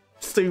a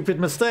stupid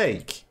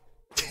mistake.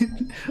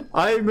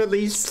 I'm at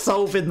least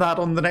solving that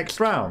on the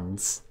next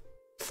rounds.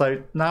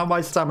 So now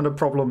my stamina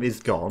problem is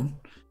gone.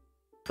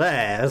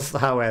 Theirs,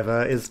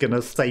 however, is going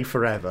to stay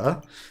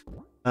forever.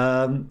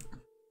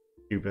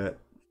 Hubert.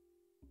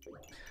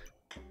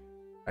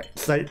 Right,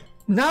 so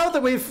now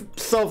that we've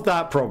solved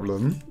that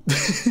problem,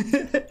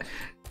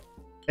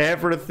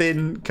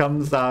 everything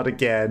comes out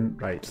again.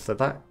 Right, so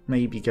that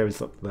maybe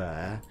goes up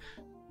there.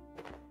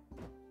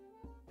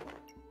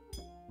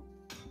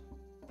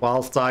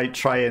 Whilst I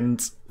try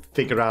and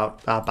figure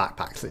out our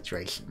backpack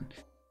situation.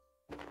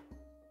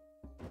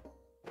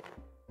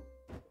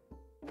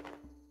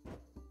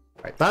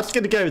 Right, that's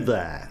going to go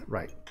there.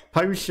 Right,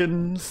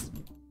 potions.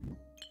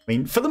 I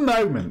mean, for the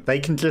moment, they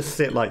can just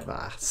sit like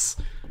that.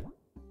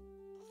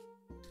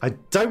 I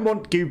don't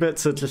want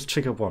Goobert to just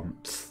trigger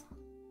once.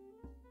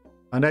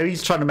 I know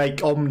he's trying to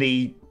make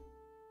Omni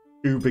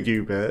Uber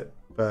Goobert,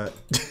 but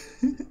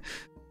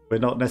we're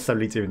not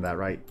necessarily doing that,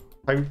 right?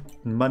 Oh,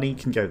 money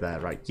can go there,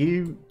 right?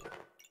 You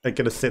are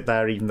going to sit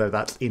there even though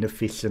that's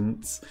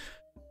inefficient.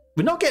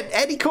 We're not getting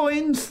any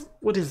coins?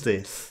 What is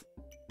this?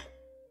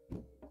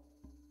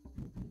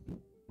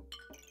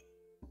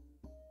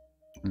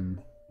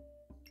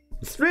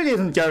 This really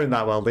isn't going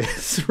that well,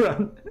 this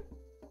run.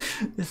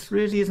 This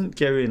really isn't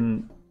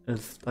going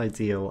as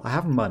ideal. I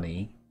have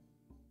money.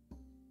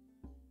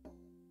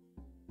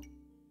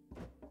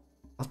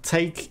 I'll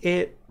take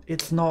it.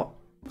 It's not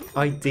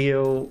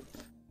ideal.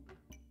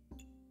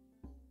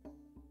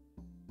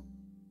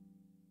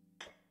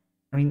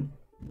 I mean,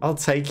 I'll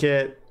take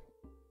it.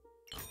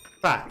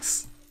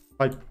 Facts.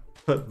 I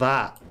put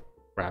that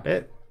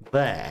rabbit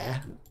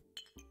there.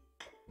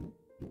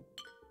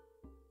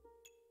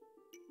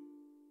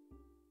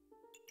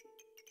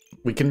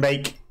 We can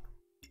make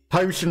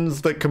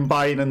potions that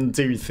combine and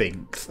do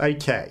things.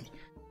 Okay.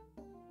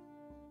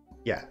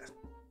 Yeah.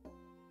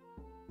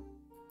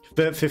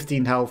 But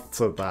 15 health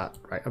to that.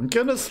 Right, I'm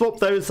gonna swap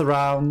those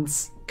around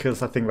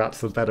because I think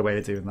that's a better way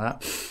of doing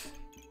that.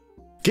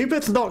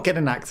 Goobert's not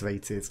getting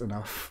activated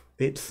enough.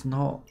 It's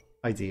not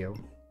ideal.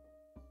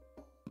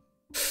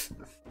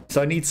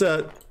 So I need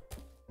to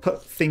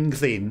put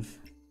things in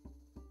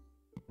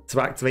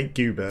to activate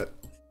Goobert.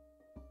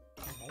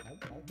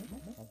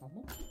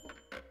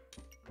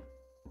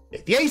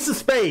 The Ace of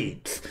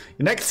Spades!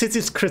 Your next hit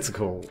is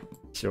critical.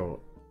 Sure.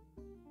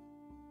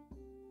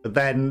 But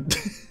then...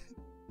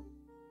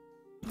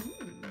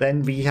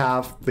 then we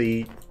have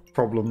the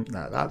problem...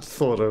 No, that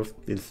sort of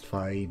is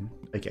fine.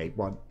 Okay,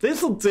 one.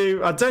 This'll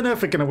do. I don't know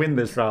if we're going to win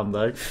this round,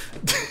 though.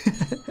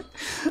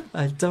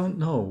 I don't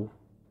know.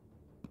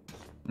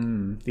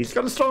 He's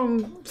got a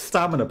strong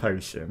stamina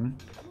potion.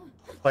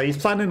 But he's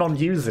planning on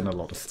using a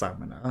lot of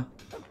stamina.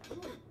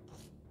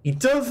 He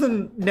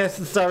doesn't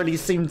necessarily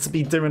seem to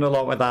be doing a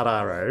lot with that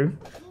arrow.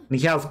 And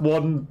he has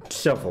one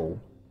shovel.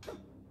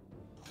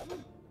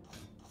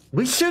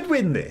 We should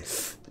win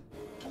this.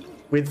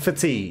 With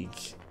fatigue.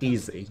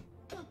 Easy.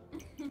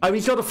 Oh,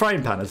 he's got a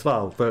frying pan as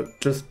well,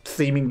 but just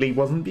seemingly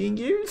wasn't being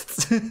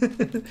used.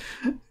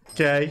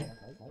 Okay.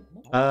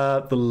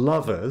 The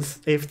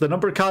lovers. If the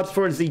number of cards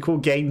for it is equal,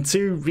 gain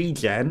 2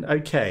 regen.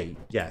 Okay.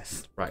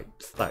 Yes. Right.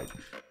 So.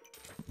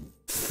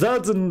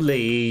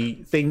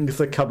 Suddenly,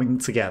 things are coming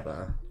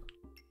together.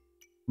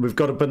 We've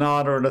got a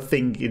banana and a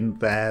thing in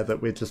there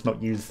that we're just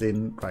not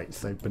using. Right,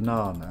 so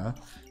banana.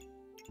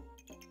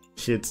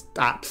 Should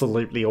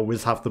absolutely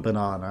always have the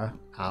banana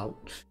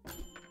out.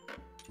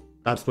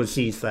 That's what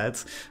she said.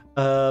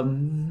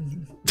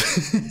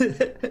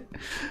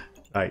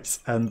 Right,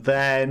 and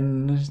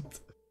then...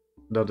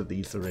 None of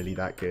these are really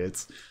that good.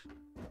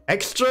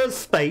 Extra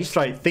space,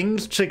 right,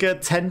 things trigger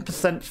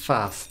 10%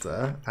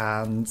 faster,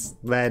 and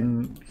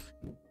then...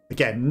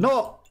 Again,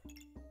 not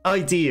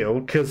ideal,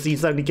 because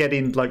he's only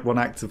getting, like, 1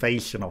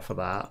 activation off of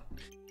that.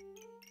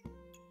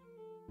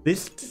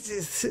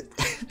 This...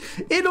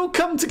 It'll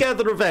come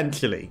together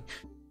eventually.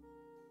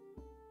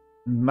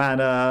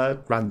 Mana,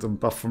 random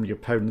buff from your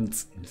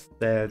opponent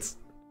instead.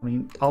 I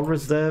mean, I'll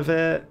reserve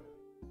it.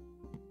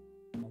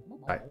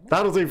 Right,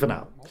 that'll do for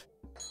now.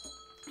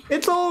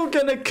 It's all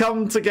gonna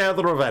come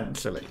together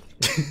eventually.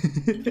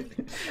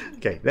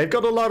 Okay, they've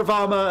got a lot of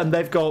armor and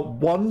they've got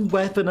 1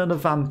 weapon and a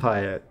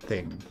vampire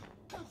thing.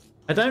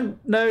 I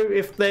don't know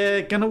if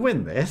they're gonna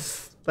win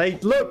this. They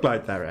look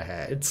like they're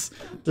ahead,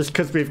 just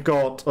because we've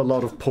got a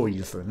lot of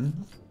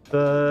poison.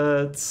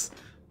 But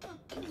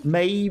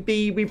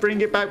maybe we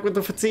bring it back with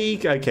the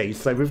fatigue. Okay,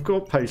 so we've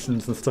got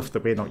potions and stuff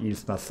that we're not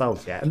using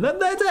ourselves yet, and then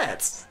they're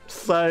dead.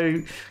 So,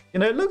 you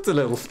know, it looked a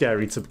little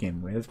scary to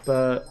begin with,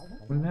 but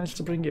we managed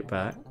to bring it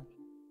back.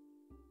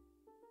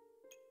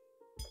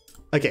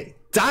 Okay,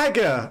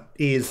 dagger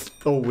is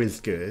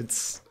always good,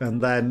 and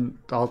then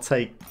I'll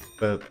take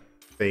the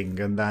thing,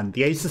 and then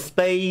the Ace of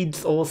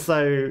Spades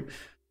also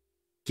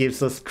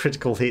gives us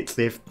critical hits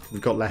if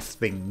we've got less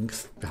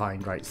things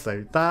behind, right?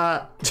 So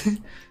that...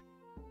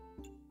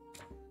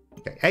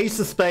 Okay, Ace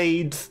of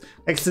Spades,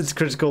 exits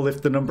critical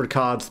if the number of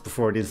cards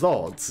before it is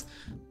odds.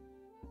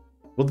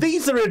 Well,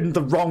 these are in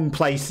the wrong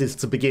places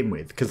to begin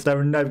with, because there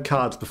are no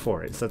cards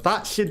before it. So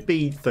that should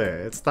be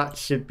thirds, that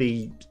should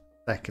be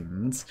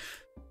seconds.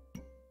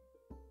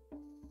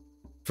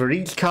 For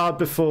each card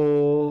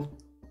before...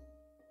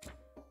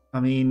 I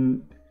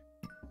mean...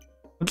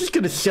 I'm just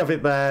going to shove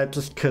it there,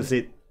 just because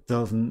it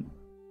doesn't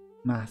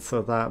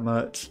matter that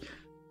much.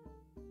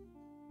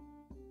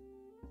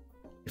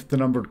 If the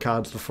number of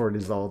cards before it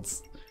is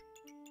odds.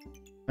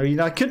 I mean,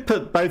 I could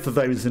put both of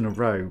those in a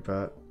row,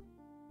 but...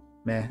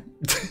 Meh.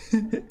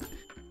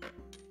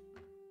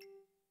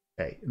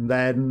 Okay, and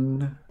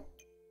then...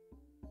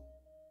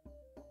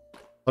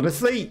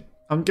 Honestly,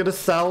 I'm going to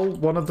sell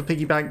one of the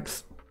piggy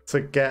banks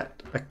to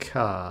get a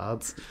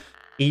card,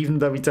 even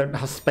though we don't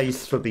have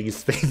space for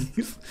these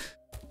things.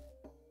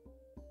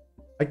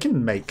 I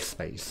can make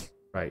space,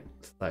 right?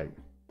 So...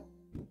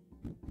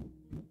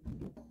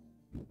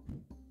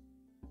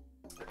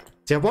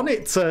 See, I want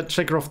it to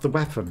trigger off the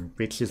weapon,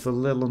 which is a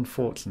little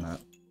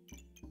unfortunate.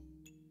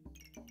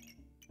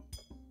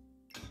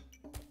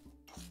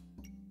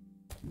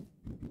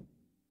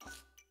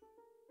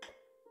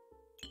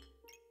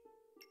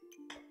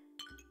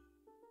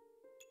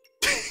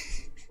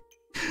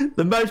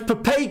 The most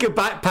Papega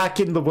backpack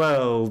in the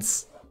world.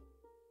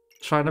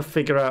 Trying to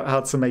figure out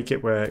how to make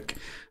it work.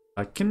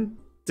 I can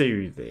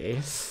do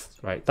this.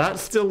 Right, that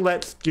still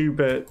lets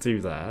Goobert do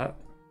that.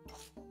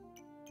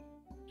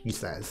 He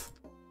says.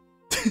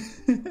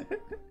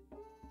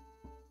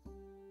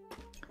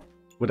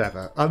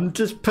 Whatever. I'm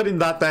just putting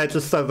that there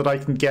just so that I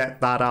can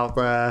get that out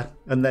there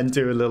and then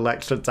do a little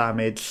extra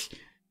damage.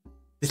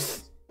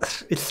 It's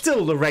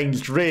still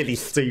arranged really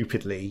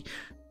stupidly.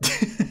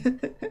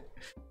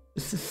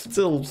 This is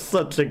still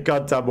such a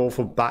goddamn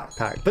awful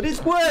backpack, but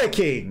it's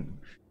working!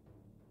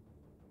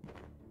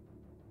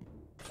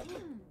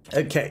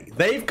 Okay,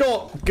 they've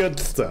got good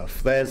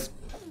stuff.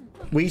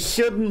 We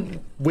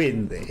shouldn't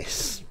win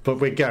this,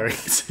 but we're going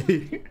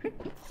to.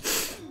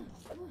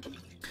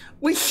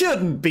 We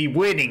shouldn't be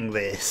winning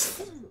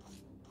this.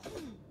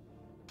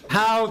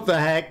 How the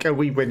heck are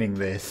we winning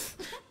this?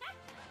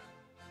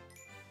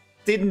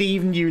 Didn't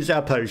even use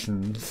our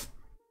potions.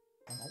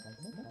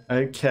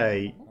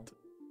 Okay.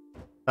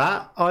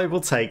 That I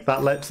will take.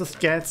 That lets us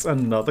get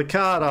another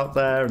card out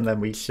there, and then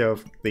we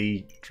shove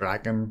the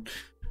dragon.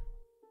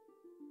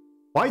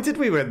 Why did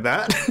we win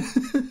that?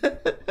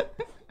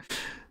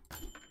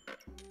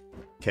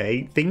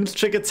 Okay, things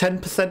trigger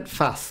 10%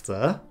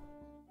 faster.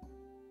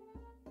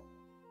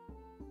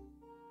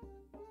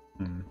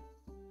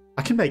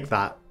 I can make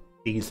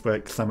these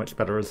work so much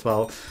better as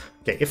well.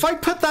 Okay, if I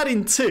put that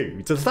in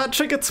 2, does that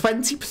trigger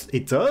 20%?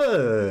 It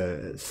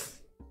does.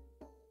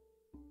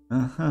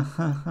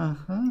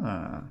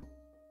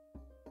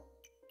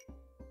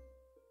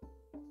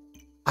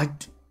 I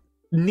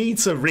need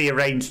to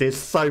rearrange this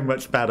so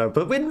much better,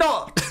 but we're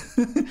not.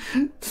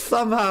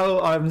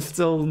 Somehow I'm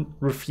still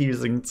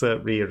refusing to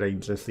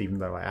rearrange this, even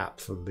though I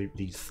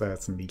absolutely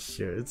certainly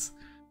should.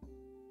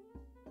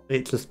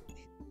 It just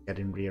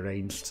getting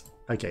rearranged.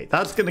 Okay,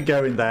 that's going to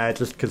go in there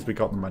just because we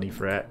got the money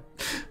for it.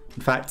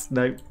 In fact,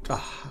 no.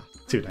 Oh,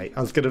 too late.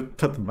 I was going to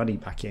put the money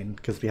back in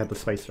because we had the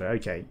space for it.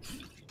 Okay.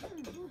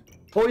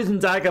 Poison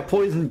Dagger,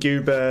 Poison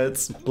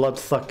Goobert,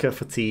 Bloodsucker,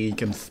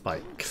 Fatigue, and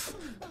Spikes.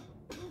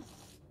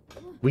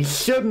 We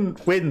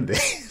shouldn't win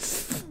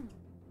this.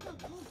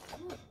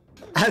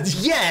 And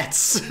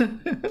yet!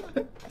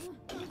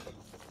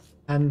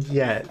 And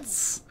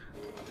yet,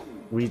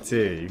 we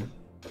do.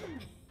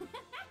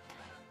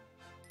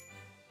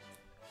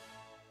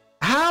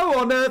 How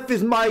on earth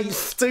is my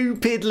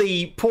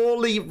stupidly,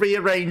 poorly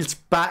rearranged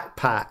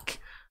backpack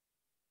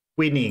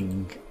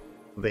winning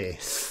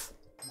this?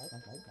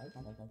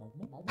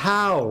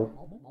 How?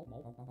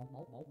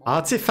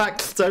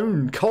 Artifact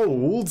Stone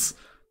Cold?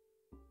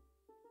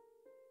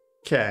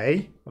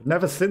 Okay, I've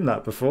never seen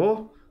that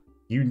before.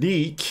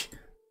 Unique.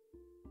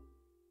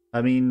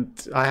 I mean,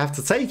 I have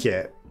to take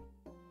it.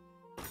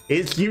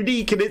 It's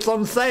unique and it's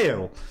on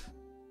sale.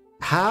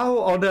 How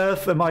on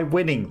earth am I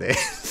winning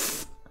this?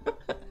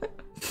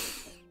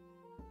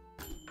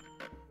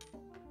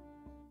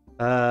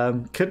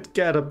 Could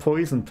get a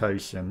poison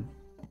potion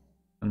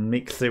and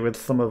mix it with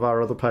some of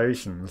our other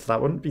potions.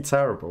 That wouldn't be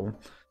terrible.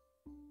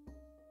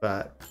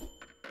 But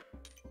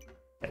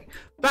okay.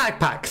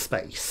 Backpack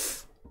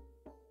space.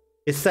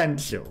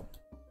 Essential.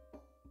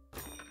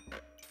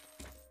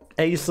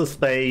 Ace of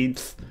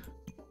Spades.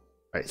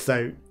 Right,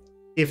 so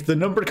if the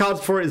number of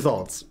cards for it is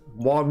odds,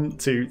 1,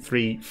 2,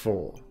 3,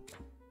 4.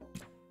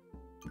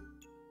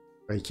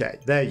 Okay,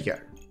 there you go.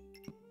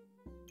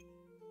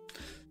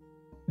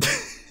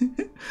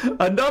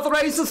 Another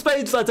Ace of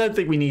Spades? I don't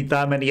think we need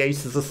that many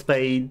Aces of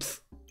Spades.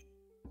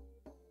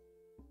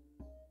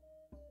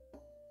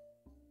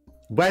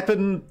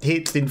 Weapon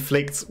hits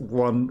inflicts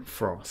 1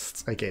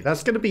 frost. Okay,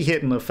 that's going to be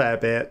hitting a fair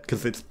bit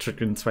because it's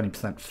triggering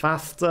 20%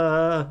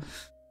 faster.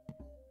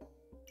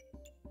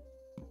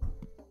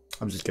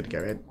 I'm just gonna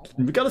go in.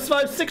 We've got to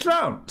survive 6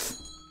 rounds.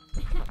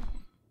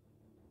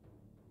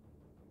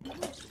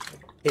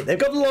 Yeah, they've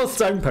got a lot of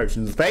stone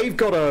potions. They've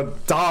got a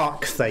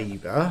dark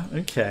saber.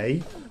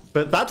 Okay.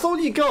 But that's all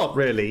you got,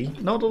 really.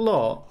 Not a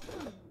lot.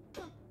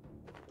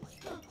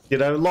 You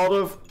know, a lot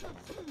of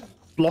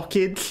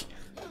blockage.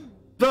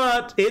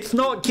 But it's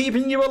not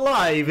keeping you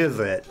alive, is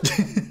it?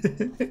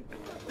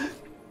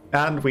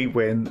 And we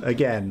win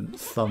again,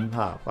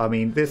 somehow. I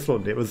mean, this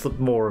one, it was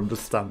more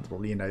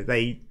understandable. You know,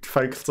 they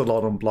focused a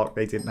lot on block.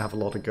 They didn't have a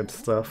lot of good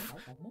stuff.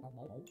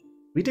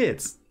 We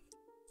did.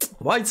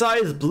 White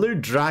Eyes Blue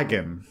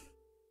Dragon.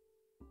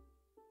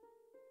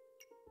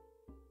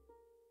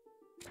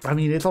 I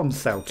mean, it's on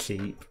sale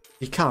cheap.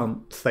 You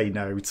can't say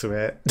no to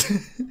it.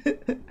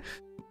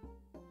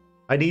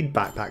 I need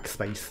backpack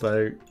space,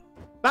 though.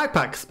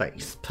 Backpack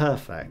space.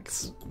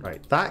 Perfect.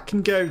 Right, that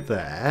can go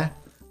there.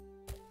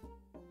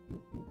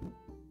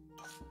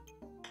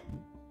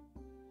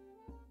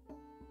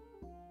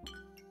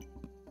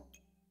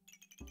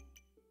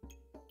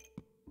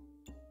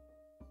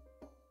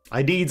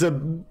 I need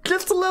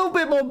just a little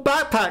bit more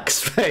backpack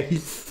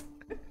space.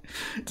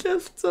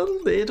 Just a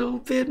little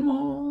bit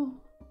more.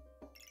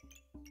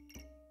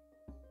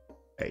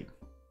 Okay.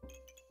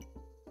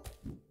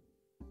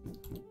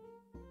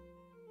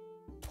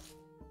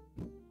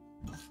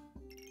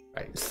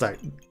 Right, so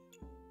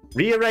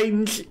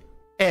rearrange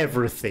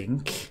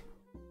everything.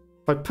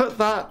 If I put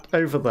that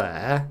over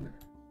there.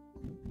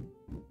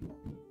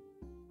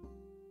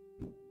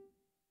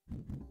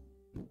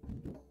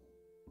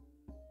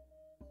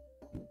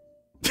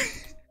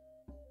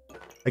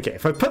 Okay,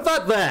 if I put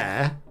that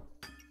there,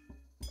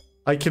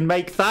 I can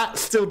make that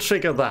still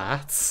trigger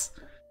that.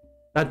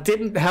 That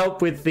didn't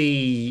help with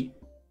the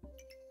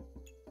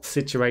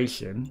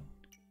situation,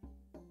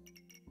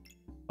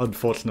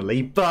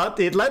 unfortunately, but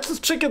it lets us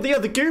trigger the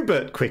other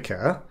Goobert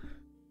quicker.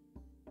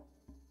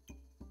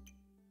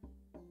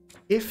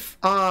 If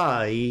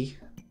I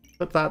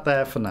put that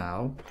there for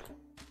now,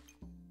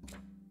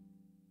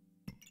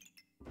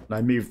 and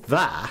I move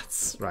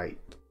that, right.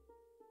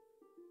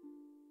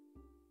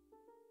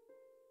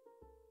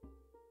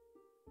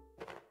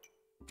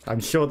 I'm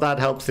sure that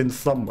helps in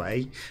some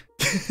way.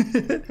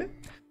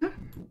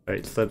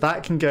 Right, so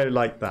that can go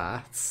like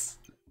that.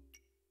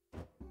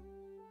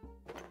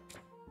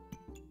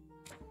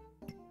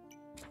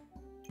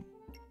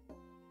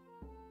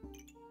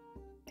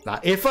 Now,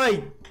 if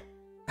I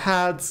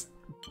had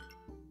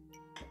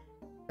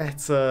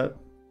better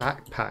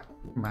backpack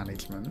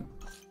management,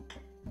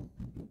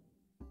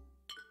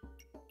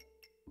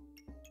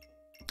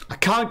 I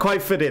can't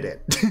quite fit it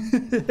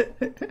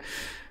in.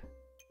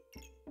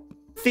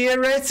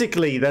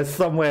 Theoretically, there's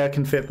some way I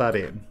can fit that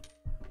in.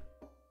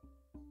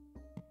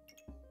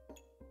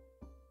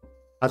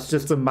 That's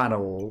just a mana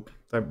orb.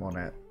 Don't want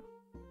it.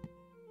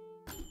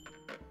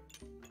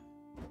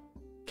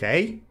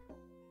 Okay.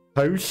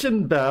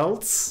 Potion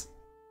belts.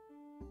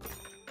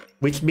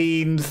 Which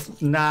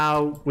means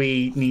now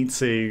we need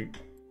to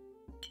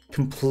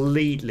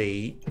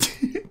completely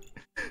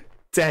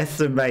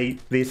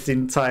decimate this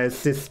entire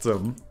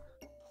system.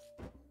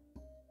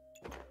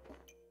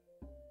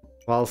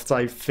 Whilst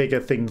I figure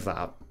things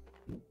out.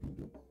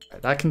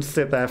 Right, that can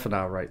sit there for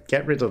now, right?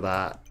 Get rid of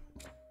that.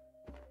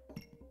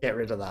 Get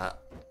rid of that.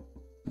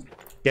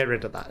 Get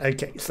rid of that.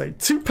 Okay, so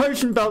 2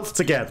 potion belts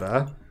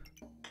together.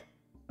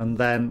 And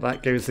then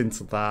that goes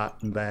into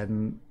that, and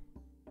then...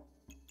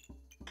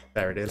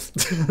 There it is.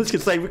 I was going to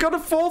say, we've got a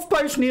 4th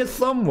potion here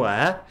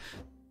somewhere.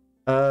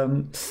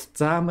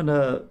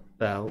 Stamina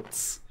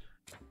belts.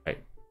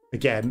 Right.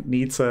 Again,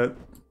 need to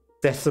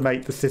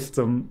decimate the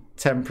system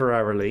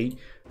temporarily.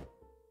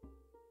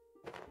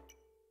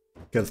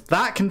 Because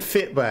that can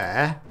fit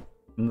there,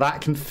 and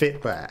that can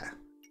fit there.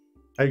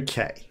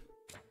 Okay.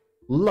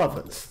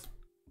 Lovers.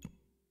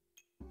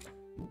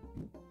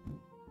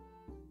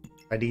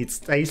 I need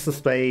Ace of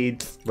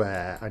Spades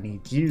there. I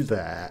need you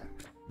there.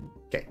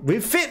 Okay,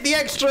 we've fit the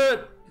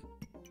extra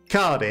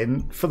card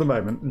in for the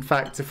moment. In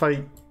fact, if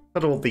I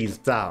put all these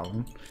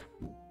down,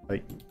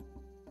 like,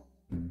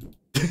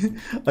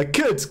 I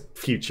could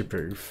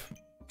future-proof.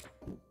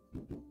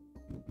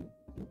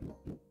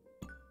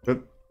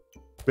 But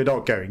we're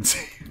not going to,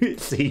 it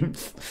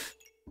seems.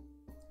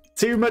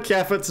 Too much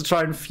effort to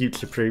try and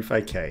future-proof.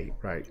 Okay,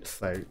 right.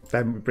 So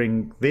then we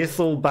bring this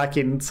all back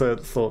in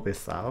to sort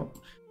this out.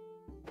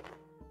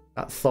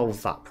 That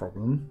solves that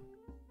problem.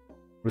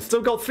 We've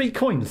still got 3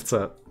 coins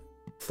to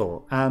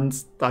sort, and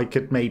I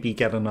could maybe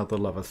get another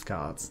Lover's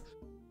card.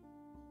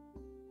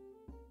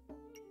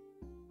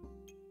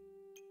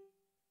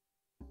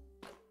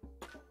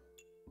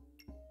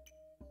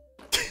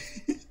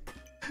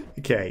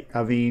 Okay,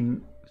 I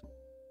mean...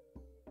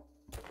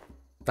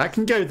 That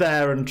can go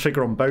there and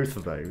trigger on both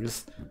of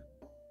those.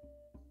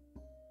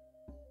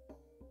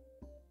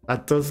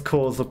 That does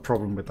cause a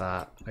problem with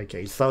that.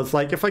 Okay, so it's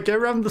like, if I go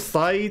around the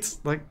side,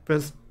 like,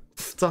 there's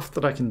stuff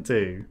that I can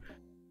do.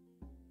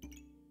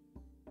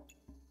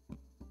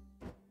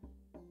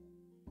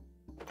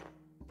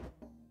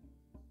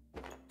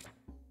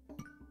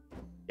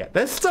 Yeah,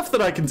 there's stuff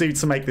that I can do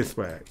to make this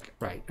work.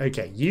 Right,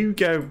 okay, you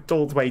go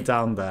all the way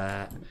down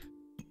there.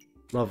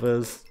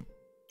 Lovers.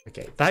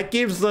 Okay, that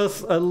gives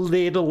us a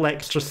little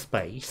extra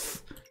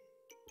space.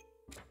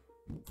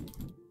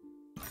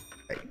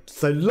 Okay,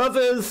 so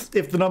lovers,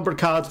 if the number of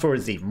cards for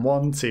is even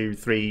 1, 2,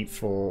 3,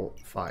 4,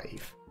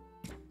 5.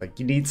 Like,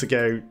 you need to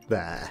go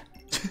there.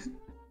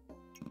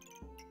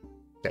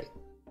 Okay,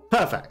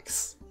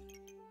 perfect.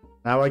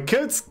 Now I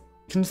could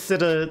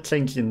consider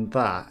changing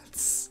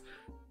that.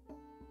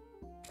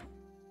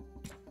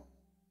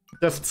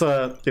 Just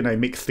to, you know,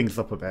 mix things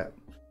up a bit.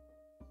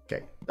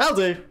 Okay, that'll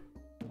do.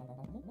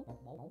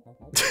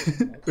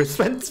 We've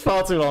spent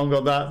far too long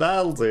on that.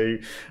 That'll do.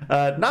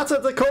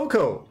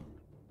 Indelacio.co.uk.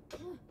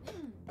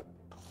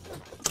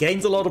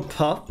 Gains a lot of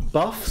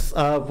buffs.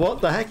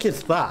 What the heck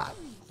is that?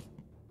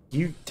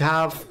 You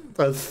have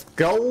a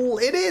skull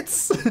in it?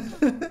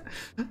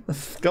 A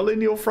skull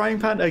in your frying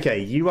pan? Okay,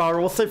 you are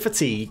also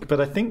fatigued,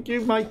 but I think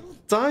you might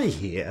die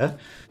here.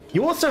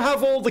 You also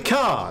have all the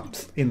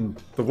cards in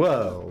the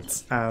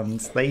world, and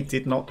they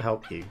did not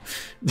help you.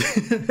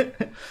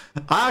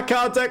 Our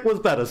card deck was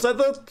better, so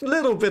the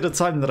little bit of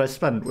time that I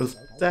spent was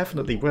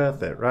definitely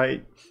worth it,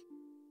 right?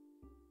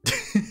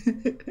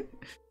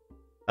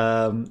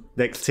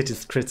 Next hit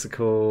is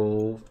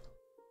critical.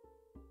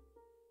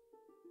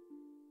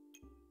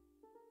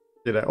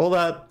 You know, all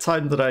that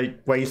time that I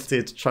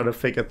wasted trying to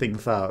figure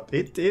things out,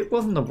 it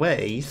wasn't a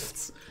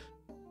waste.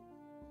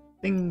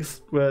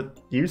 Things were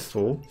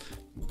useful.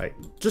 Right,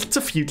 just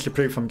to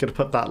future-proof, I'm going to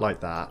put that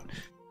like that.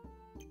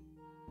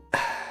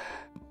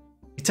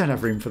 We don't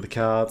have room for the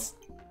cards.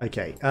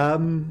 Okay,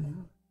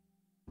 I'm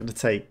going to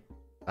take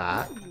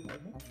that.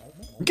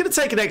 I'm going to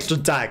take an extra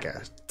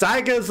dagger.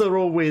 Daggers are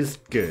always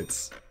good.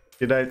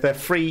 You know, they're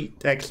free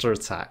extra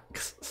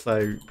attacks,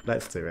 so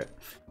let's do it.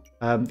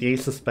 The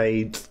Ace of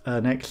Spades,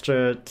 an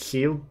extra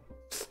shield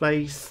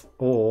space,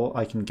 or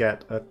I can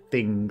get a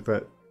thing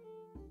that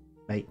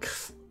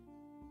makes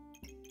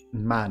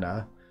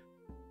mana.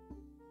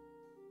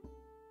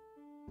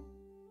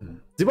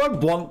 Do I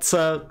want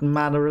to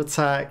mana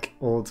attack,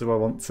 or do I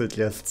want to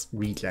just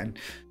regen?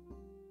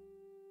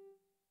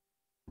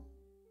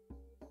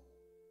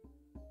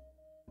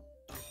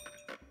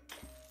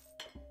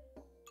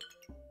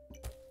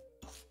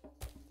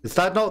 Is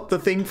that not the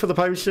thing for the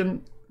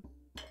potion?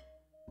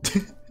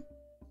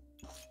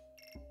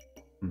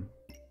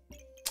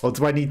 Or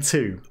do I need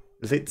 2?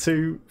 Is it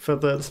 2 for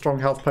the strong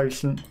health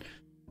potion?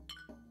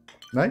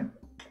 No?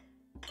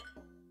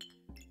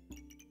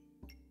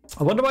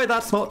 I wonder why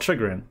that's not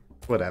triggering.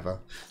 Whatever.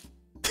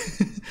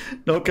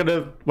 Not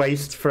gonna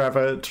waste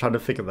forever trying to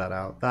figure that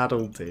out.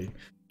 That'll do.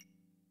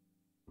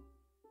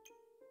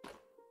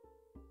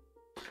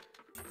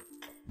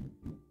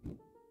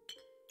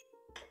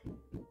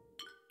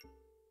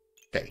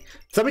 Okay,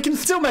 so we can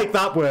still make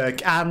that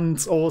work,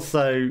 and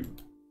also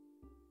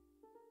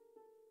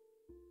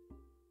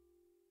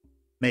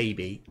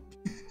maybe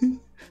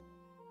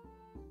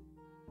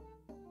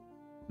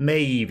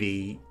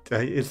maybe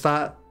is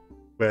that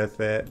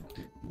worth it?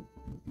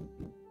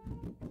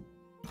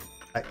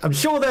 I'm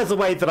sure there's a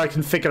way that I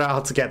can figure out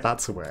how to get that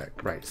to work.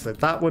 Right, so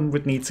that one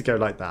would need to go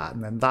like that,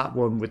 and then that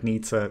one would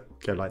need to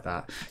go like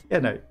that. Yeah,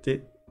 no,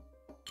 it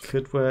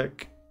could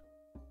work.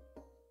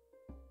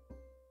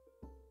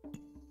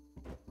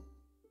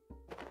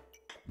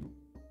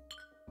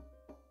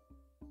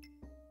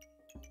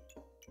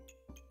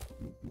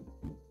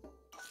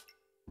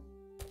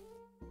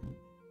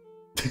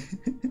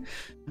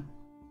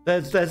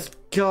 There's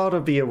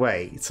gotta be a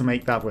way to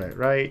make that work,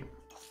 right?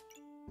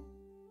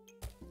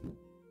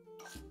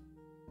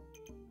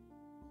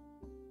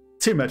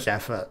 Too much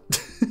effort.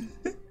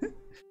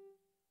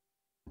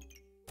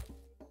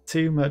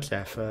 Too much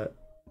effort.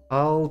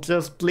 I'll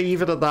just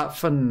leave it at that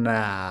for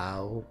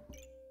now.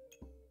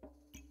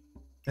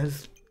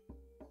 There's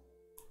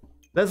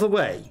a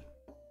way.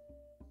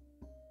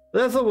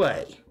 There's a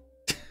way.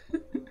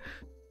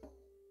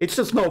 It's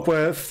just not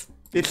worth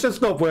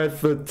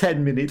the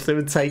 10 minutes it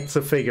would take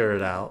to figure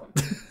it out.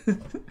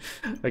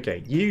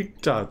 Okay, you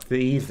dug the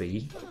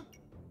easy.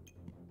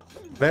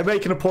 They're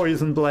making a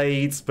poison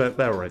blade, but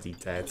they're already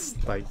dead.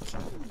 Like,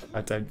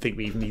 I don't think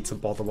we even need to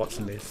bother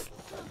watching this.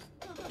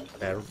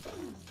 They're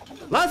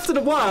lasted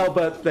a while,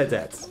 but they're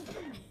dead.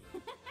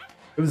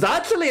 It was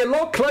actually a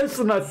lot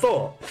closer than I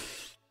thought.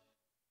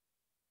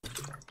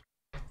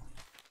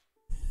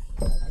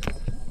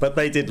 But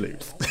they did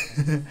lose.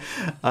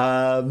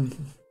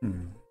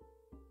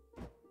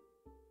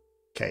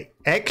 Okay,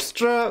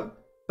 extra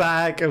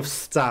bag of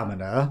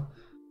stamina.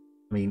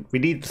 I mean, we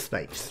need the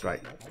space,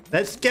 right?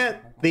 Let's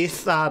get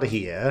this out of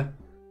here.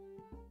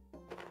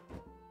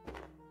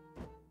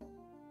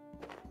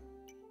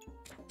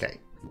 Okay.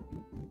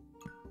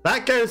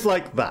 That goes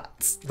like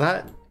that.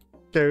 That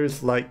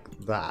goes like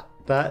that.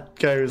 That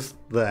goes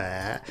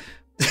there.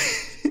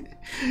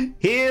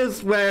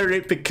 Here's where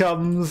it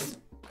becomes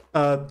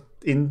an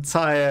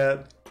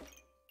entire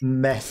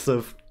mess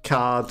of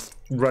cards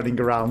running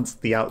around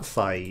the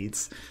outside.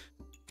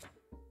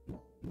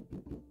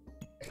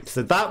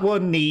 So that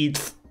one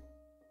needs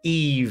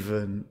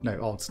even,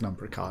 no, odd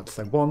number of cards.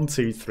 So 1,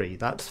 2, 3,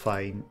 that's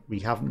fine. We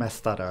haven't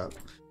messed that up.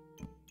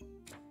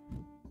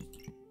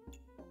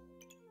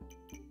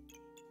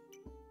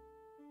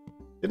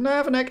 Didn't I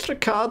have an extra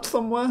card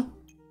somewhere?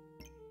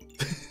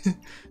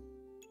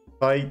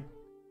 I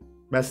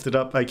messed it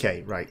up.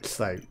 Okay, right,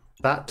 so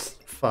that's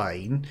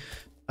fine.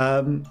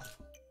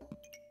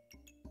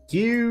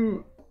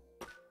 You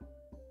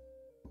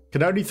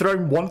can only throw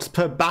him once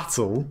per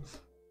battle.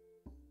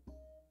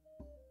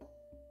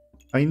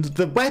 I mean,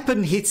 the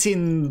weapon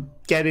hitting,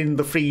 getting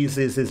the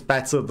freezes is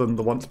better than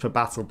the once per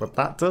battle, but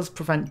that does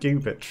prevent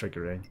Goobit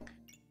triggering.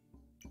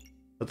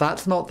 But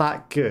that's not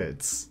that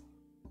good.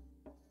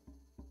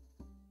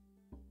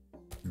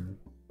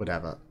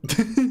 Whatever.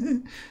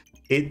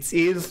 It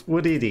is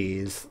what it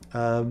is.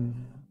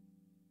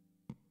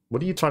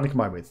 What are you trying to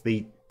combine with?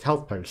 The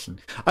health potion.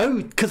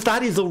 Oh, because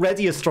that is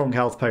already a strong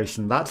health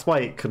potion. That's why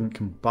it couldn't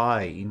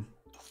combine.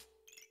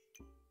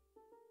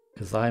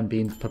 Because I am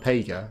being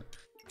Papega.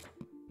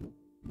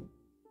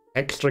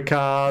 Extra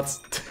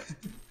cards.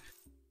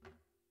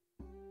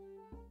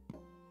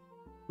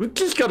 We've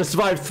just got to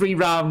survive 3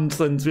 rounds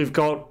and we've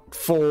got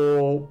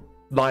 4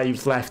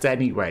 lives left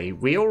anyway.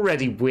 We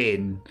already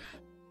win.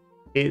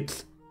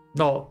 It's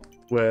not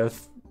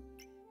worth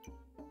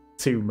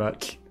too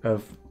much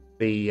of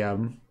the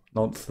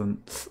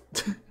nonsense.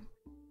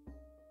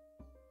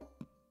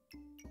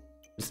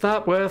 Is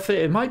that worth it?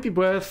 It might be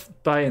worth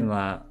buying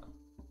that.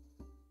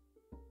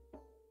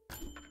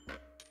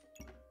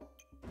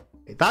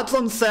 That's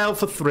on sale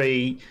for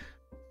 3.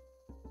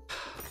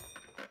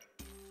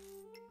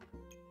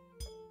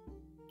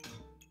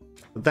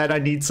 But then I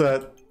need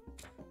to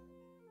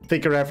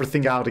figure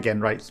everything out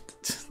again, right?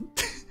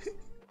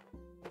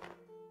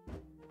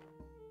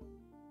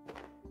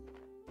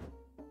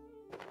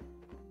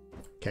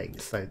 Okay,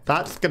 so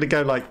that's going to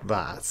go like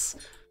that.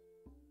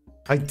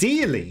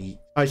 Ideally,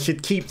 I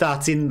should keep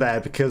that in there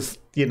because,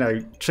 you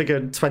know, trigger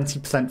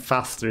 20%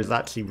 faster is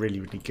actually really,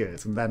 really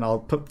good. And then I'll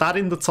put that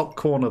in the top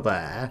corner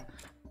there.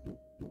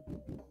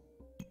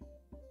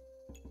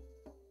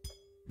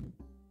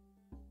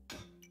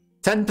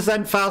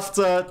 %10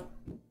 faster,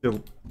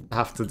 you'll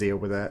have to deal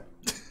with it.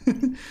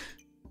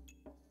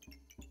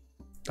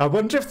 I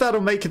wonder if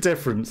that'll make a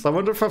difference. I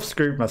wonder if I've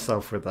screwed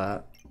myself with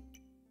that.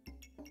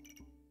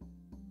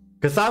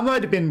 Because that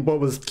might have been what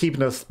was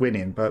keeping us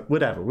winning, but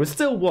whatever. We're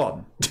still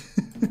 1.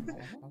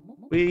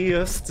 We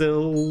are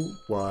still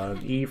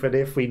 1, even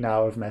if we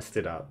now have messed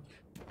it up.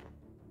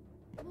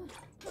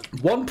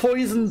 1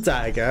 poison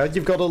dagger.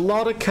 You've got a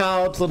lot of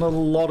cards and a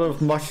lot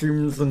of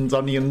mushrooms and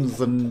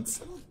onions and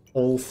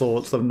all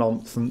sorts of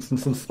nonsense and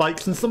some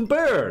spikes and some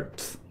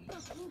birds.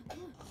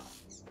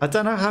 I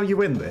don't know how you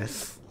win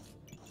this.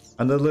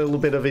 And a little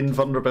bit of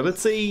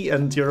invulnerability,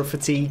 and you're a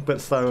fatigue,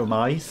 but so am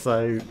I,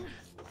 so...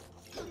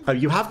 Oh,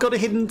 you have got a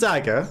hidden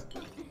dagger.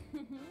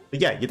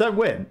 But yeah, you don't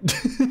win.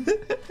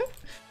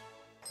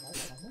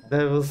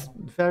 There was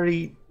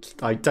very...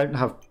 I don't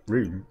have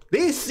room.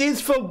 This is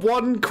for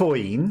 1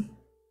 coin.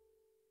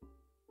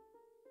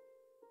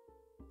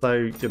 So,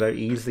 you know,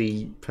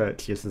 easy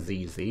purchase is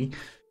easy.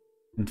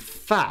 In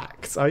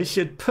fact, I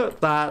should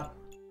put that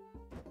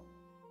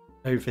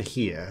over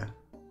here.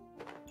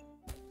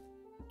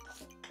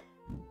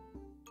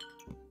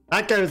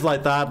 That goes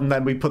like that, and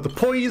then we put the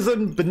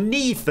poison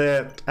beneath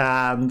it,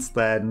 and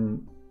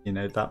then, you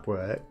know, that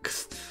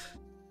works.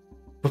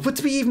 But what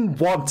do we even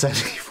want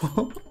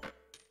anymore?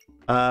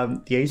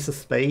 The Ace of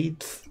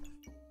Spades.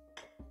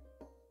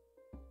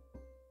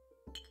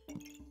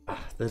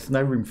 There's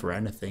no room for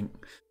anything.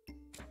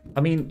 I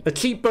mean, a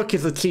cheap book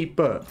is a cheap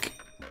book.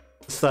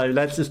 So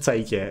let's just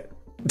take it.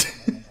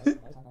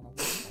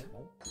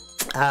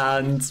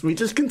 And we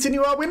just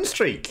continue our win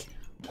streak.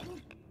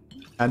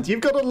 And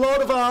you've got a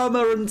lot of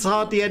armor and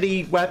hardly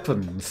any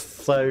weapons.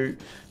 So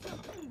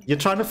you're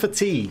trying to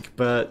fatigue,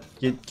 but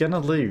you're gonna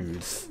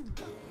lose.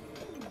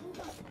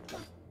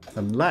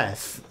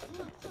 Unless...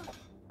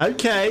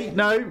 Okay,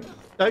 no.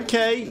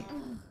 Okay.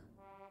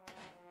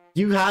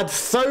 You had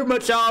so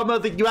much armor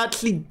that you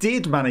actually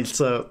did manage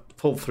to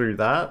pull through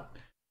that.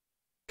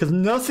 Because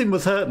nothing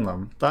was hurting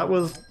them. That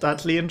was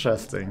actually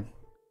interesting.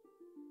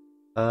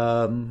 We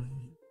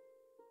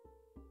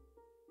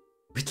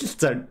just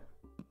don't...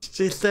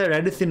 Is there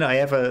anything I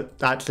ever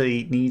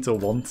actually need or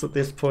want at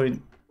this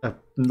point?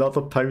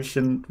 Another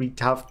potion? We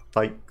have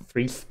like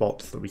 3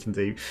 spots that we can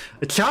do.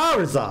 A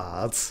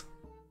Charizard!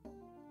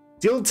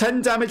 Deal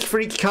 10 damage for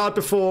each card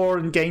before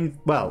and gain...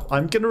 Well,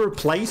 I'm going to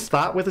replace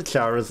that with a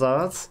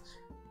Charizard.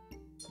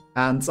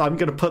 And I'm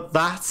going to put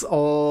that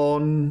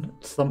on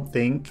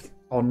something.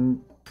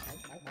 On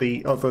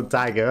the other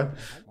dagger.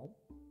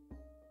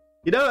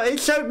 You know, it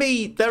showed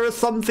me there are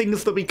some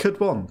things that we could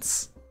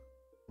want.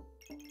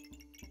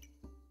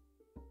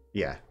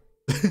 Yeah.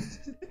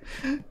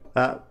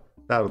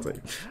 That'll do.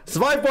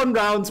 Survive 1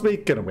 round, we're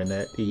gonna win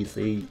it.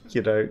 Easy,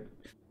 you know.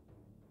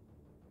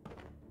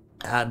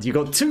 And you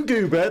got 2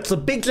 Goobits, a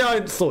big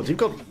giant sword. You've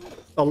got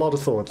a lot of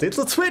swords. It's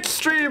a Twitch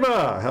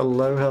streamer!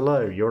 Hello,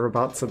 hello. You're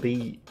about to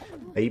be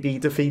maybe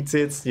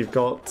defeated. You've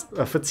got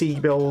a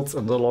fatigue build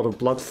and a lot of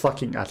blood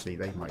sucking. Actually,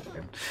 they might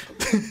win.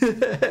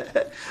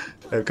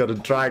 They've got a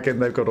dragon,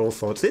 they've got all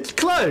sorts. It's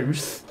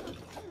close!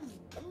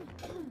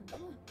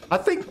 I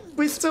think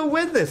we still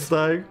win this,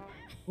 though.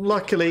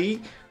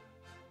 Luckily,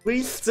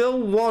 we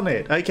still won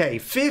it. Okay,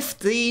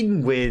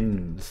 15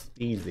 wins.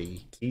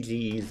 Easy. Easy,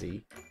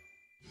 easy.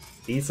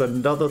 He's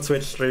another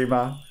Twitch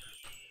streamer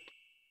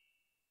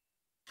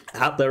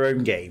at their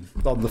own game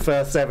on the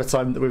first ever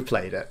time that we've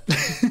played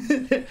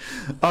it.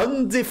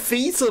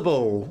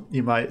 Undefeatable,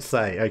 you might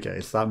say.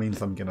 Okay, so that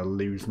means I'm going to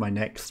lose my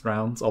next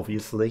round,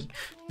 obviously.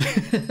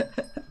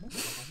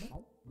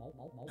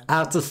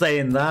 After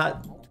saying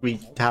that, we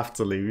have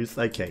to lose.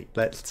 Okay,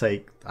 let's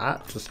take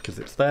that just because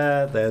it's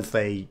there. There's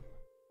a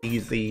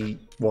easy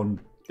one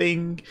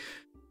thing.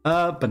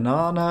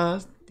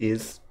 Banana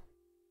is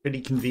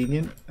pretty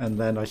convenient, and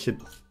then I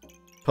should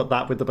put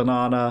that with the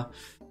banana.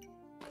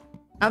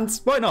 And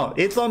why not?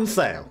 It's on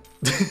sale.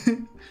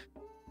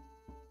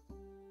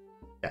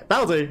 Yeah,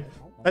 that'll do.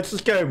 Let's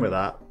just go in with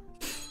that.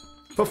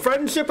 For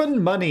friendship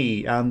and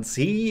money, and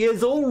he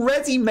is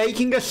already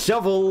making a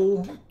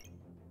shovel.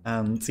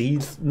 And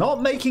he's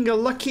not making a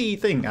lucky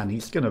thing, and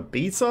he's gonna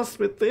beat us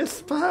with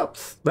this,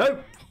 perhaps?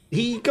 Nope,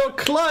 he got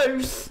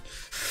close,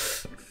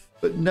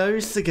 but no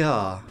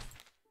cigar.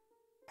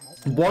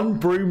 One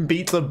broom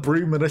beats a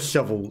broom and a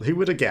shovel. Who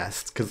would have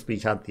guessed? Because we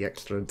had the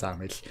extra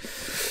damage.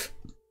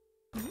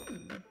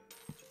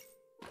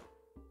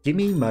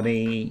 Gimme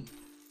money.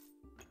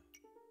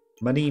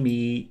 Money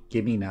me,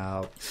 gimme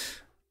now.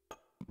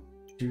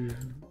 Do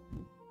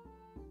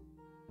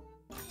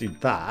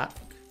that.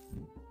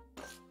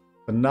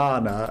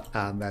 Banana,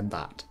 and then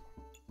that.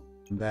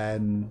 And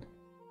then...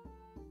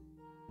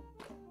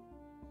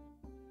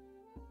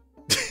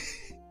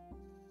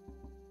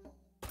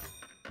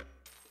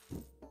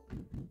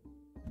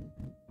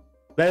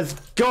 There's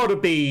gotta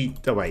be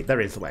a way.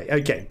 There is a way.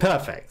 Okay,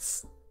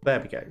 perfect. There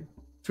we go.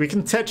 So we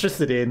can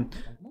Tetris it in.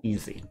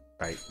 Easy.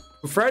 Right.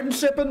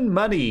 Friendship and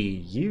money.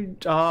 You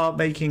are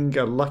making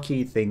a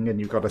lucky thing and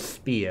you've got a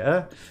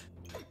spear.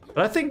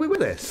 But I think we win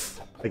this.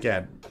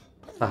 Again.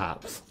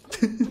 Perhaps.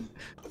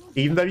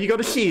 Even though you got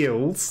a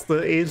shield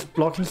that is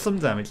blocking some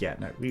damage. Yeah,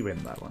 no, we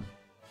win that one.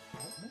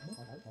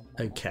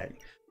 Okay.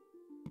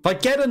 If I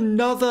get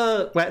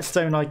another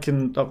whetstone, I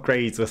can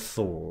upgrade the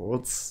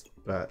swords.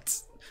 But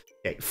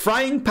okay,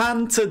 frying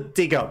pan to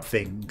dig up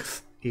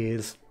things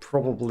is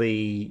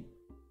probably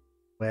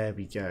where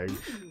we go.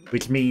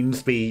 Which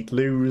means we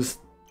lose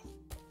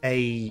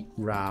a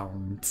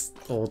round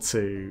or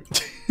two.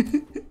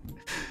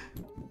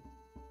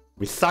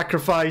 We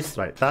sacrifice.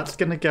 Right, that's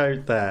going to go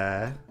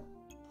there.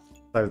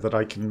 So that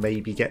I can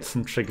maybe get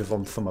some triggers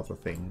on some other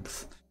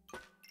things.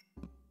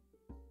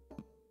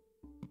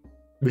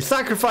 We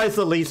sacrifice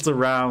at least a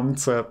round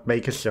to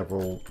make a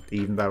shovel,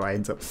 even though I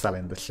end up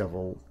selling the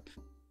shovel.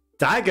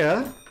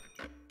 Dagger?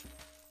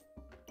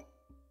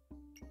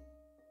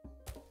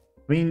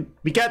 I mean,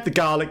 we get the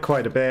garlic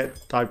quite a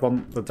bit. I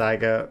want the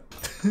dagger.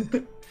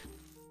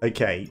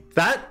 Okay,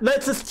 that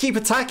lets us keep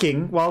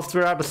attacking whilst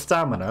we're out of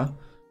stamina.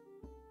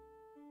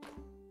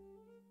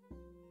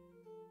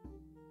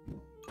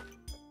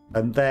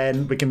 And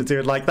then we're going to do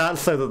it like that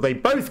so that they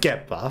both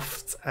get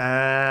buffed.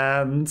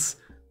 And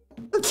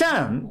the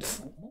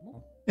chance.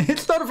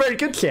 It's not a very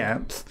good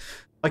chance.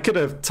 I could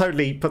have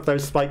totally put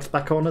those spikes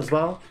back on as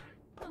well.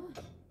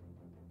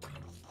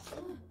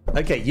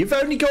 Okay, you've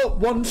only got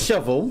one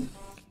shovel.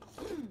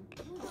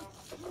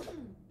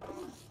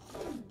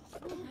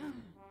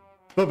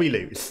 But we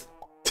lose.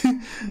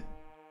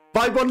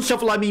 By one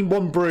shovel, I mean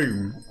one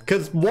broom.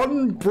 Because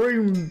one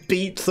broom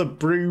beats a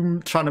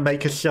broom trying to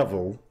make a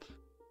shovel.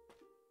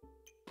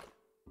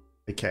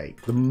 Okay,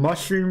 the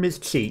mushroom is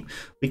cheap.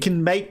 We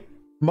can make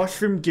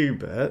mushroom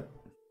goobert.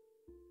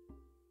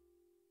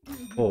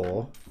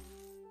 Or,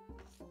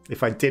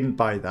 if I didn't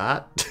buy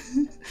that,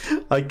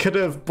 I could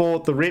have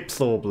bought the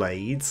ripsaw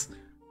blades.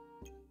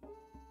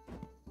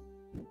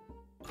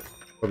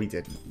 But we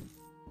didn't.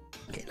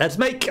 Okay, let's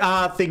make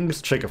our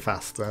things trigger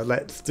faster.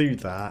 Let's do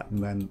that,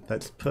 and then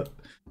let's put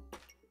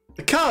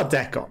the card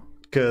deck on,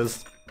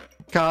 because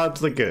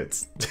cards are good.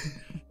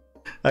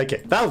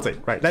 Okay, that'll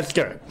do. Right, let's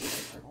go.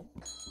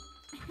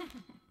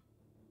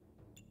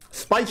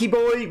 Spiky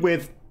boy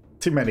with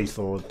too many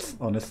swords,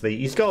 honestly.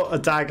 He's got a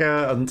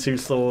dagger and 2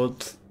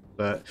 swords,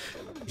 but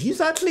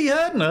he's actually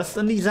hurting us,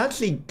 and he's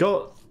actually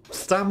got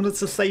stamina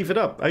to save it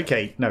up.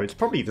 Okay, no, it's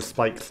probably the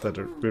spikes that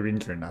we're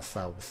injuring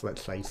ourselves,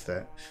 let's face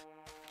it.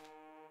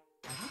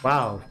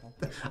 Wow.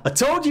 I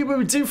told you we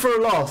were due for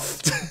a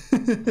loss.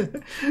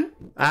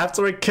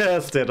 After I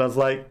cursed it, I was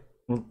like,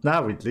 well,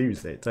 now we'd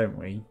lose it, don't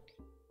we?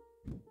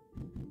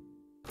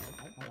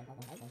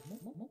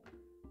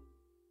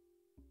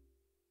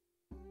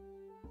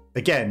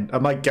 Again,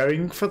 am I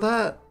going for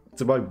that?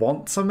 Do I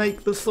want to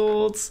make the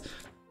swords?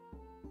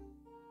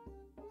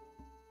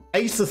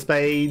 Ace of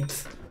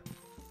spades.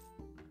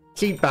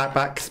 Keep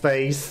back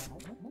space.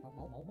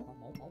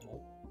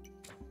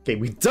 Okay,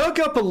 we dug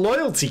up a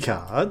loyalty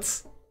card.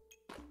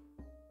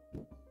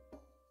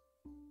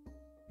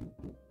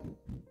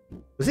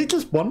 Was it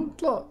just one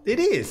lot? It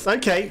is.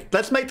 Okay,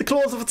 let's make the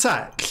claws of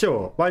attack.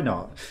 Sure, why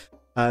not?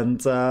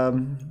 And,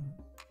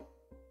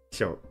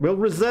 sure. We'll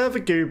reserve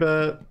a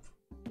goober.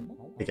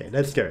 Okay,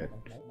 let's go.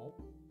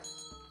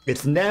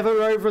 It's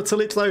never over till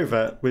it's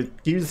over. We're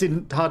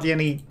using hardly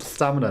any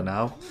stamina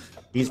now.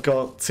 He's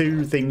got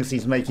 2 things.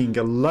 He's making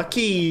a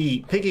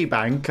lucky piggy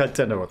bank. I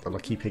don't know what the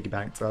lucky piggy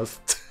bank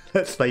does.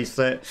 Let's face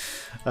it.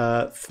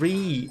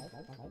 3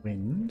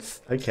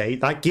 wins. Okay,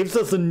 that gives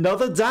us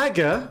another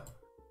dagger.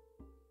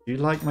 Do you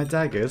like my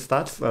daggers?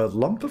 That's a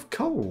lump of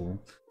coal.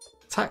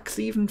 Attacks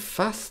even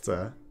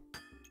faster.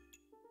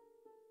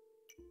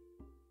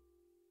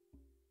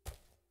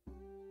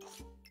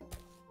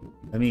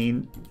 I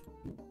mean,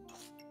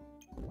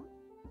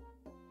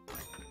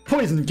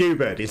 Poison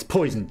Goobert is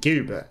Poison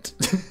Goobert.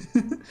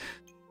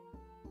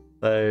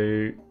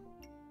 So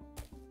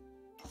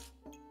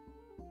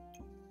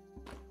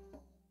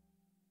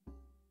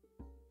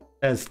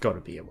there's got to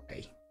be a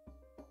way.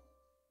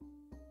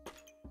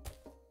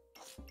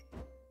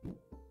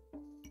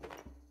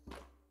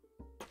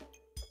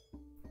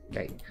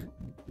 Okay,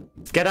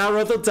 let's get our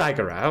other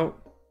dagger out.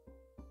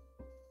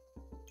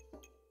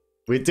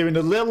 We're doing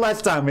a little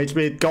less damage.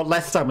 We've got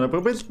less stamina,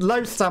 but with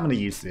low stamina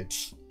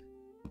usage.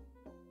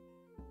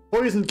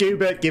 Poison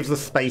Goobert gives us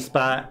space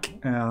back,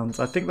 and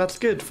I think that's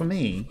good for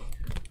me.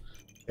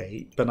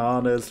 Okay,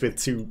 bananas with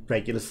 2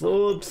 regular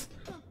swords.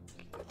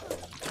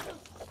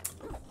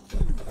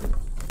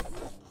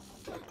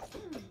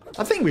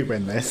 I think we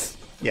win this.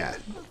 Yeah,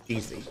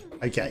 easy.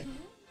 Okay.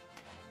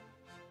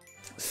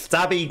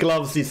 Stabby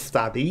gloves is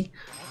stabby.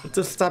 What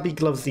does stabby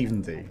gloves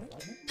even do?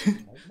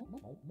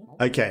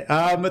 Okay,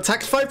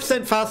 attacks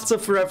 5% faster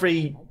for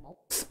every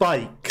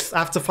spikes.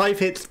 After 5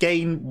 hits,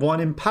 gain 1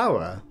 in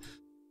power.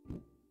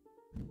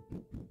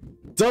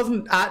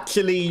 Doesn't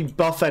actually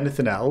buff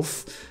anything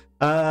else.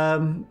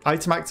 Item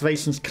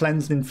activations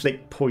cleanse and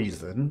inflict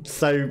poison.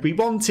 So we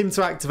want him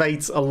to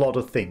activate a lot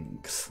of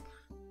things.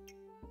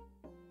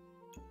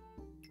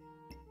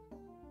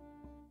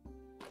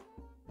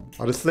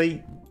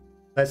 Honestly,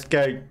 let's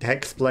go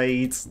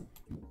Hexblades.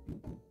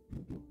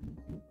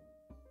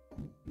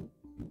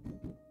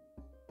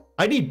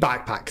 I need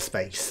backpack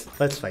space.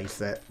 Let's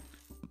face it.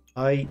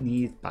 I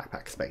need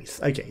backpack space.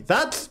 Okay,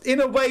 that's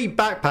in a way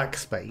backpack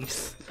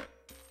space.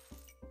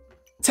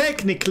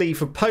 Technically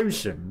for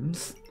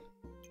potions.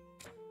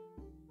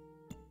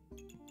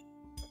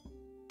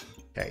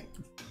 Okay.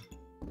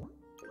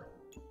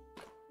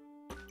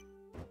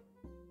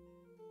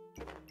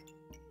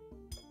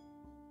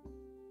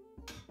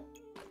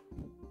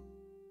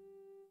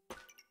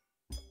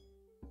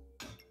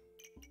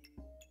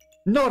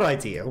 Not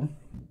ideal.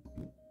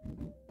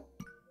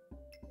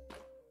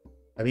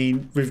 I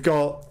mean, we've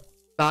got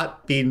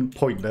that being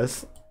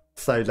pointless,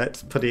 so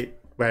let's put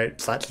it where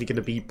it's actually going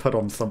to be put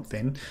on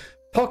something.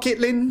 Pocket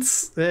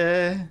lens,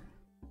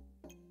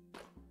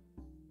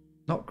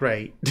 not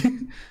great.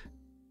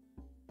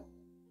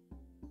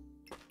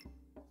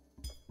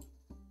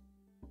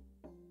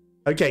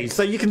 Okay,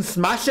 so you can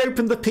smash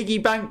open the piggy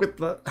bank with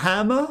the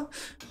hammer,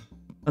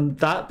 and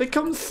that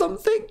becomes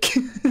something.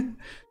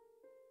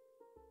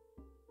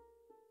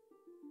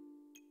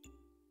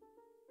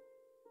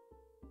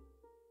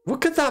 What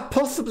could that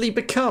possibly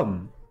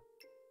become?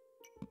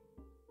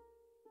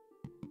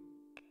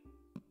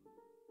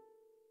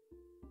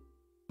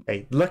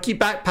 Okay, lucky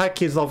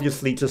backpack is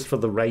obviously just for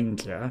the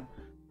ranger.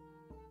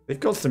 They've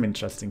got some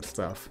interesting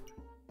stuff.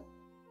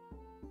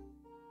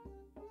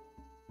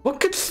 What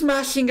could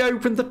smashing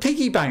open the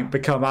piggy bank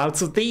become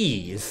out of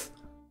these?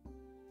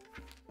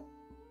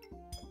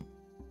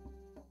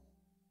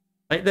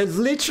 Like, there's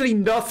literally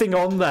nothing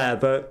on there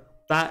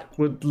that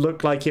would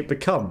look like it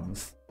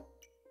becomes.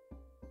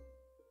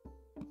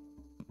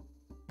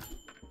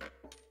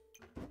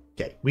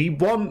 Okay, we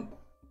want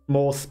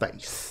more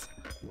space.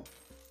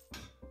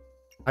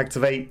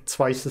 Activate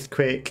twice as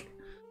quick.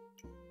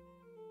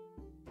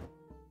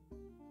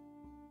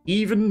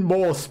 Even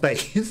more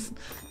space.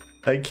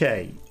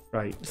 Okay,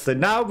 right. So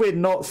now we're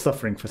not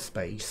suffering for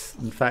space.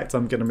 In fact,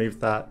 I'm going to move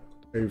that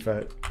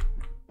over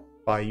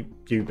by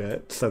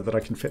Goobert so that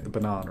I can fit the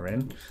banana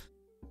in.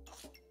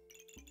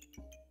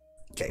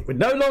 Okay, we're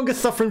no longer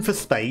suffering for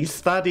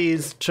space. That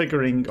is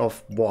triggering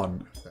off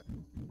 1.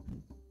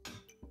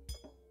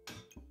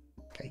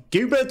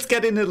 Goobert's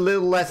getting a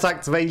little less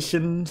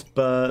activations,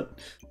 but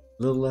a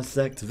little less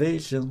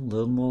activation, a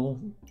little more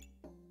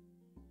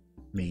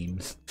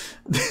memes.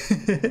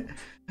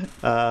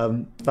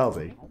 That'll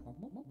do.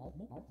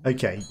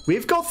 Okay,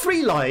 we've got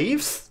 3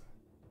 lives.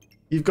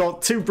 You've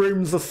got 2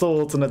 brooms, a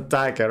sword, and a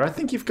dagger. I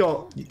think you've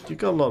got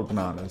a lot of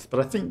bananas,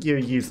 but I think you're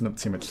using up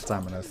too much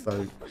stamina.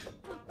 So,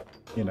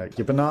 you know,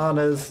 your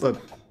bananas are,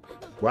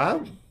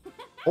 wow,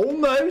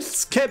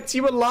 almost kept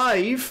you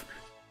alive.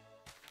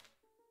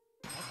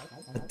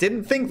 I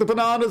didn't think the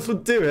bananas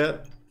would do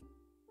it.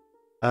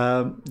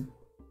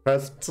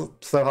 Press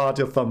so hard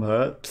your thumb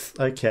hurts.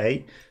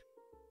 Okay.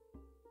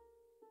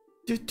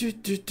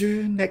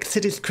 Next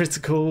hit is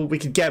critical. We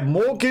could get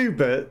more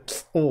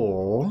Goobert,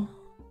 or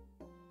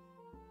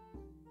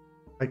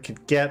I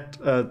could get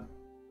a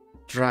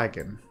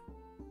dragon.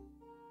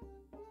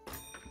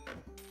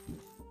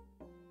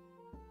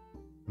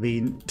 I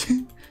mean...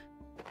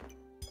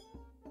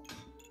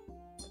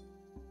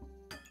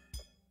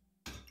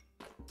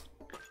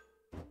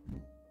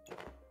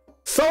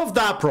 solve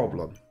that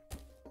problem.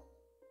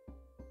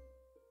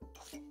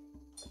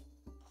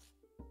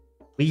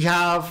 We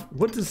have...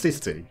 what does this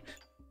do?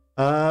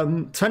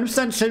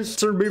 20% chance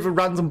to remove a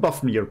random buff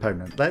from your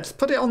opponent. Let's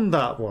put it on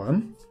that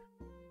one.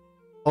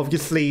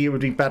 Obviously, it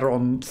would be better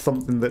on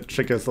something that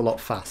triggers a lot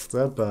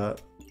faster,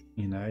 but,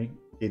 you know,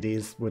 it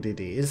is what it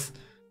is.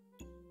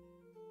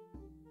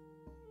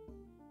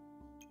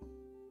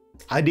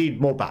 I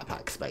need more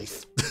backpack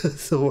space,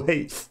 as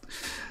always.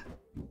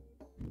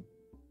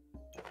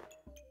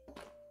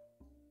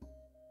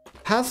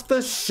 Has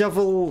the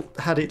shovel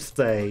had its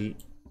day?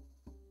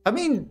 I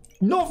mean,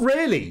 not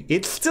really.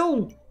 It's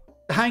still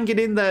hanging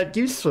in there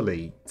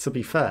usefully, to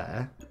be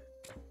fair.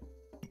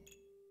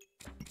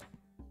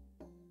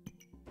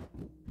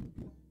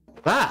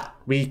 That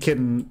we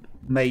can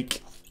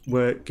make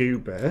work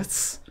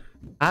goobers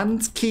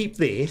and keep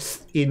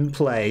this in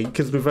play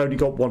because we've only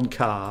got one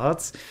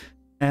card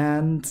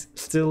and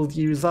still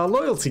use our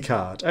loyalty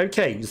card.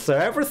 Okay, so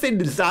everything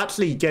is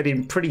actually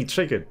getting pretty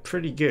triggered,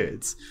 pretty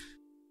good.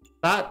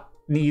 That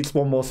needs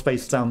one more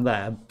space down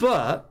there,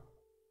 but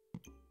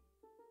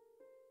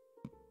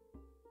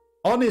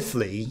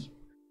honestly,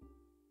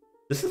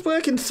 this is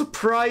working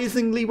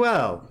surprisingly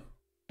well.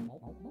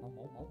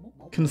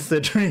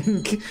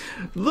 Considering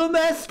the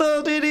mess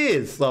that it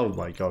is. Oh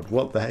my god,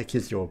 what the heck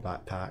is your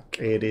backpack?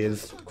 It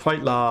is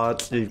quite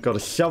large. You've got a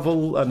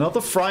shovel,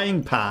 another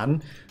frying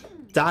pan,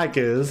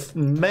 daggers,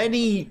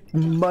 many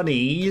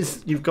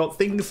monies. You've got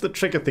things that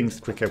trigger things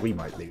quicker. We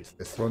might lose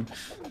this one.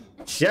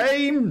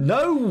 Shame!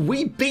 No,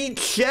 we beat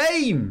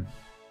shame!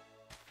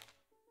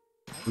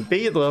 We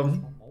beat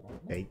them.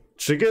 Okay,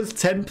 triggers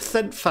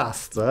 10%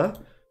 faster.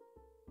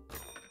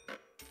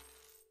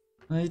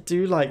 I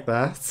do like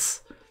that.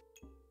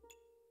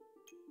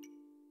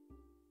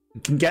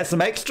 We can get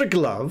some extra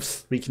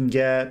gloves. We can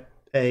get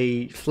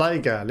a fly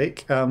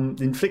garlic.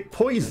 Inflict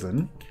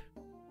poison.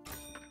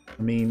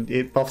 I mean,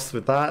 it buffs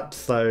with that,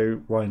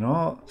 so why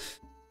not?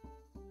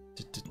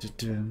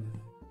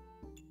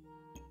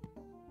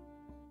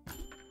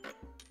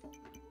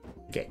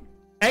 Okay,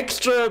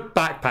 extra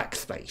backpack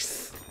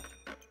space.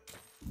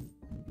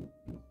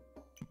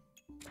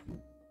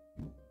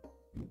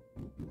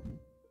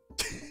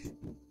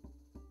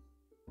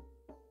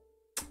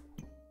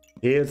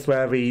 Here's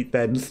where we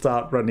then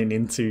start running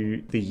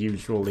into the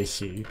usual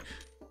issue.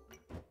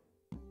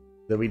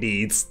 That we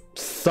need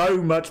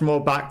so much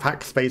more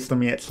backpack space than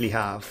we actually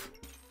have.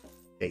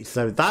 Okay,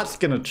 so that's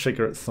going to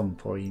trigger at some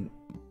point.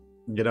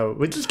 You know,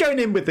 we're just going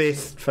in with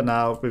this for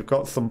now. We've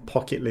got some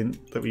pocket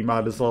lint that we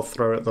might as well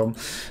throw at them.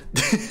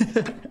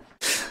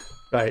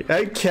 Right,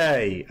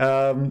 okay.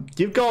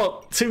 You've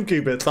got 2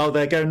 Goobers. Oh,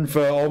 they're going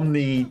for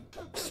Omni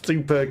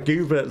Super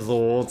Goober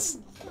Zords.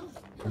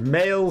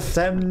 Male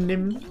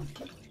Semnim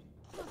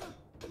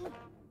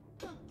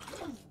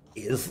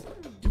is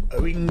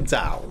going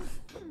down.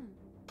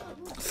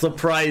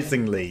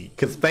 Surprisingly,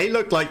 because they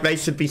look like they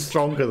should be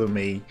stronger than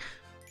me.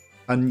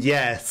 And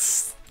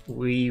yes,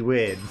 we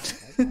win.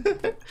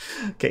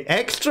 Okay,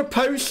 extra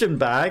potion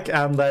bag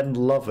and then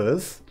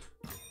lovers.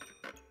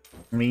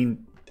 I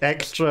mean,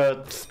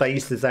 extra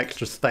space is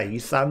extra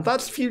space, and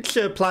that's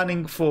future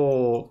planning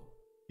for,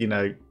 you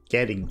know,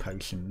 getting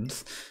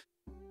potions.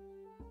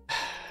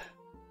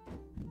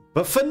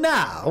 But for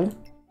now,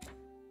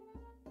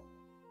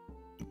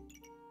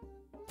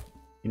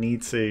 you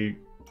need to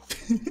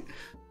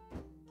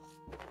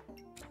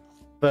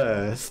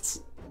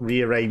first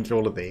rearrange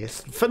all of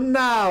this. For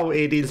now,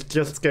 it is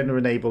just going to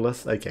enable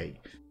us. Okay.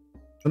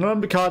 The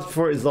number of cards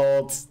before it is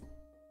odd.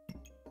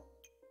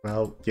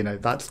 Well, you know,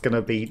 that's going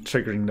to be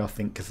triggering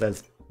nothing because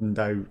there's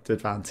no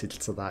advantage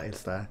to that,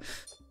 is there?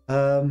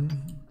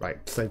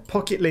 Right, so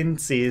pocket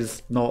lint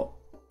is not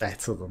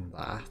better than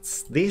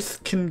that. This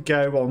can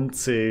go on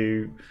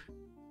to...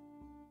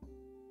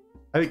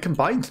 oh, it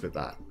combines with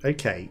that.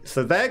 Okay,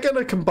 so they're going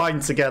to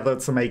combine together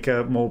to make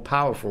a more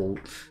powerful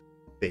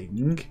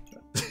thing.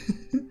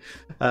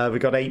 We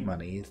got 8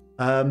 monies.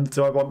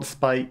 Do I want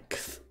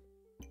spikes?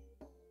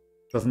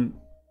 Doesn't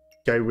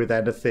go with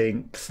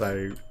anything,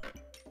 so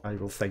I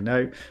will say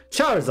no.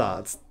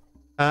 Charizard.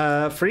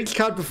 For each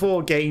card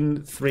before,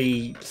 gain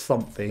 3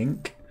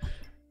 something.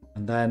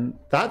 And then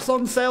that's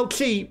on sale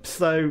cheap,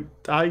 so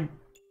I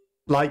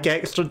like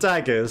extra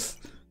daggers.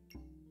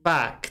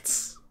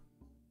 Fact.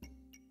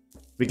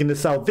 We're going to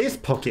sell this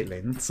pocket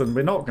lint, and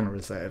we're not going to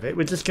reserve it.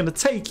 We're just going to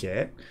take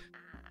it.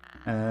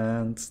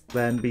 And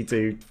then we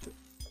do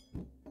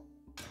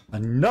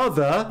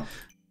another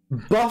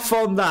buff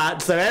on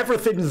that. So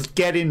everything's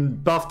getting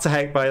buffed to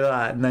heck by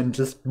that. And then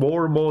just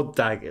more and more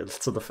daggers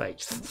to the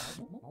face.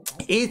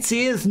 It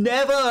is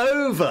never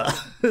over.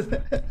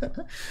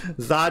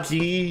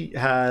 Zaji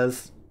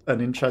has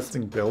an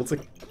interesting build.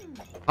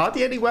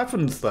 Hardly any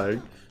weapons,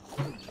 though.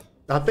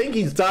 I think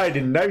he's died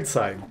in no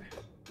time.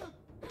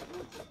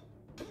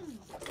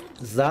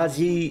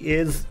 Zaji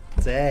is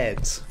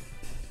Dead.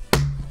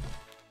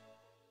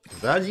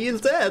 That he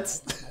is dead.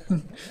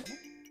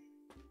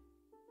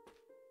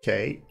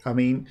 Okay, I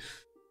mean,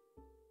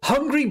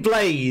 Hungry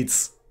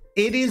Blades.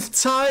 It is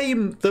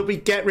time that we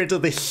get rid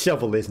of this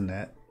shovel, isn't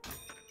it?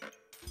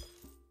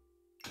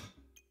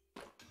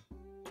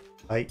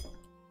 Right,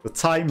 the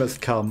time has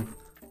come.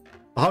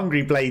 The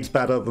Hungry Blade's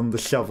better than the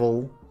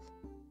shovel.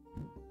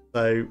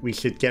 So we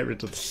should get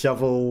rid of the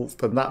shovel,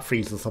 then that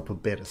frees us up a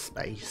bit of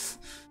space.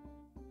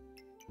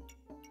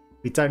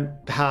 We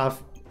don't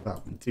have,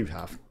 well, we do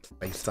have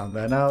space down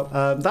there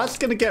now. That's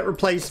going to get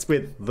replaced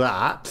with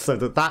that, so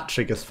that that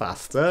triggers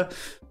faster.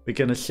 We're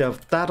going to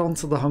shove that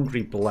onto the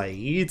Hungry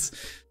Blade.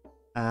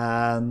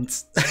 And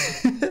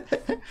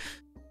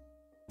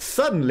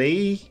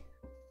suddenly,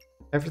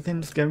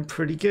 everything's going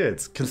pretty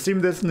good. Consume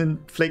this and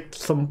inflict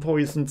some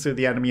poison to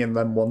the enemy and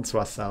then one to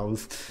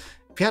ourselves.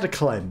 If we had a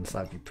cleanse,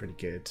 that'd be pretty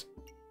good.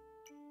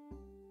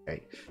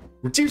 Okay.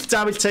 Reduce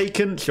damage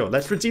taken. Sure,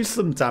 let's reduce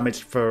some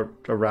damage for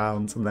a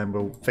round and then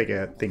we'll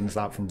figure things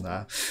out from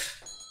there.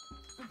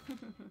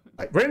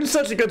 Right, we're in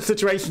such a good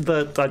situation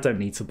that I don't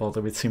need to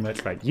bother with too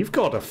much. Right, you've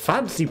got a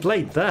fancy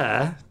blade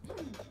there.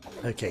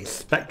 Okay,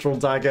 Spectral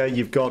Dagger.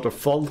 You've got a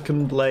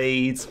Falcon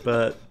Blade,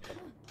 but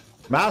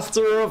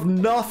Master of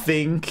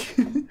Nothing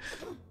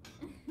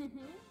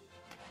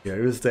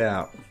goes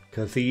down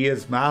because he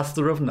is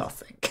Master of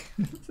Nothing.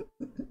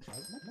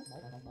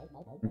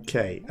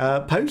 Okay,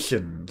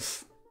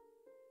 potions.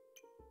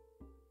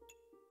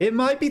 It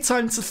might be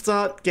time to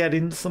start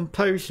getting some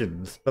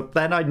potions, but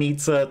then I need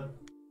to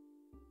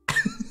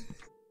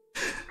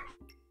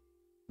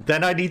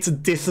then I need to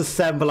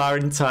disassemble our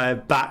entire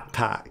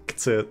backpack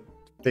to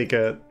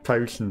figure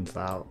potions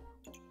out.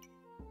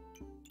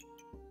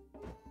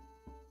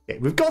 Okay,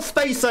 we've got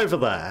space over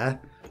there,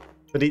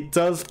 but it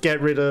does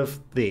get rid of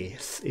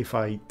this if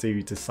I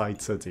do decide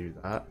to do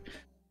that.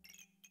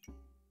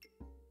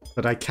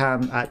 But I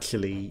can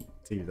actually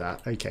do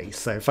that. Okay,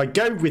 so if I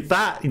go with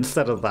that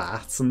instead of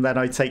that, and then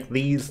I take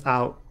these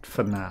out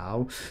for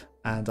now,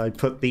 and I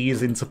put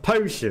these into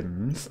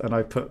potions, and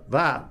I put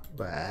that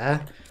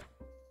there.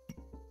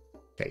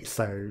 Okay,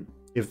 so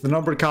if the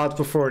number of cards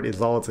before it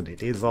is odd, and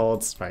it is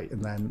odd, right,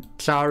 and then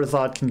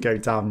Charizard can go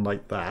down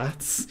like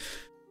that,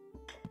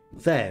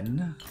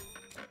 then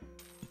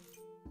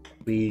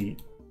we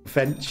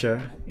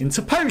venture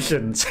into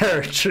potion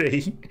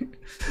territory.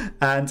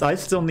 And I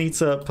still need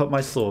to put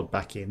my sword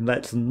back in.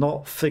 Let's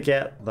not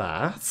forget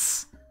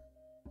that.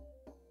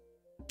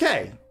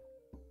 Okay.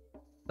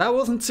 That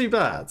wasn't too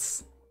bad.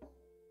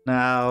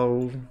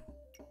 Now,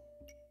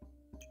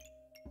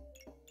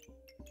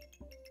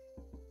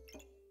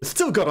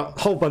 still got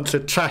a whole bunch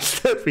of trash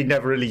that we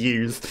never really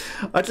use.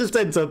 I just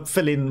end up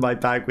filling my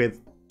bag with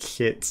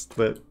shit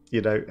that,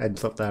 you know,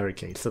 ends up there.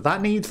 Okay, so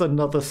that needs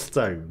another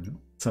stone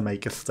to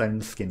make a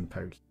stone skin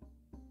potion.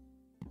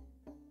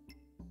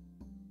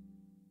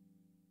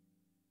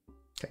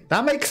 Okay,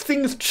 that makes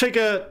things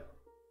trigger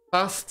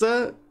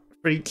faster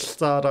for each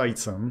start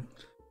item.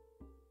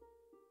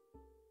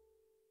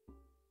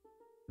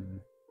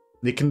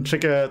 It can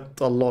trigger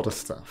a lot of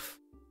stuff.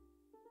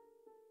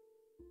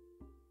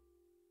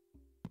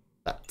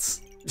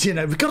 That's, you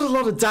know, we've got a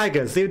lot of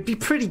daggers. They would be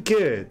pretty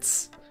good.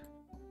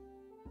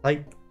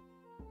 Like,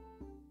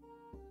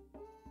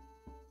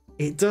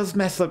 it does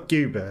mess up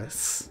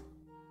Goobus.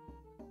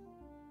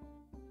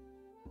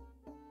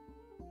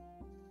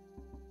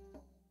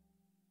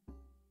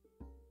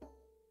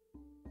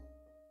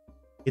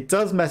 It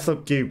does mess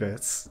up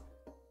Goobus,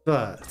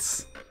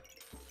 but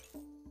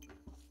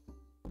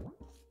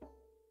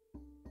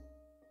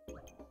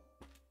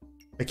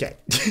okay.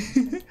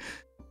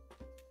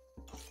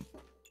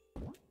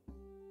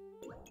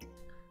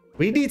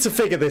 We need to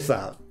figure this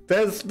out.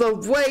 There's the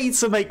way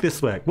to make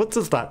this work. What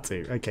does that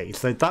do? Okay,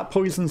 so that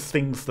poisons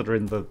things that are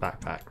in the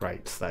backpack,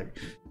 right? So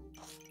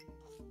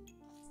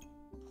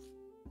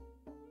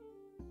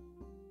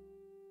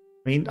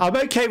I mean, I'm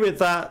okay with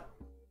that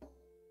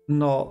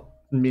not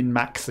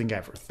min-maxing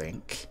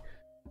everything.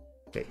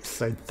 Okay,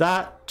 so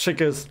that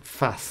triggers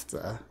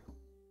faster.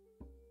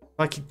 If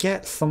I could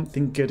get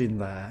something good in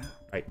there.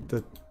 Right,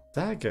 the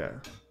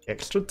dagger.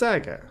 Extra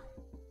dagger.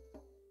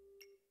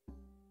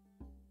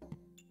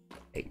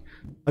 Okay.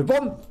 I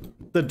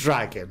want the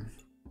dragon.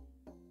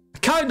 I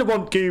kind of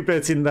want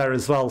Goobert in there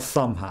as well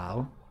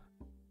somehow.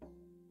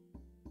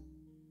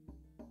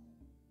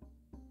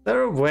 Is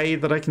there a way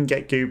that I can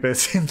get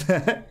Goobert in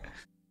there?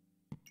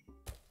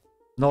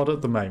 Not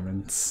at the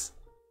moment.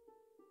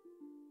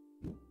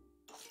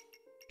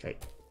 Okay.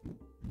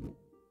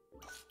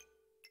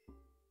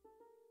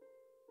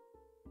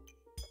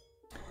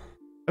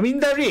 I mean,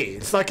 there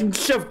is. I can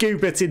shove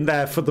Goobert in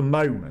there for the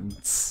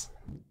moment.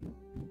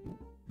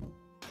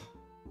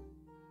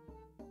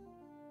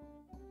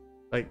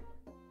 Like,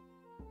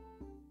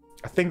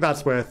 I think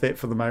that's worth it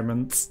for the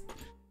moment.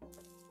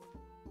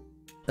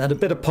 And a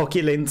bit of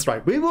pocket lint,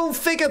 right? We will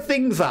figure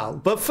things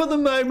out, but for the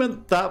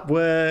moment, that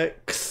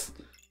works.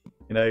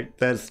 You know,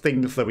 there's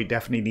things that we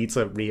definitely need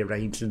to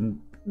rearrange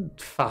and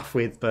faff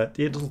with, but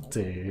it'll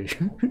do.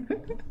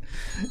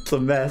 It's a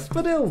mess,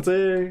 but it'll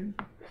do.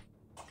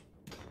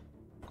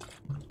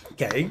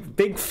 Okay,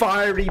 big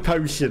fiery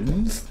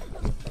potions.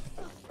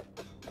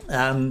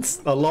 And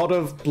a lot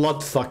of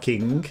blood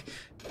sucking.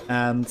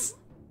 And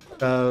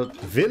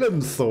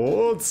villain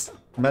swords.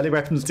 Melee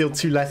weapons deal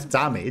 2 less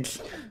damage.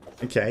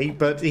 Okay,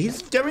 but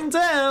he's going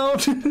down.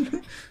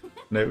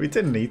 No, we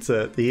didn't need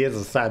to. He is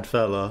a sad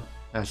fella.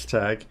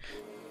 Hashtag.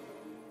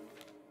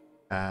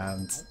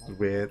 And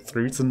we're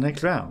through to the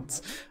next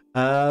round.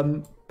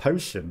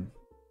 Potion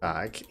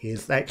bag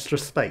is extra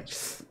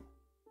space.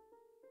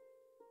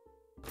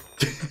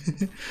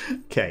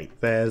 Okay,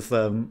 there's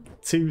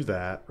 2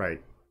 there.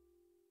 Right.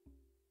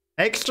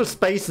 Extra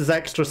space is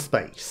extra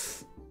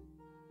space.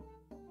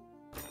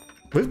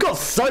 We've got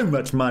so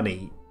much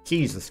money.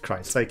 Jesus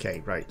Christ.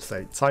 Okay, right.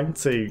 So time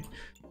to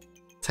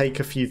take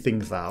a few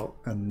things out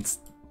and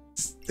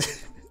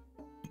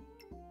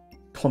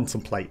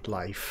contemplate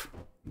life.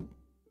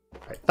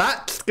 Right,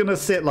 that's gonna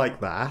sit like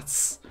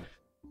that.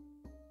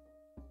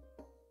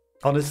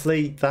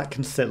 Honestly, that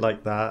can sit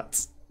like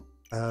that.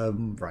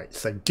 Right,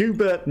 so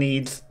Goobert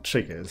needs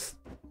triggers,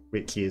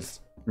 which is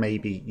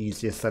maybe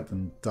easier said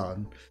than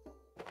done.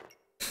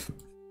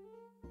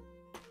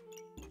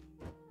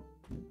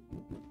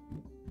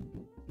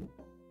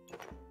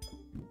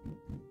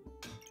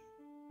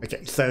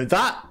 Okay, so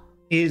that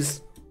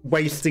is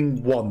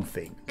wasting one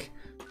thing.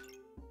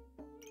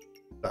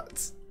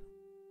 But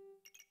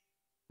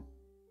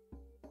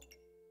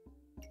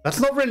that's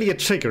not really a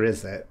trigger,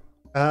 is it?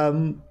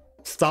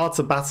 Start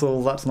a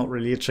battle, that's not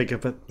really a trigger,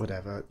 but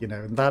whatever, you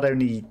know, that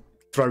only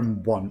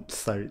thrown once,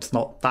 so it's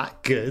not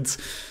that good.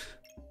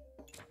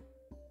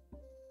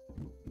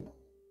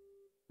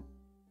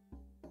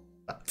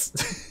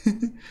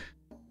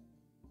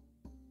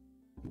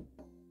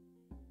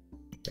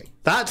 Okay,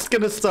 that's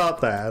gonna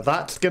start there.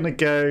 That's gonna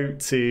go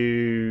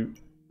to...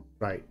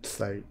 Right,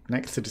 so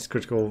next to this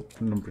critical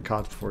number of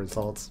cards before his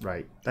odds.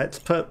 Right, let's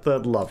put the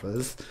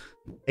lovers.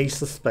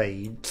 Ace of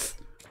Spades.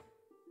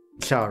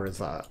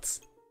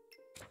 Charizard.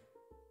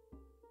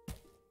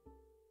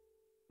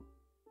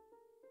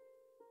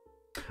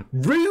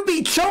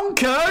 Ruby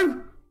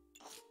Chonko!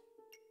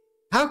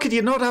 How could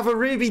you not have a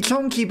Ruby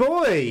Chonky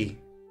boy?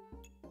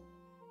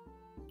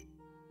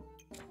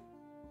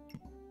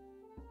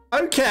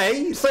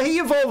 Okay, so he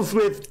evolves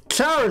with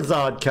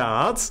Charizard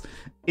cards.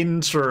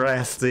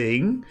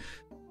 Interesting.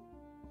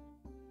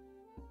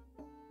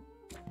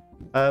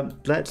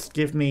 Let's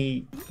give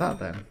me that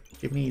then.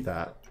 Give me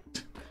that.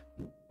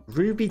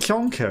 Ruby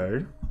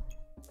Chonko.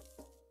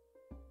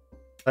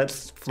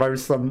 Let's throw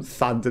some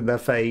sand in their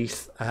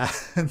face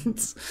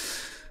and...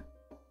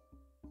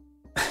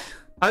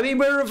 I mean,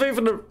 we're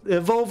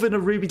evolving a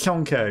Ruby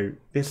Chonko.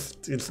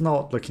 It's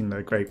not looking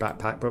a great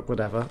backpack, but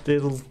whatever.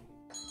 It'll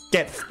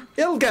get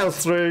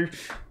us through.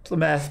 It's a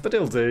mess, but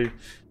it'll do.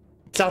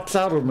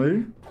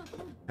 Chacharumu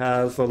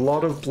has a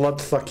lot of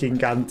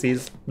blood-sucking and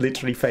is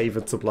literally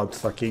favoured to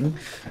blood-sucking.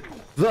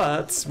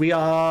 But we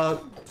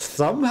are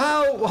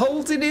somehow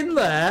holding in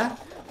there,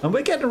 and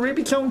we're getting a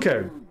Ruby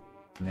Chonko.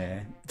 Nah.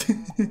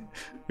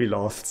 We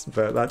lost,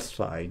 but that's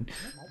fine.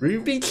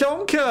 Ruby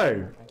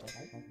Chonko!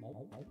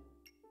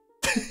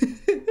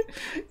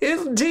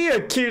 Isn't he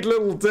a cute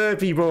little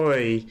derpy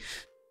boy?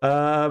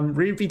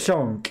 Ruby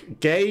Chonk.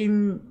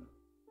 Gain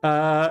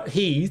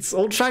heat.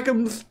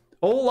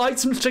 All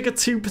items trigger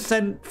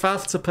 2%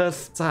 faster per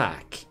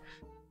stack.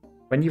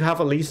 When you have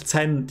at least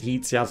 10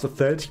 heats, he has a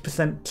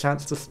 30%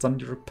 chance to stun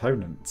your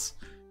opponent.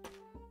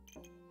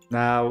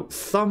 Now,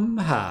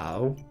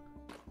 somehow...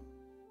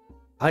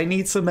 I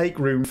need to make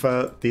room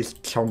for this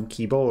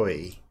chonky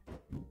boy.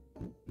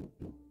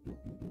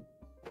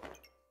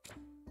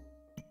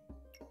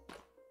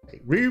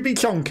 Okay, Ruby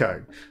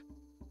Chonko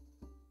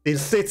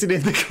is sitting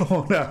in the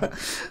corner,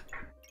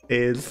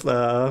 is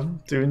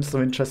doing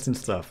some interesting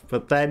stuff.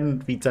 But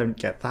then we don't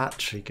get that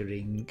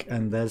triggering,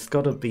 and there's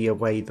got to be a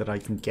way that I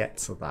can get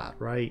to that,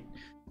 right?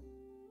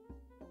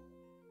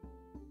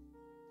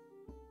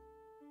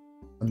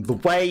 And the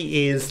way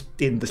is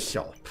in the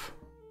shop.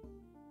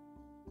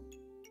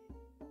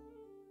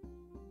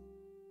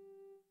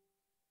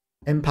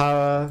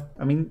 Empower.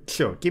 I mean,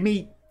 sure. Give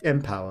me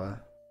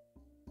Empower.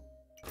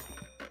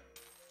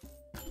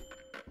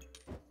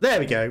 There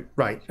we go.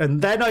 Right.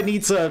 And then I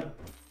need to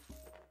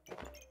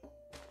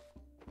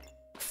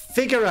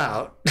figure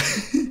out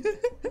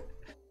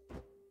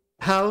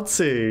how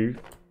to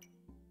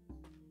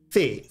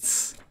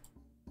fit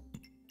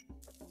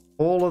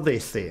all of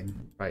this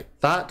in. Right.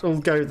 That'll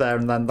go there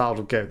and then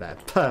that'll go there.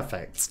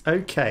 Perfect.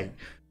 Okay.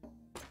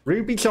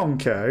 Ruby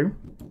Chonko.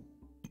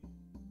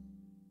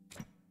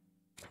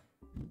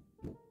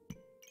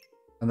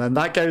 And then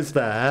that goes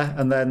there,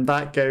 and then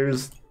that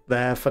goes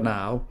there for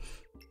now.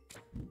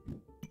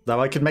 Though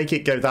I could make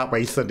it go that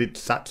way so that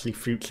it's actually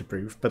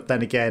future-proof. But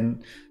then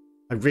again,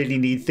 I really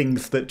need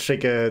things that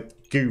trigger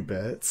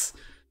Gooberts.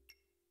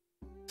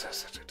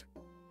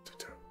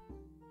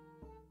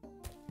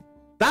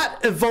 That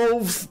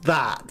evolves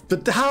that.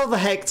 But how the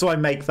heck do I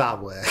make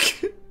that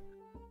work?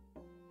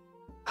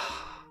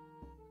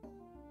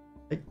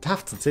 I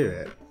have to do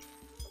it.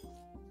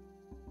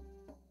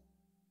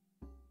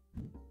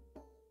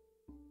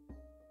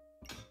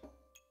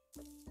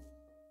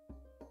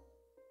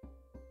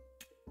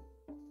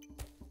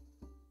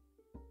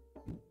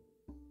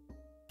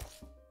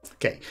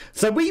 Okay,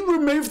 so we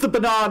remove the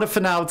banana for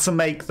now to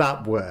make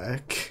that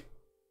work.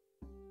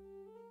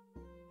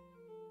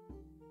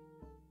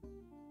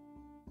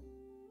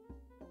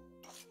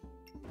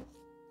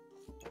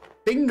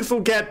 Things will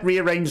get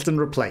rearranged and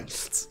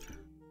replaced.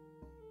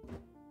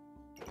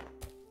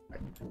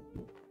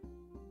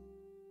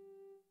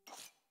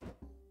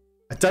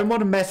 I don't want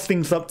to mess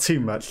things up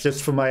too much,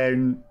 just for my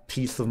own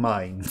peace of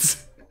mind.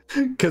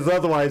 Because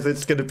otherwise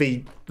it's going to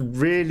be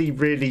really,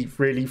 really,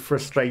 really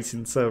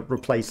frustrating to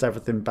replace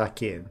everything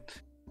back in.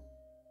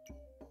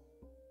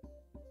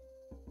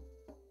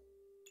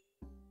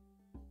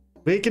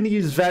 We're going to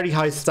use very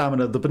high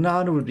stamina. The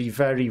banana would be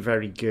very,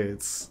 very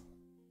good.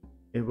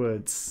 It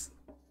would.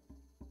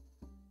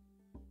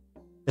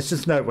 There's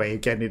just no way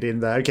of getting it in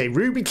there. Okay,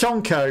 Ruby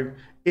Chonko,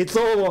 it's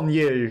all on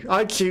you.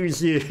 I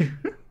choose you.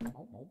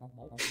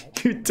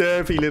 You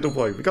derpy little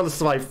boy. We've got to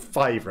survive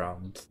 5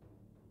 rounds.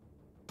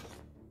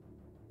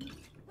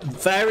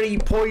 Very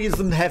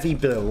poison heavy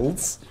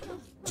builds.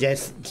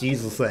 Yes,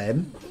 Jesus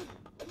then.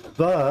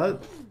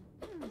 But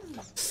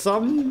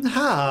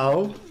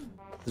somehow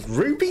is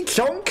Ruby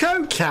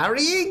Chonko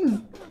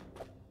carrying?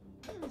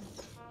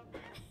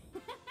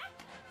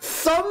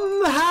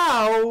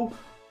 Somehow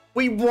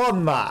we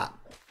won that.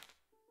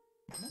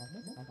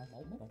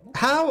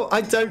 How?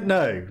 I don't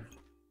know.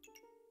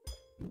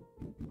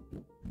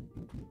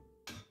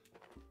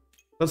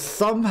 But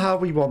somehow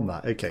we won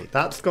that. Okay,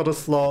 that's got a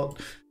slot.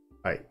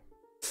 Right.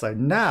 So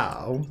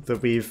now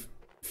that we've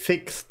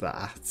fixed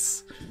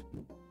that.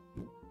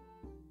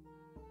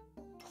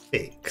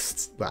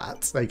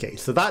 Okay,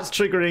 so that's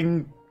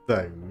triggering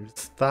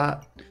those.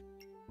 That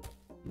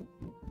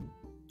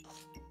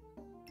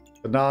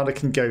banana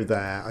can go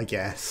there, I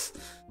guess.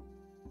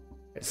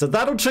 So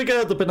that'll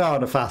trigger the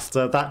banana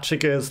faster. That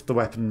triggers the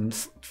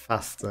weapons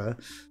faster.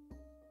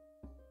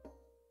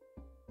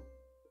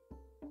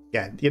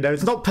 Yeah, you know,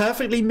 it's not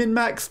perfectly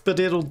min-maxed, but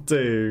it'll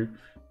do.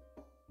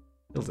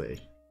 It'll do.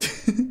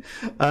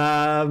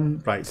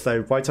 Right,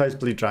 so White Eyes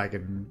Blue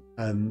Dragon.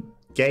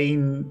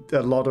 Gain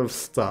a lot of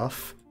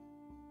stuff.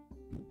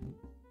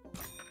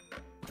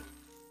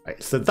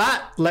 Right, so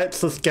that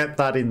lets us get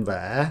that in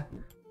there.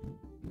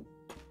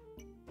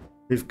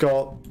 We've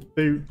got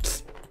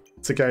boots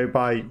to go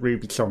by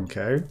Ruby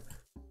Chonko.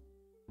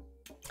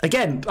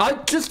 Again, I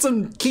just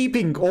am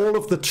keeping all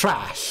of the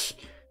trash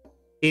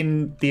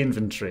in the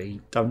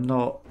inventory. I'm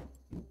not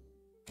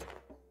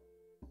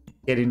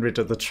getting rid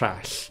of the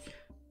trash.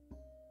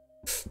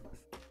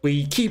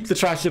 We keep the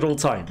trash at all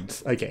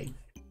times. Okay.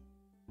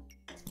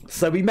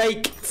 So we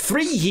make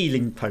 3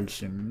 healing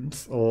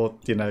potions, or,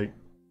 you know,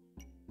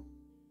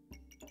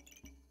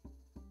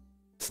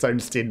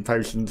 stone skin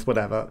potions,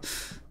 whatever.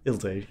 It'll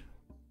do.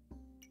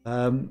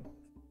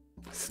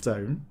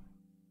 Stone.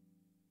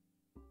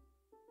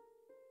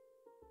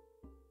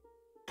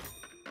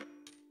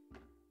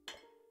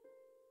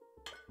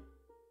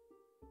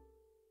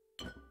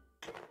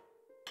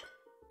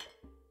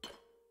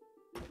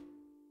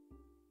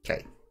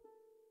 Okay.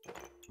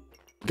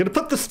 I'm gonna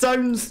put the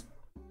stones.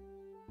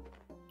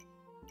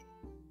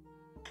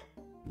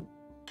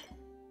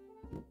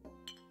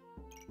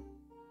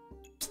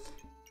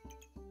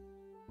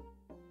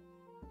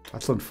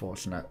 That's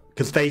unfortunate,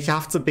 because they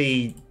have to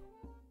be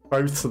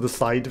both to the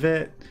side of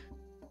it.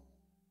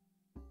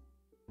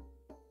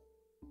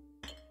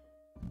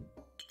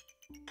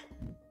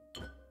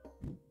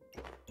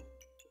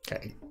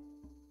 Okay.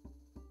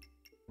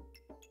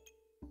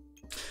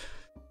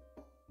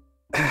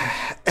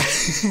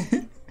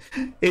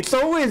 It's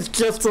always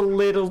just a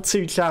little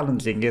too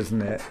challenging,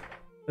 isn't it?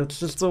 It's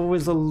just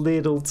always a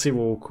little too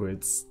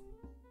awkward.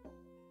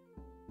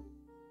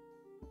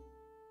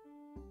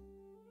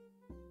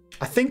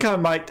 I think I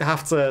might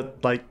have to,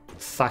 like,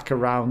 sack a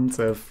round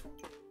of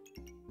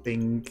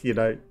thing, you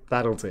know,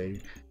 that'll do.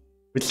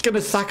 We're just going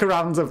to sack a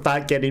round of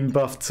that getting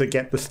buffed to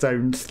get the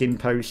stone skin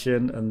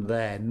potion, and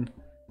then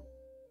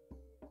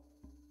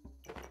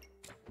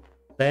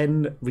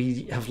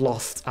we have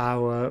lost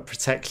our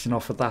protection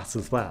off of that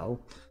as well.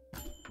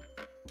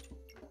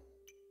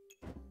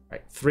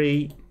 Right,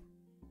 3.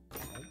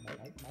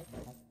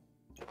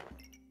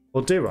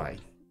 Or do I?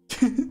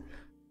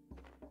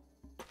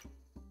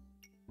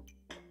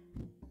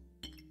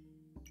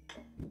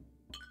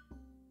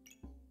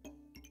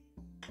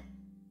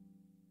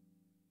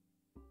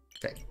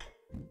 Okay.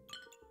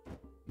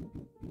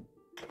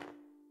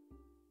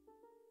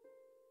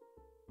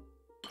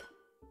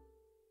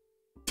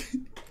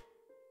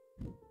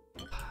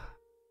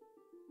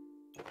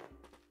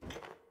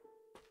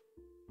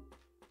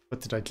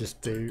 What did I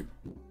just do?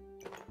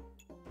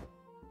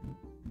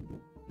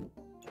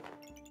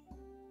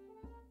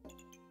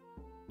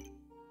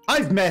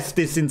 I've messed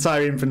this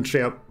entire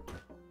inventory up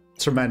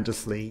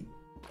tremendously.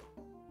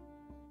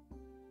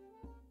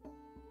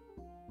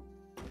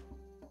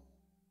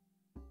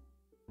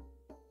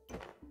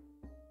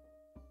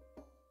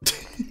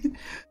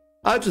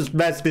 I just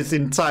messed this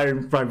entire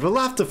right. We'll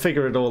have to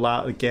figure it all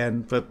out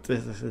again, but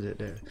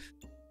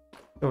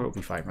it'll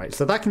be fine, right?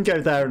 So that can go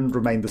there and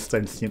remain the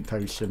Sentient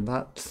Potion.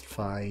 That's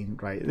fine,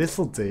 right?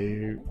 This'll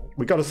do.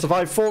 We got to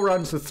survive 4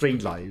 rounds with 3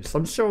 lives.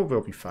 I'm sure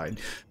we'll be fine.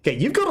 Okay,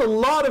 you've got a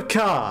lot of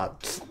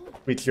cards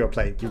which you're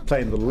playing. You're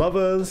playing the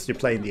Lovers. You're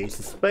playing the Ace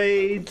of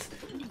Spades.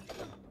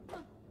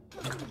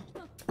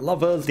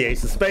 Lovers, the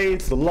Ace of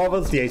Spades, the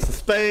Lovers, the Ace of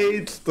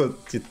Spades, the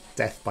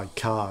death by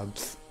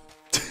cards.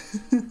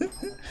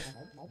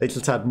 They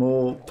just had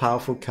more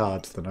powerful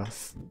cards than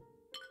us.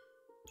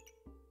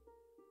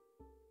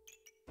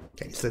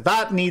 Okay, so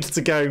that needs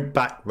to go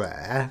back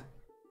there.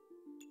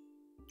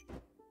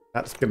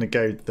 That's going to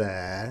go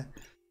there.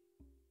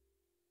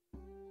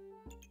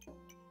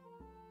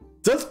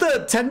 Does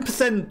the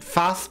 10%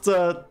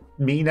 faster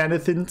mean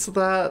anything to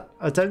that?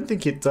 I don't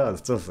think it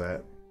does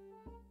it?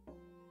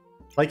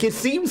 Like, it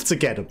seems to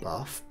get a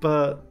buff,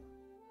 but...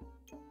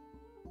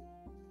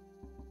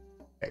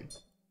 Okay.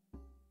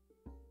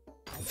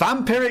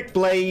 Vampiric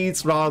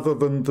Blades rather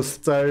than the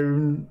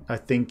stone, I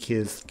think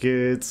is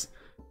good.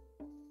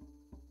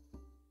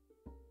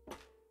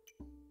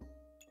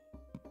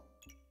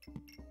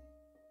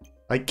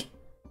 Like,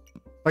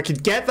 I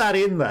could get that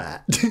in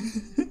there.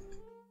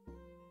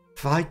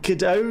 If I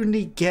could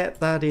only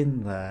get that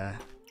in there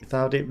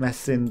without it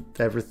messing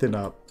everything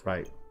up,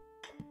 right?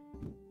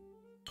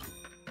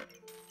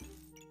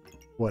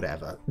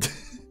 Whatever.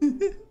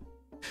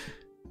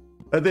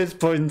 At this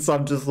point,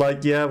 I'm just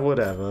like, yeah,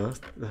 whatever.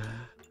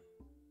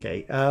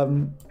 Okay,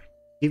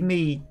 give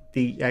me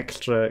the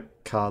extra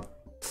card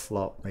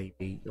slot,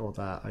 maybe, or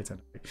that, I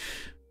don't know.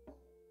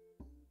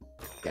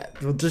 Yeah,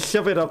 we'll just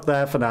shove it up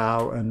there for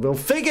now, and we'll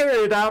figure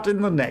it out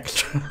in the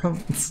next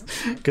round.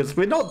 Because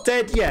we're not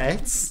dead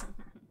yet.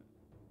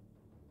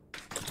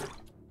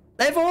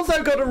 They've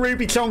also got a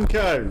Ruby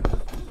Chonko.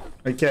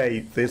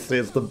 Okay, this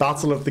is the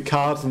battle of the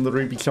cards and the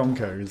Ruby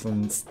Chonkos,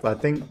 and I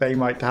think they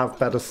might have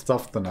better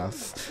stuff than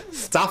us.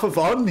 Staff of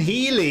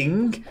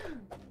Unhealing.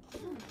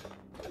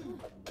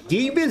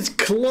 Giebes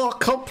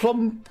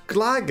Koplum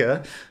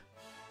Glager.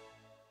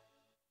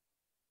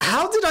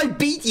 How did I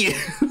beat you?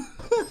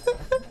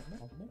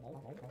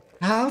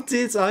 How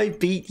did I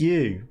beat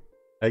you?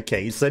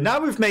 Okay, so now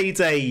we've made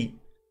a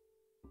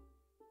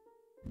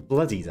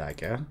Bloody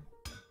Dagger.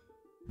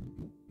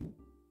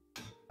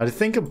 I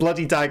think a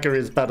Bloody Dagger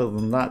is better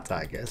than that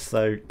dagger,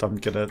 so I'm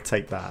gonna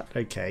take that.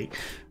 Okay.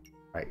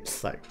 Right,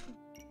 so.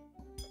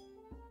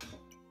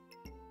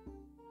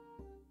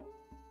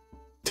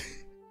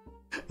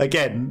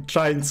 Again,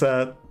 trying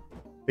to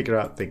figure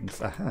out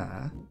things.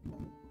 Aha.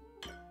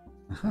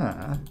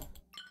 Aha.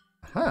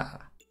 Aha.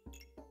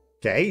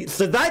 Okay,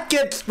 so that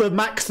gets the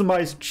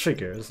maximized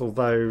triggers,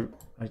 although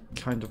I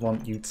kind of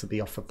want you to be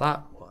off of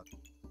that one.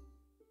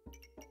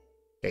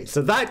 Okay,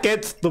 so that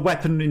gets the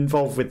weapon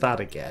involved with that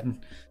again.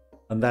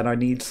 And then I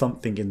need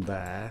something in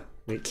there,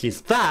 which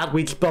is that,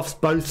 which buffs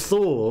both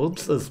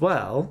swords as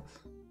well.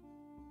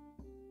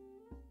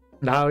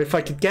 Now, if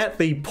I could get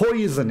the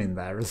poison in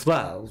there as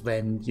well,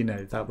 then, you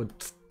know, that would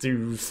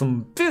do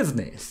some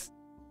business.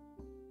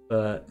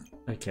 But,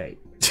 okay.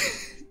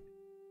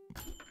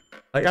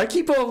 I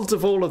keep hold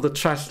of all of the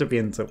trash that we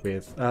end up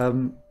with.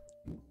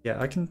 Yeah,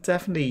 I can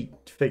definitely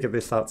figure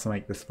this out to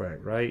make this work,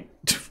 right?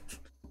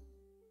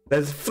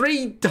 There's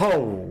 3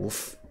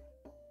 holes.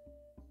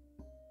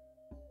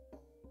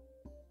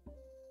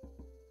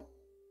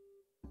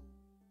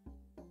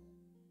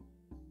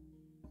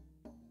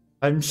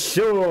 I'm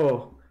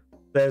sure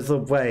there's a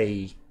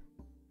way.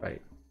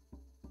 Right.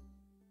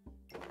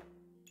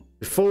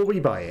 Before we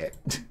buy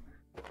it.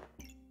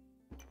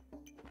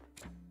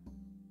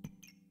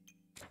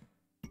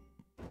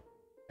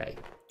 Okay.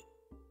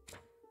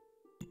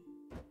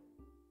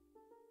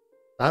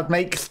 That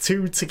makes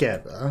 2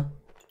 together.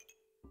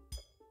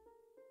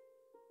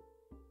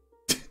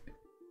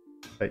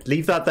 Right,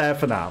 leave that there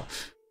for now.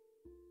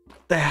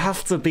 There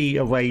has to be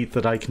a way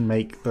that I can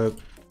make the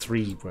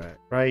 3 work,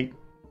 right?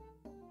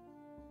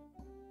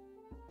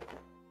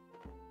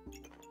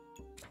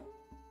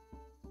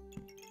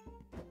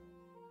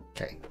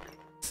 Okay,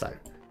 so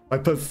I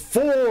put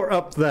 4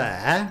 up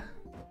there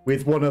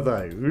with one of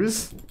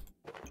those.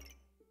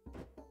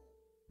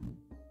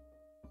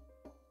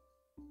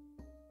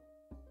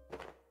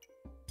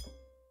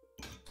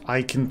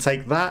 I can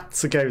take that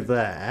to go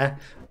there.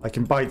 I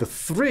can buy the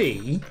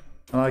 3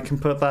 and I can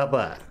put that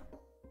there.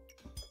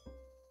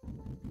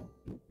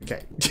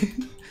 Okay.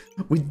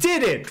 We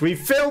did it! We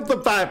filled the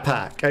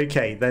backpack!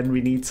 Okay, then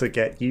we need to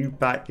get you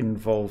back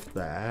involved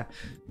there.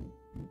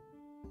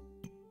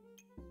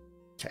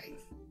 Okay.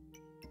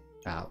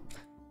 Now,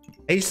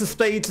 Ace of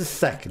Spades is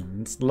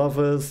second.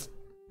 Lovers.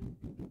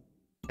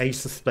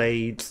 Ace of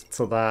Spades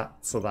to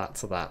that, to that,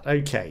 to that.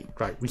 Okay,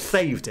 right, we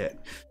saved it.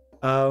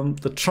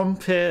 The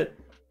Trumpet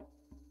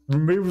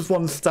removes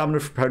 1 stamina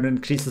for opponent,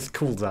 increases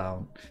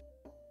cooldown.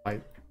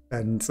 Right,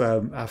 and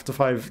after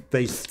 5,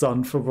 they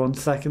stun for 1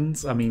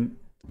 second. I mean,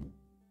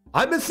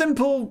 I'm a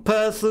simple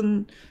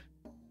person.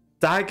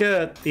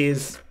 Dagger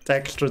is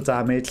extra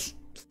damage.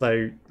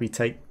 So we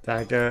take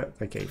dagger.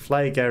 Okay,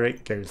 flag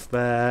Eric goes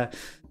there.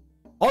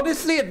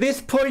 Honestly, at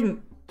this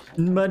point,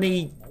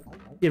 money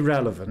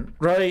irrelevant,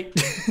 right?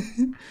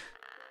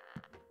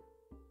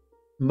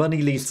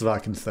 Money least of our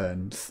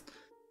concerns.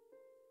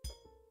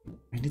 I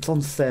mean, it's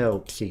on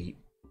sale cheap.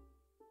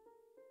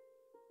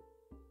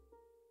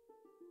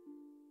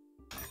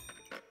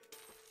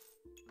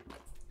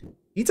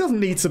 He doesn't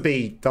need to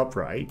be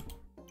upright.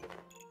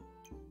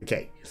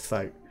 Okay,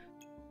 so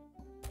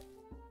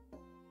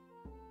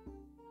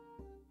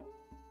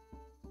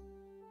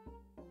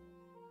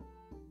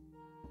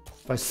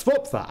if I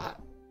swap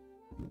that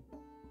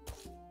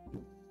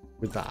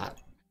with that,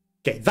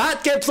 okay,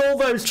 that gets all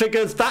those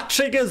triggers. That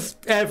triggers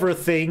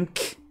everything.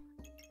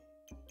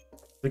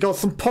 We got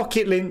some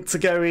pocket lint to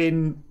go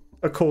in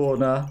a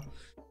corner.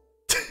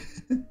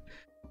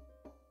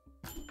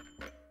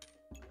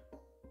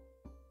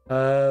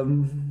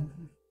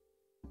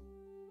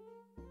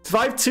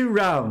 Survive 2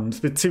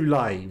 rounds with 2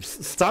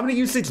 lives. Stamina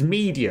usage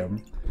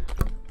medium.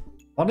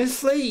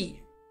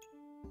 Honestly,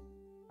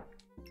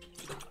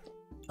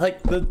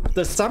 like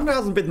the stamina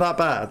hasn't been that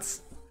bad.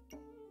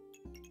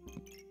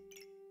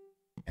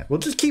 Yeah, we'll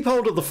just keep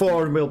hold of the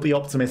 4 and we'll be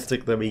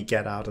optimistic that we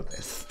get out of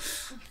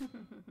this.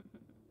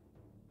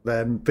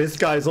 Then this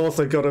guy's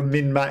also got a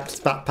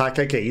min-max backpack.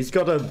 Okay, he's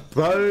got a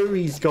bow,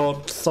 he's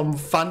got some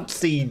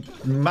fancy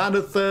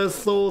mana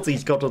thirst swords,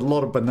 he's got a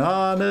lot of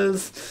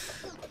bananas.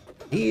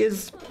 He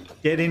is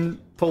getting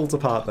pulled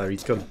apart though.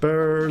 He's got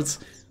birds.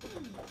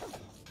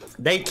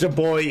 Nature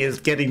Boy is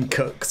getting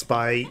cooked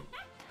by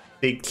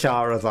Big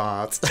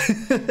Charizard.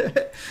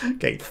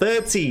 Okay,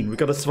 13. We've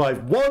got to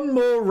survive 1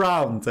 more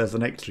round. There's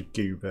an extra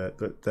goober,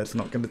 but that's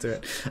not going to do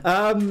it.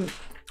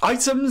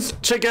 Items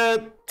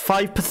trigger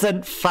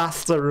 5%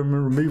 faster and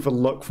remove a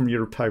luck from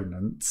your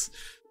opponents.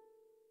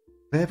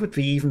 Where would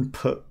we even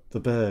put the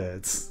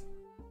birds?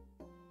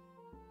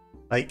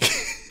 Like,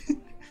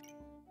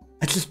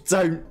 I just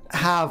don't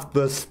have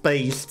the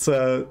space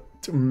to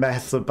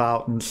mess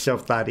about and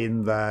shove that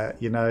in there,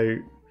 you know.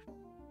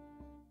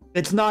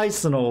 It's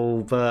nice and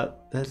all,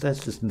 but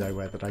there's just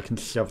nowhere that I can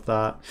shove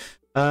that.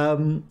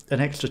 An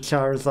extra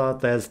Charizard.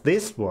 There's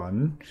this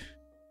one.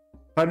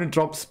 Opponent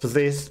drops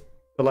possess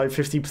below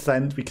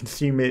 50%. We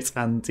consume it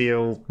and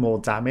deal more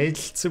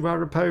damage to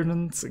our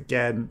opponents.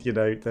 Again, you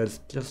know, there's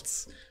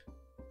just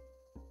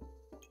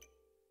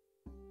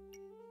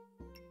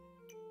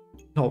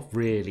not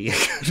really a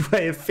good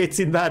way of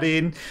fitting that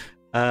in.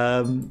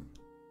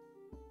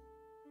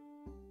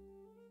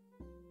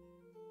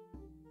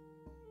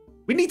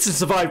 We need to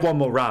survive 1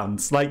 more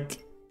round. Like,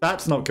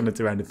 that's not going to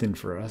do anything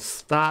for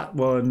us. That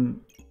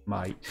one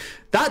might.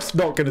 That's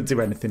not going to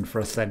do anything for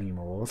us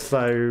anymore.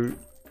 So,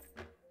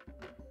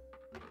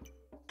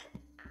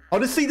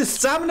 honestly, the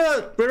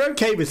stamina, we're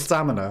okay with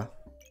stamina.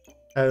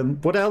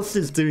 What else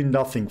is doing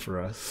nothing for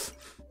us?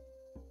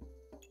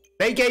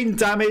 They gain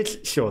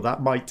damage. Sure,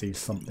 that might do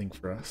something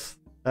for us.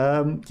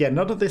 Yeah,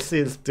 none of this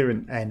is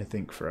doing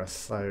anything for us.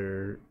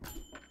 So,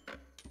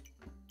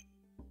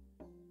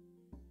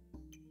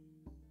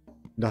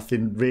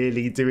 nothing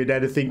really doing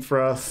anything for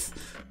us.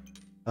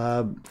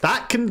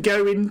 That can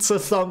go into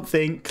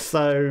something,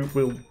 so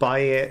we'll buy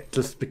it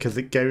just because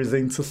it goes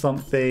into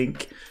something.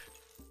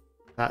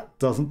 That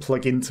doesn't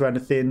plug into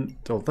anything,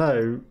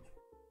 although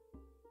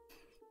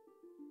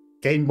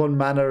gain 1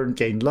 mana and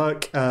gain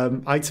luck.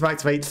 Item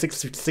activate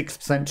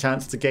 66%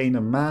 chance to gain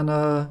a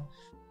mana.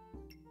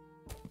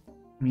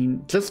 I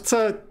mean, just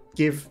to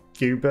give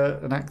Goober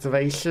an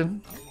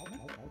activation.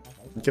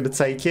 I'm gonna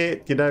take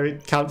it, you know,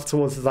 it counts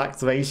towards his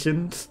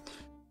activations.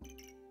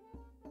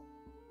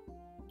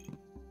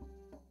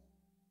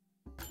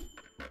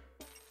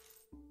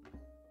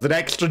 An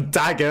extra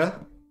dagger.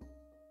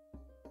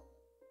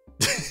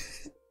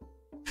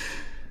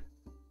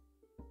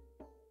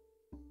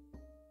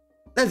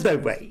 There's no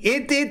way.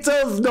 It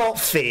does not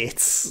fit.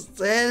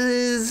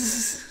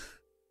 There's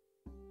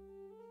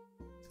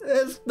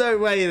no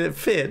way it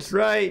fits,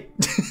 right?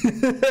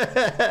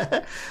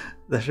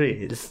 There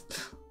is.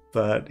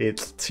 But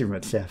it's too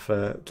much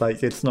effort.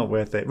 Like, it's not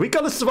worth it. We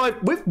gotta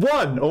survive with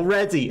 1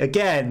 already,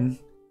 again.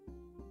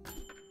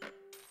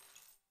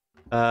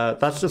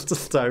 That's just a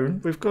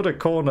stone. We've got a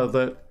corner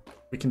that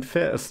we can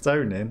fit a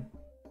stone in.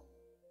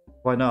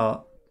 Why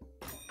not?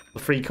 The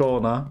free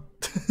corner.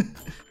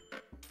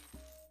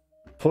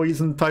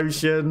 Poison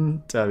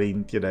potion. I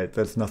mean, you know,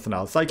 there's nothing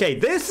else. Okay,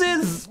 this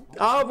is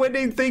our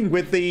winning thing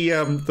with the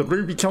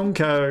Ruby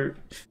Chonko.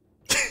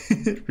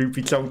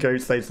 Ruby Chonko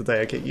saves the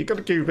day. Okay, you got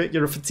a goober,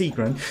 you're a fatigue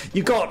run.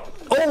 You got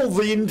all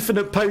the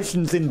infinite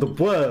potions in the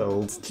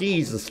world.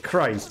 Jesus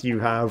Christ, you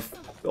have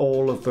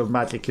all of the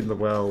magic in the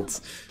world.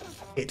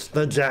 It's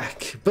the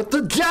Jack. But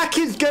the Jack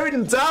is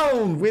going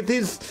down with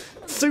his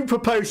super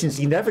potions.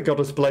 He never got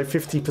us below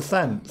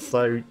 50%,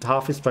 so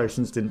half his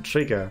potions didn't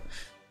trigger.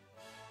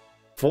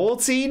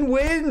 14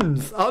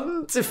 wins!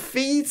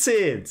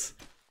 Undefeated!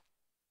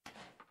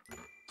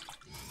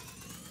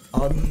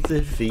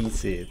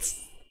 Undefeated.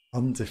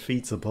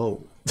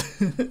 Undefeatable.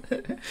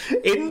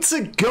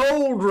 Into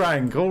gold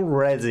rank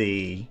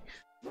already.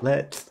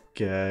 Let's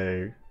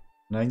go.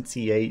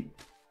 98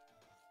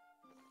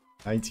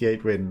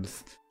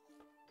 wins.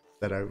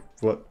 I don't know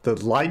what the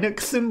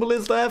Linux symbol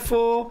is there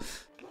for.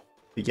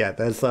 But yeah,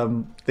 there's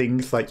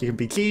things like you can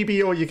be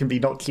chibi or you can be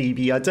not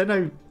chibi. I don't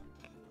know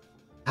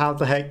how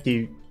the heck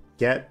you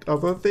get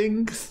other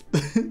things.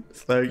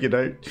 So, you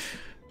know,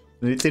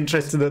 it's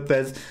interesting that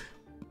there's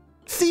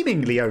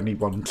seemingly only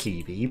one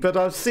chibi, but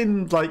I've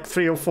seen like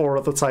 3 or 4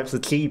 other types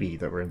of chibi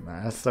that were in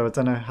there. So I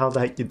don't know how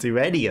the heck you do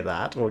any of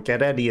that or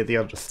get any of the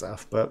other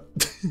stuff, but...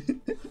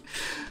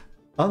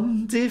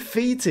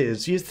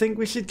 Undefeated. You think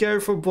we should go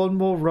for one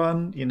more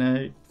run? You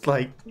know,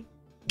 like...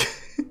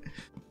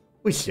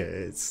 we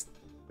should.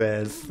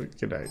 There's,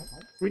 you know,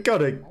 we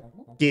gotta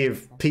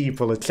give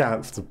people a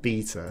chance to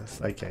beat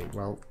us. Okay,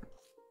 well,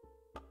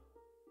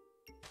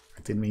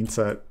 I didn't mean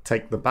to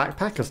take the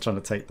backpack. I was trying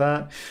to take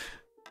that.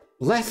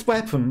 Less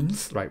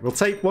weapons. Right, we'll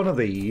take one of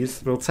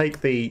these. We'll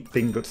take the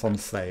thing that's on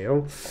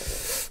sale.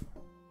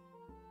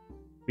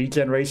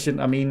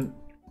 Regeneration. I mean,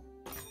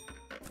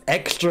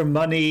 extra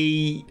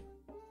money.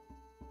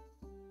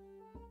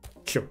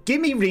 Sure,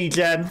 give me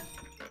regen.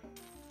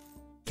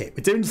 Okay,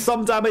 we're doing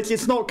some damage.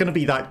 It's not going to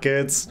be that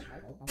good.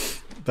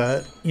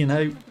 But, you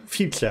know,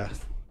 future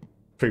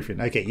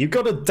proofing. Okay, you've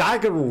got a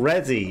dagger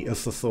already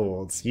as the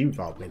swords. You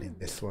are winning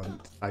this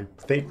one, I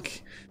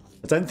think.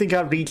 I don't think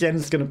our regen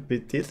is going to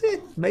be... Is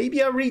it?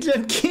 Maybe our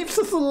regen keeps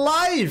us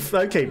alive.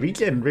 Okay,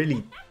 regen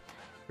really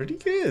pretty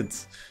good.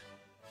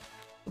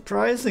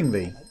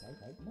 Surprisingly.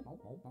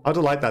 I'd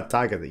have liked that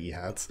dagger that you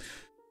had.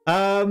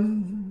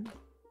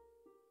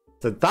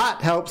 So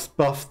that helps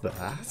buff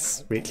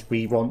that, which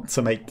we want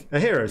to make a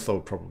hero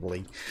sword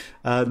probably.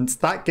 And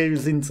that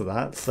goes into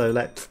that, so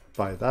let's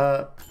buy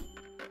that.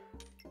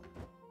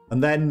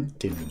 And then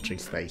inventory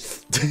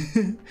space.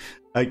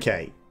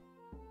 Okay.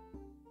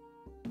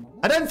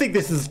 I don't think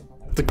this is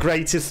the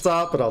greatest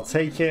start, but I'll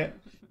take it.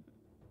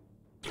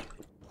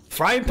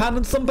 Frying pan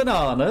and some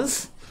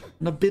bananas.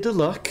 And a bit of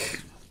luck.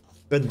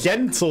 A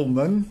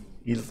gentleman.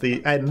 He's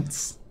the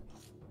ent.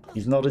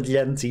 He's not a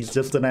gent, he's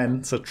just an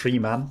ent, a tree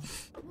man.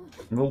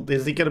 Well,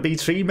 is he going to be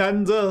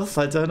tremendous?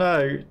 I don't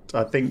know.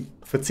 I think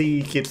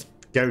fatigue is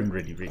going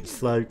really, really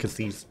slow because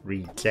he's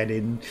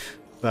regenning.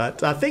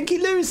 But I think he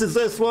loses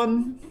this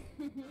one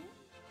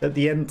at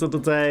the end of the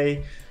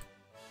day.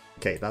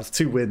 Okay, that's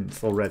 2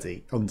 wins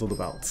already under the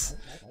belt.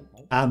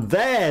 And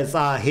there's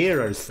our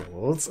hero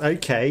swords.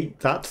 Okay,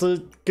 that's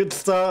a good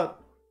start.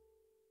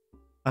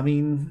 I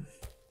mean,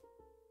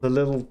 a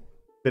little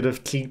bit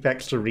of cheap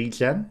extra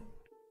regen.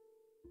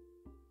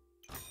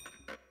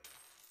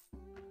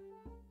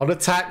 On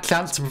attack,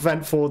 chance to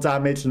prevent 4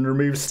 damage and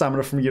remove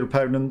stamina from your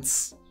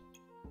opponents.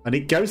 And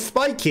it goes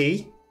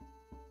spiky.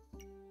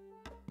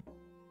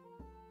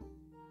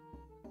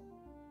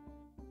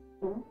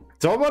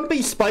 Do I want to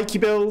be spiky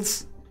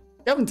builds?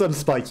 We haven't done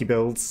spiky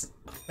builds.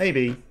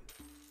 Maybe.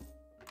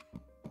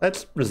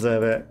 Let's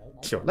reserve it.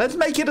 Sure. Let's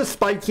make it a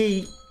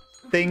spiky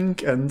thing.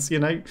 And, you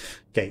know.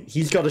 Okay,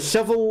 he's got a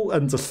shovel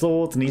and a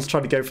sword. And he's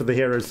trying to go for the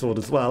hero sword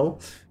as well.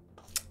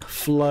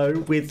 Flow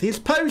with his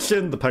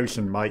potion. The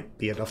potion might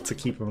be enough to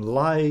keep him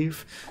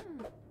alive.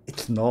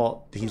 It's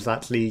not. He's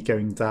actually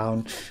going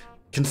down.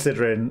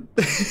 Considering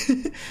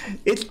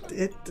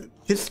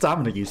his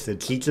stamina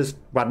usage, he just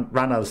ran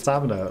out of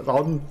stamina.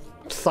 On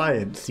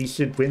science, he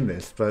should win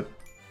this, but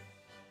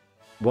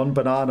 1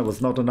 banana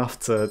was not enough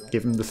to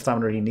give him the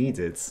stamina he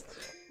needed.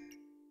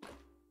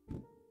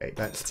 Okay,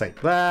 let's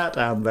take that,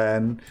 and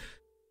then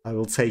I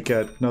will take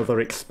another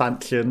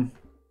expansion.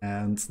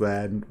 And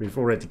then we've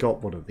already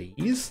got one of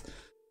these.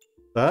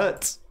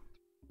 But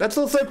let's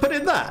also put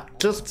in that.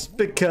 Just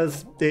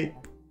because it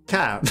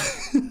can.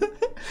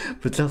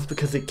 But just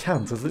because it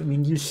can doesn't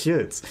mean you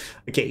should.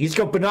 Okay, he's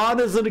got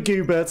bananas and a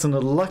goobert and a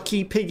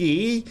lucky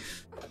piggy.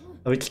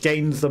 Which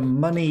gains the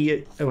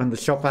money when the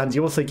shop ends. He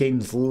also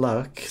gains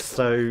luck.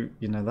 So,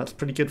 you know, that's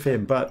pretty good for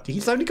him. But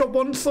he's only got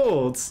 1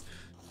 sword.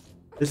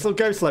 This will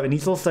go slow. And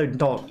he's also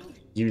not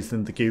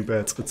using the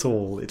goobert at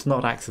all. It's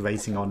not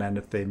activating on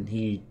anything.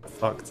 He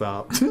fucked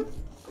up.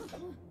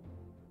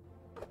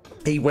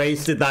 He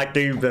wasted that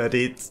goobert.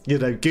 It's, you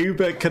know,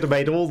 goobert could have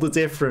made all the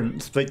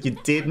difference, but you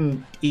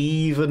didn't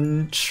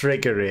even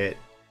trigger it.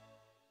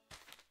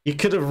 You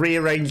could have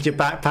rearranged your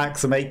backpack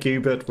to make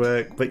goobert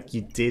work, but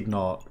you did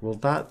not. Well,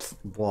 that's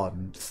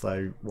 1,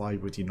 so why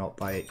would you not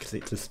buy it? Because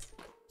it just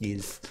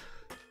is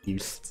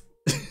used.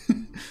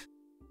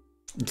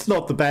 It's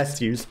not the best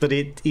use, but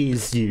it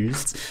is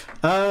used.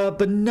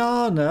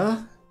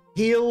 Banana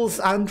heals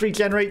and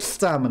regenerates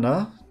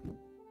stamina.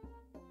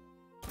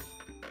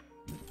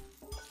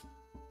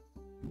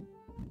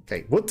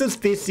 Okay, what does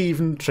this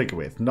even trigger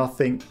with?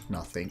 Nothing,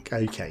 nothing.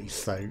 Okay,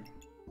 so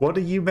what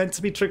are you meant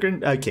to be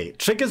triggering? Okay, it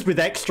triggers with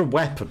extra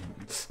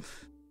weapons.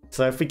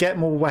 So if we get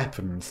more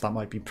weapons, that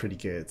might be pretty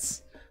good.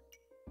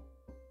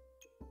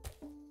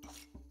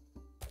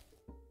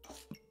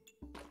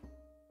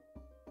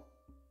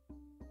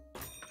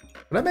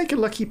 Can I make a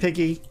lucky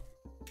piggy?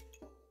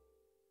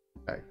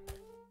 No.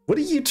 What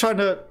are you trying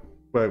to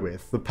work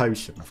with? The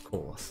potion, of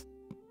course.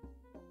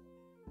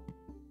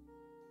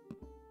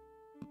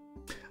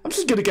 I'm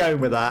just gonna go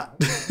in with that.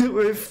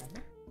 We've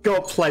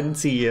got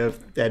plenty of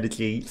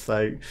energy,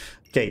 so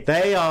okay,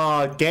 they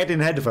are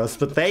getting ahead of us,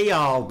 but they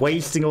are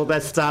wasting all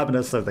their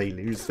stamina, so they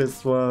lose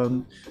this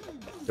one.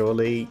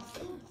 Surely.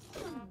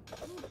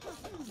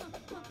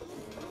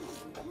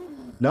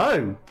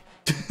 No.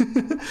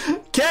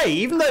 Okay,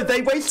 even though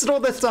they wasted all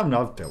their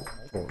stamina, I've built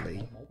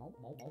poorly.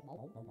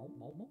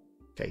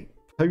 Okay,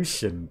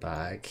 potion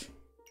bag.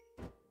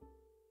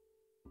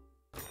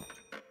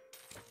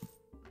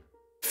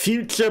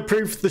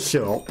 Future-proof the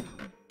shop.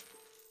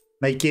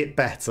 Make it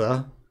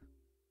better.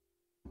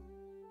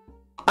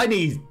 I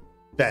need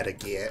better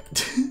gear.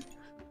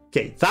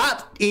 Okay,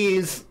 that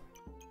is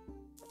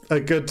a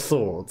good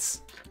sword.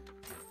 So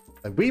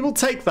we will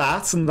take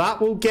that, and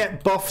that will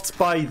get buffed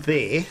by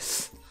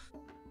this.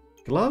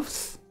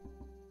 Gloves?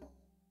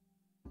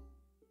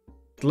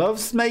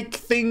 Gloves make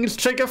things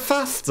trigger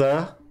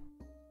faster.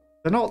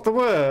 They're not the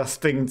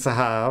worst thing to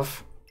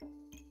have.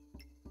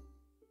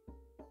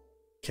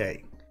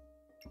 Okay.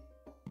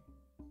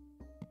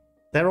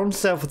 They're on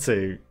sale for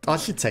 2. I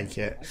should take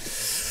it.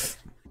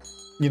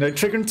 You know,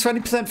 triggering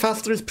 20%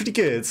 faster is pretty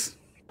good.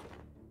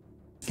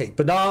 Okay,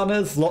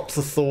 bananas, lots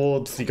of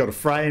swords. You got a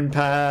frying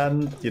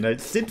pan. You know,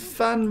 Sid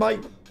fan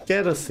might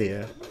get us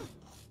here.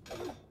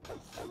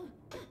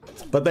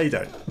 But they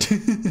don't.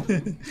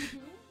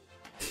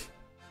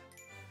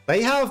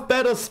 They have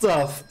better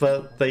stuff,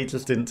 but they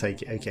just didn't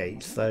take it. Okay,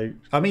 so,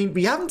 I mean,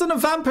 we haven't done a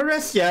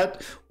vampiress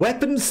yet.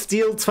 Weapons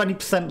steal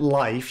 20%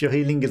 life. Your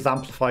healing is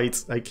amplified.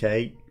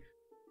 Okay.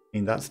 I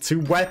mean, that's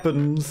 2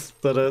 weapons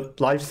that are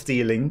life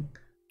stealing.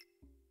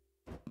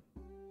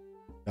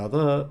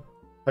 Another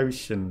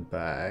potion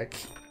bag.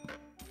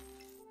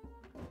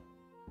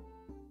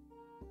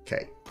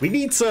 Okay, we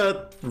need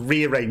to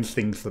rearrange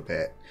things a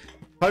bit.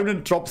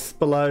 Opponent drops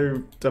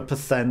below a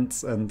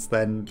percent and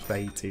then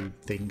they do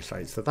things,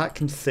 right? So that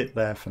can sit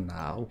there for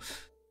now.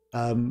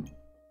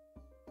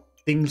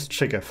 Things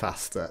trigger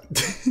faster.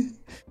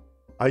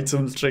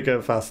 Items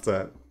trigger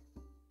faster.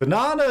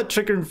 Banana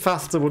triggering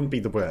faster wouldn't be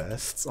the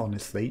worst,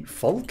 honestly.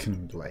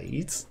 Falcon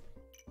blade.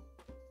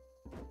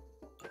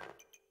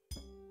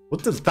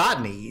 What does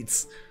that need?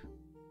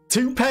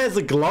 2 pairs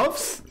of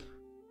gloves?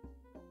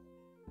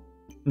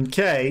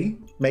 Okay,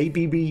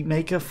 maybe we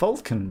make a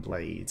falcon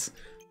blade.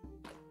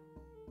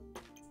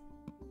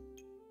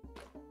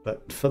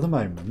 But for the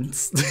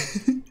moment,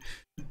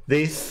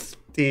 this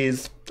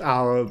is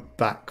our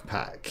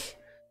backpack.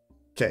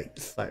 Okay,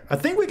 so I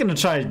think we're going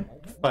to try and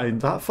find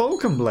that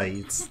falcon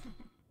blade.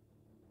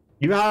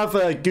 You have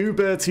a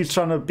Goobert who's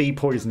trying to be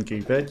poison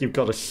Goobert. You've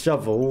got a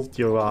shovel.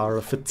 You are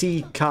a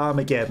fatigue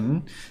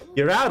Carmageddon.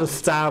 You're out of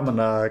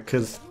stamina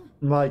because,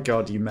 my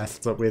god, you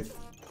messed up with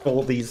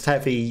all these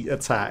heavy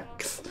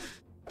attacks.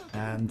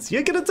 And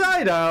you're going to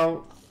die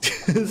now.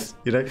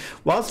 You know,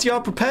 whilst you are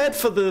prepared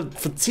for the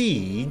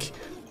fatigue,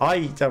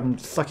 I am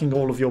sucking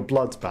all of your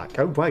blood back.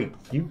 Oh, wait,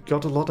 you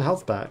got a lot of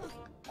health back.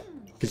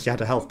 Because you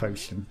had a health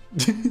potion.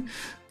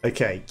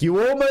 Okay,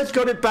 you almost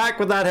got it back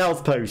with that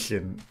health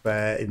potion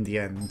there in the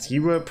end.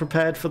 You were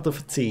prepared for the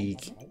fatigue.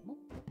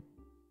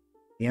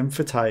 The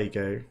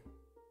Emphatigo.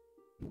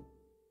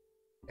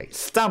 Okay,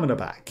 stamina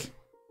back.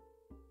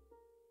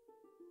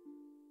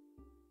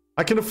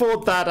 I can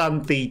afford that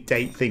and the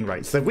date thing,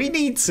 right? So we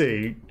need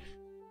to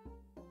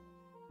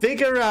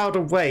figure out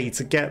a way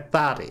to get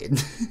that in.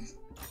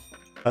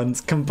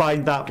 And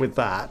combine that with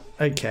that.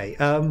 Okay,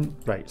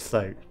 right,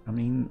 so, I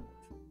mean...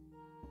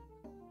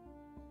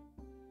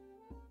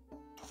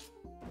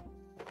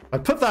 I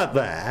put that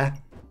there,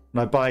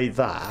 and I buy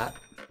that,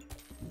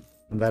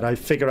 and then I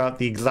figure out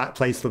the exact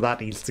place that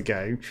that needs to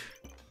go.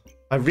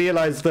 I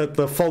realise that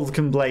the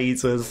Falcon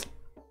Blade has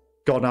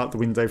gone out the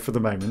window for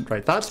the moment.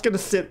 Right, that's going to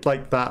sit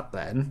like that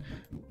then.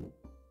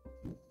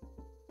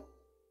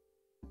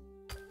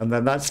 And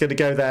then that's going to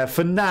go there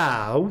for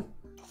now.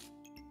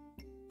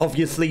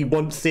 Obviously,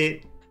 once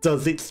it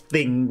does its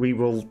thing, we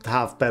will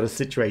have better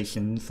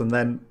situations. And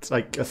then,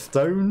 like, a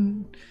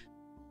stone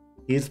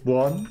is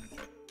one.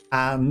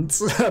 And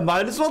I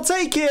might as well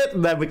take it,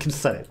 and then we can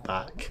set it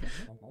back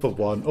for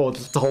 1, or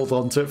just hold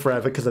on to it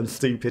forever because I'm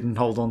stupid and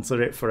hold on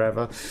to it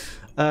forever.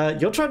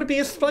 You're trying to be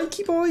a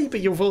spiky boy, but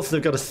you've also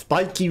got a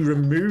spiky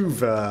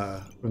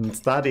remover, and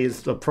that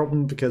is a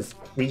problem because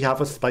we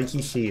have a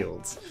spiky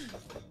shield.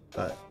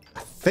 I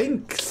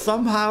think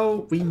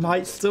somehow we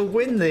might still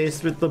win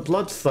this with the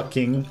blood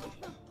sucking.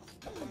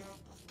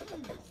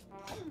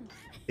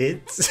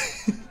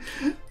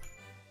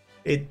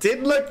 It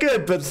didn't look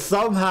good, but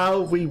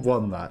somehow we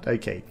won that.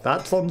 Okay,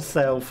 that's on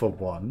sale for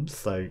 1,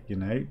 so, you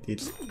know,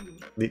 it's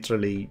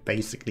literally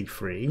basically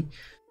free.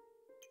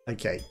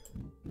 Okay.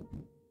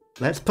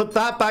 Let's put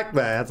that back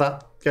there.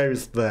 That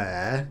goes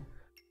there.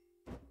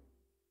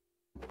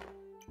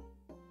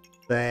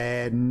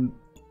 Then...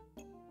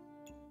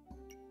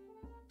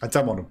 I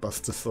don't want to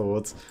bust a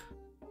sword.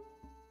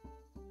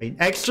 I mean,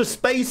 extra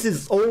space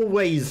is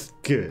always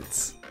good.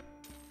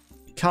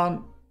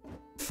 Can't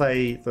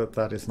say that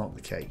that is not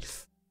the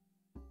case.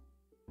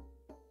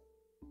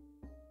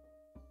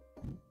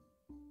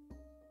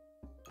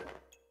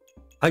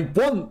 I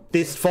want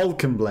this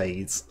Falcon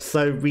Blade,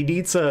 so we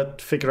need to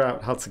figure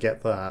out how to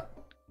get that.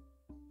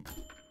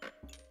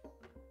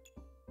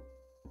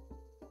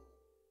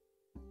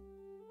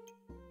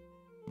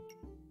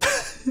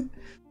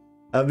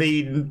 I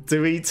mean,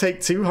 do we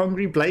take 2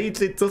 Hungry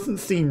Blades? It doesn't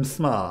seem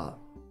smart.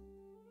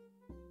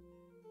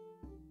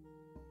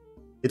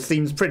 It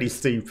seems pretty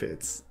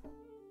stupid.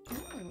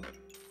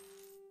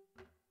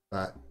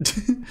 But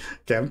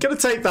okay, I'm going to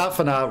take that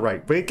for now.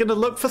 Right, we're going to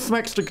look for some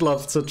extra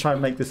gloves to try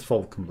and make this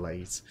Falcon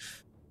Blade.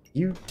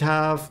 You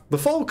have the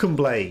Falcon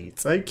Blade.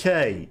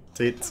 Okay,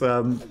 it's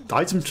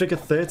item trigger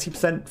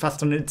 30%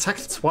 faster and it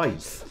attacks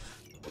twice.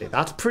 Okay,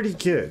 that's pretty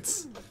good.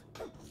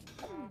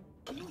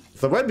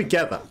 So when we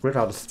get that, we're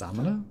out of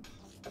stamina.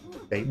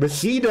 Okay,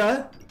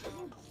 Machina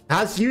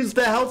has used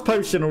their health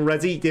potion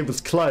already. It was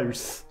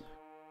close.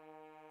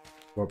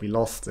 Well, we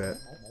lost it.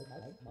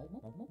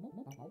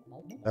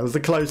 That was a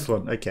close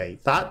one. Okay,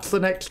 that's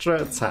an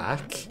extra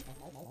attack.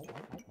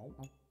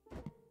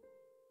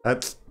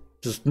 That's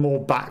just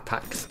more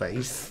backpack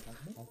space.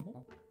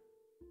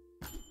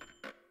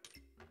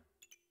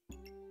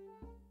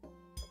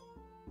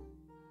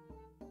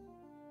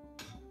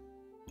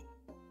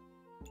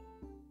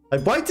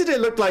 Like, why did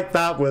it look like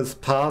that was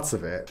part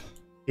of it?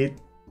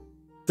 It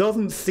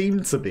doesn't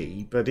seem to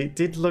be, but it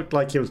did look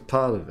like it was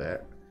part of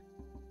it.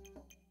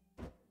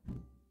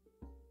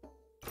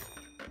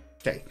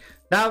 Okay,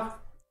 now,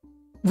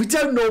 we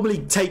don't normally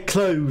take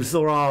clothes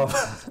or armor,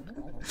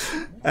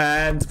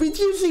 and we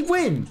usually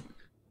win.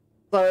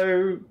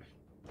 So,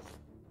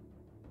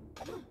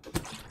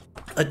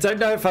 I don't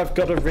know if I've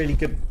got a really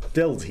good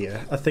build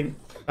here. I think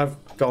I've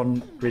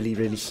gone really,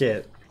 really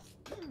shit.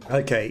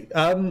 Okay,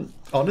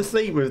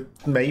 honestly, we're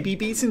maybe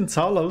beating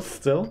Talos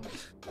still,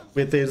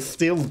 with his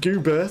steel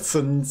goobers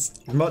and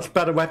much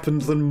better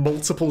weapons and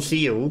multiple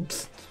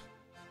shields.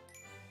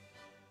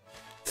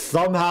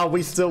 Somehow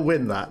we still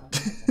win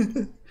that.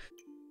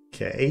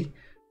 Okay.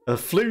 A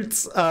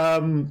flute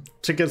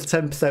triggers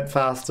 10%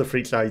 faster for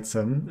each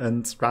item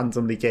and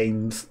randomly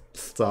gains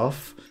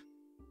stuff.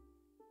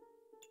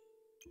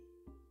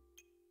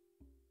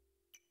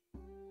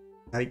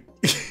 Hey.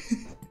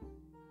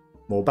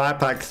 More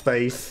backpack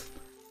space.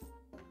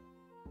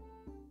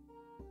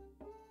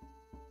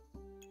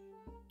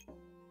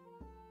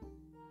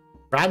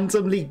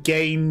 Randomly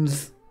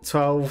gains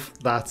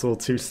 12 that or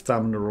 2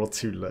 stamina or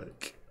 2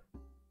 luck.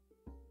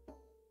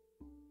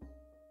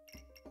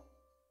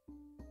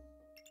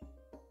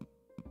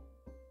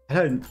 I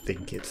don't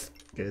think it's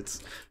good.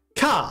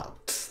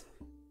 Cards!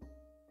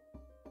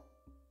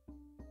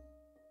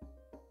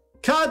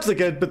 Cards are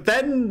good, but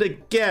then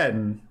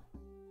again...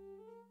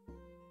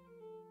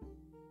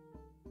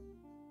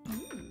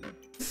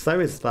 So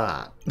is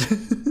that.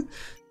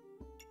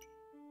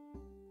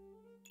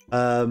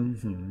 Right,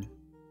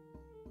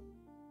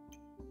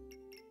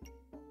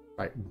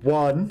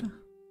 1.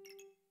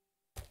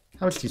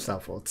 How much do you sell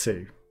for?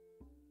 2.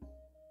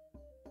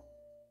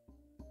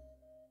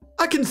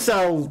 I can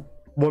sell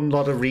 1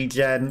 lot of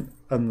regen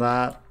and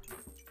that.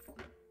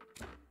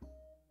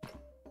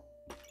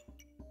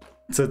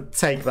 To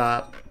take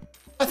that.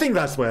 I think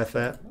that's worth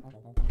it.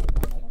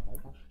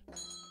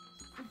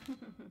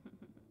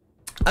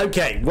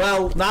 Okay,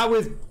 well, now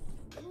we've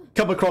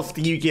come across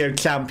the Yu-Gi-Oh!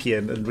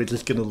 Champion and we're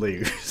just gonna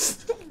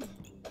lose.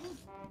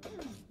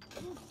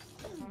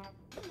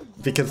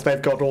 Because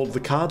they've got all the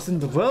cards in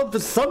the world,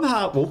 but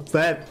somehow, well,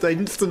 they're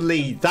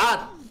instantly,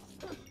 that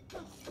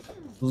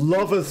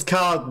Lover's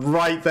card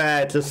right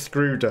there just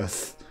screwed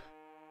us.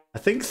 I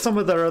think some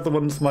of their other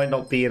ones might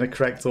not be in a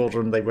correct order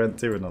and they weren't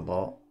doing a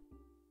lot.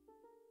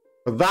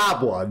 But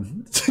that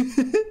one,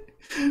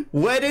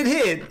 when it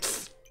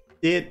hits,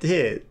 it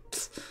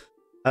hits.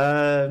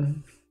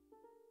 On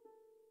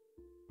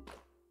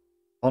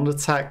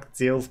attack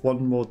deals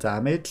 1 more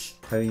damage.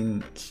 I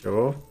mean,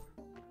 sure.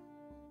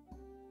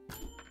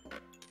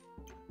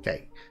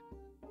 Okay.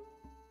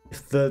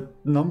 If the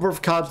number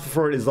of cards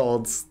before it is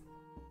odd,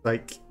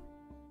 like,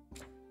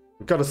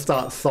 we've got to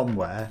start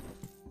somewhere.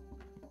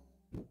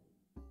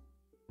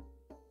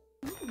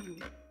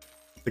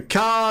 The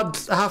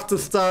cards have to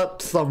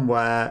start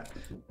somewhere.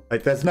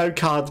 Like, there's no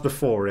cards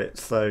before it,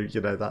 so, you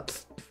know,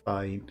 that's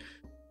fine.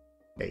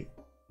 Okay.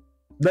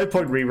 No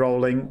point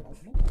re-rolling.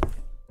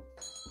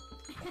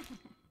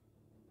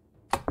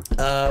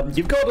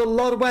 You've got a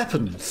lot of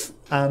weapons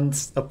and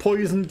a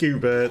poison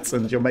goobert,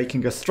 and you're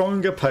making a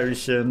stronger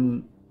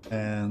potion,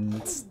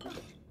 and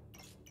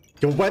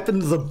your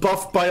weapons are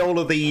buffed by all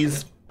of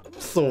these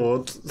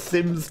swords.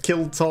 Sims,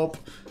 kill top.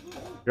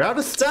 You're out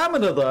of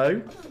stamina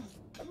though,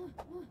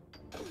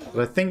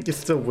 but I think you're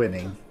still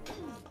winning.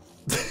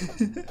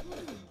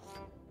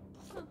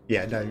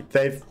 Yeah, no,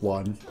 they've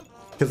won.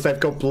 Because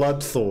they've got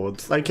blood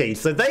swords. Okay,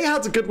 so they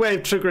had a good way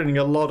of triggering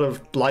a lot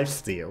of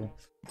lifesteal.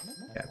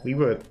 Yeah, we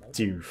were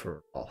due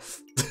for a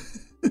loss.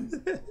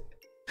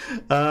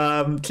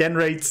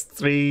 Generates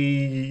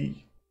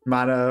 3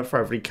 mana for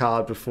every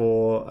card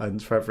before,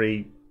 and for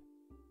every...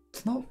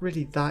 It's not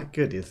really that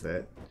good, is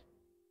it?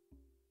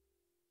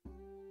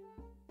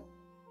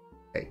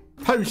 Okay,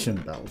 potion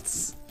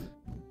belts.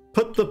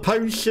 Put the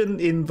potion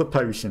in the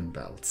potion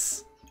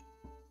belts.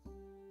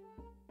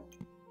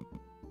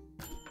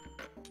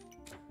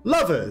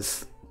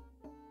 Lovers.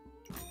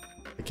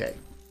 Okay.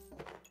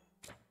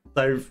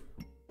 So,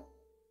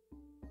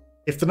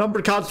 if the number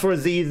of cards for a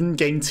season,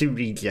 gain 2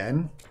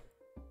 regen.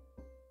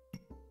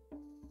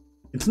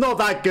 It's not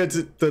that good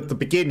at the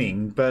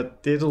beginning,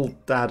 but it'll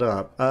add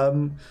up.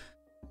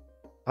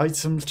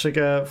 Items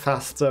trigger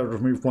faster,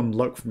 remove 1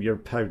 luck from your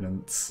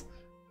opponents.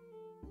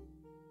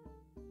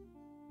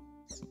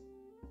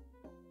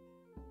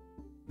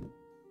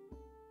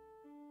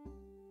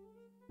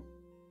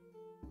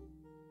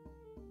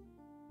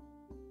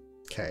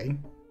 Okay.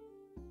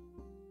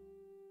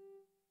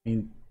 I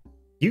mean,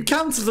 you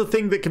count as a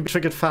thing that can be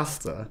triggered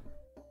faster.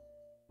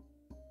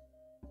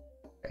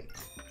 Okay.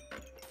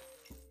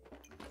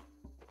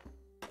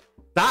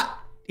 That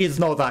is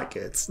not that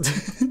good.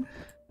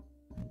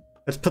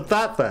 Let's put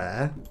that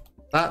there.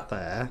 That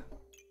there.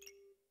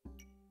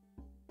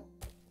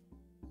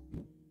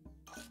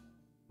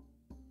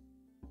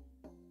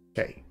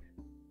 Okay.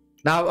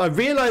 Now, I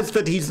realise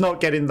that he's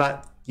not getting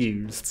that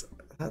used.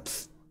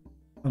 That's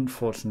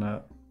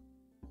unfortunate.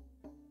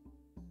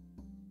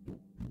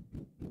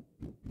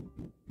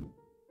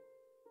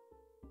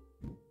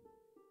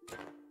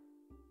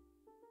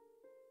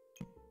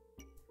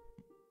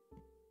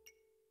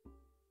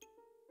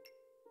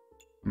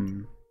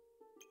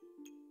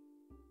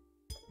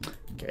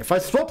 Okay, if I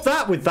swap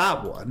that with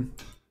that one,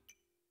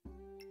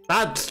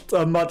 that's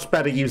a much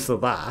better use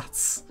of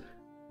that.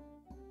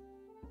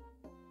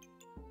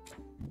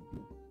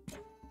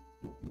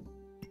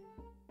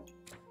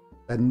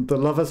 And the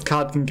lover's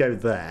card can go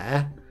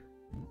there.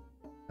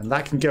 And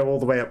that can go all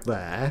the way up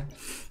there.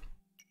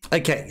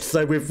 Okay,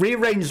 so we've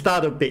rearranged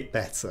that a bit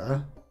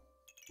better.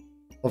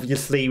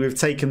 Obviously, we've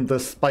taken the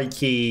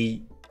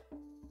spiky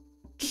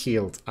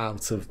shield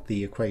out of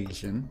the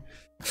equation.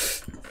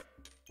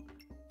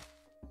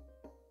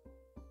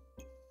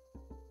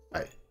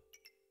 Right.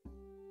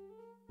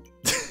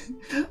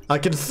 I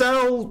can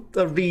sell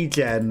a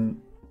regen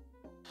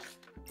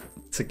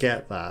to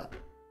get that.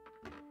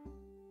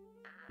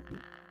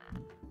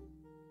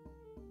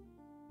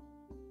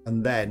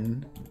 And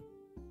then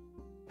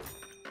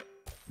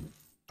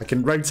I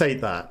can rotate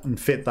that and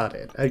fit that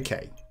in.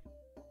 Okay.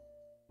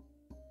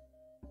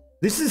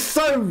 This is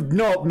so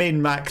not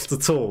min-maxed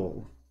at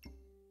all.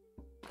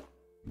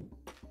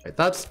 Right,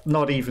 that's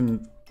not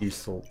even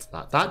useful to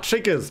that. That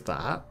triggers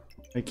that.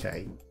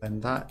 Okay,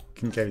 then that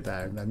can go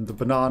there, and then the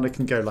banana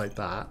can go like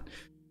that.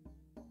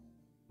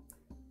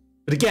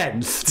 But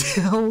again,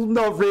 still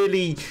not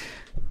really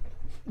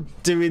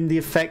doing the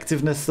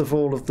effectiveness of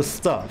all of the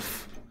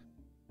stuff.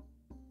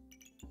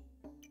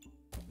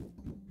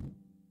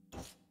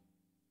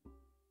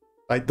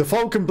 Like, the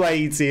Falcon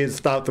Blades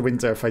is out the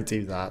window if I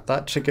do that.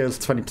 That triggers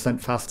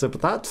 20% faster,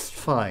 but that's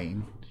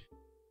fine.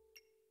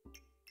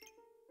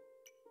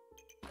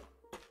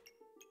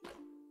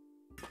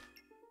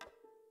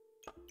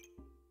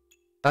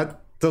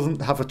 That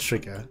doesn't have a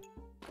trigger.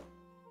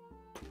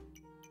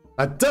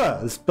 That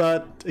does,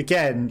 but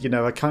again, you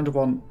know, I kind of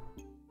want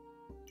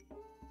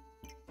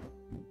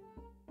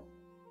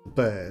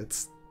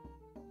birds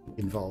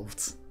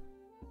involved.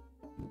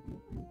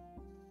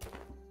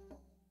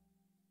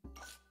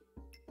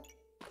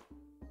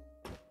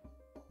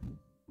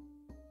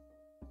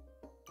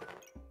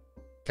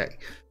 Okay,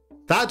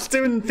 that's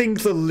doing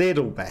things a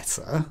little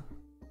better.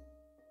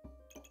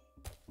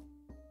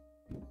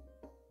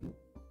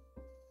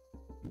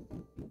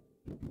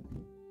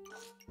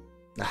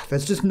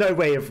 There's just no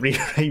way of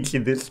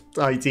rearranging this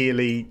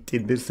ideally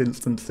in this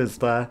instance, is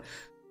there?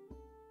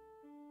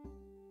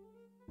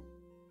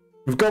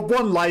 We've got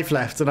 1 life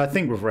left, and I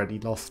think we've already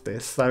lost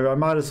this, so I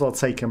might as well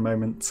take a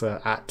moment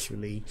to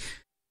actually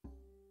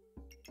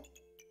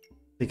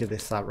figure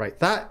this out. Right,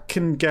 that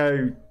can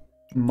go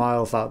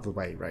miles out of the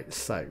way, right?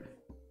 So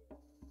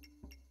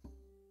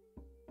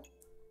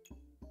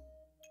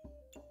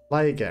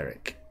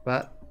Lyageric,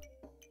 that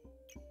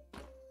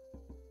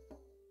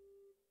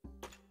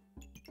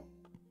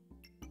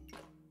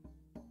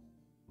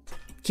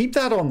keep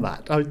that on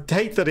that. I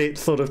hate that it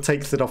sort of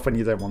takes it off when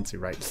you don't want to,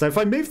 right? So if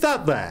I move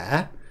that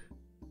there,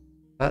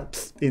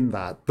 that's in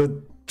that.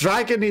 The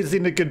dragon is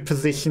in a good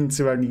position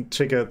to only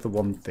trigger the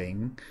one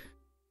thing.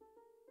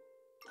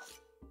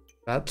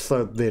 That's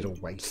a little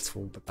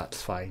wasteful, but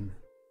that's fine.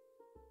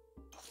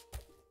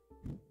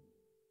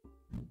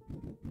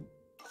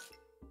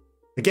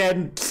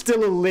 Again,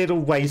 still a little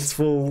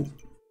wasteful.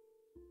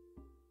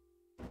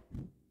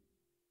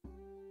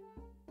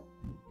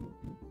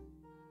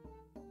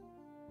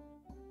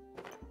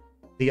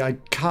 See, I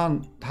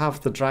can't have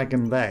the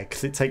dragon there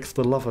because it takes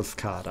the lover's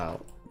card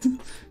out.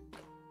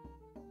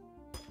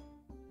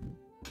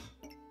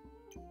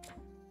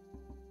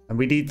 And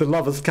we need the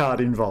lover's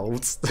card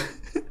involved.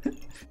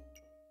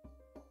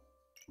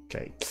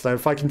 Okay, so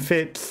if I can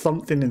fit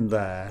something in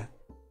there.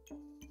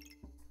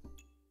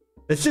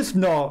 There's just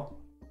not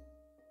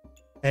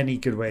any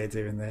good way of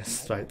doing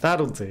this. Right,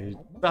 that'll do.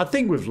 I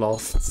think we've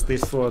lost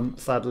this one,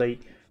 sadly.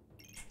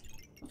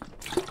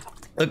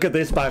 Look at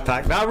this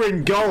backpack. Now we're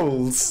in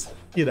goals.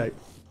 You know,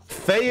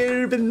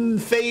 Faber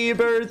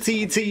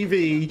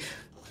TTV.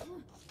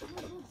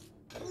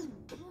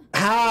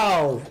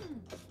 How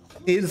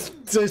is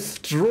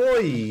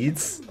destroyed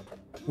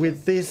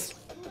with this?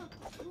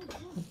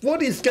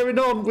 What is going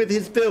on with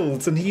his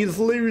builds? And he is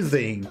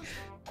losing.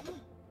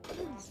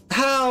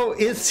 How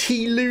is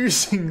he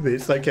losing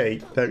this?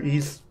 Okay, no,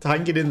 he's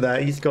hanging in there.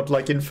 He's got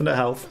like infinite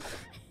health.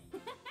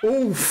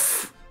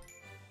 Oof.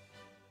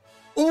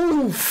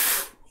 Oof.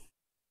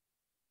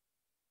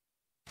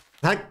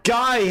 That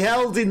guy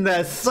held in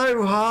there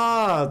so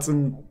hard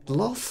and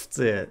lost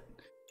it.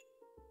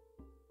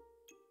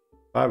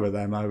 If I were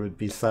them, I would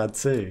be sad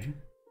too.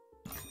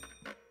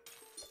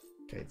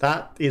 Okay,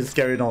 that is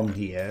going on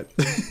here.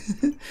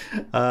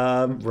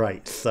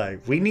 Right, so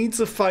we need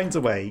to find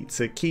a way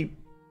to keep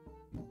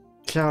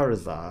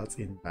Charizard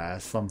in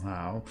there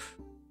somehow,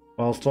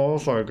 whilst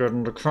also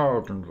getting the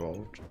card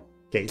involved.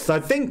 Okay, so I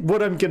think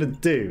what I'm going to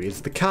do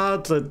is the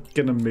cards are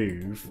going to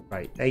move.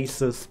 Right,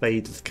 Ace of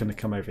Spades is going to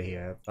come over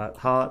here. That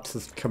Hearts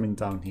is coming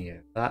down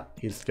here. That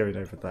is going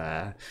over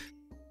there.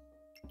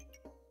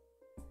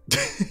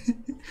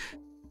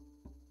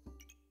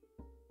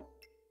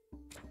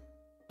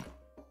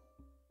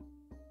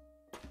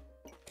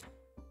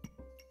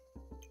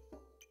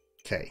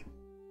 Okay.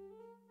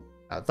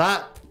 Now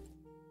that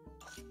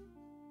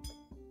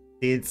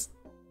did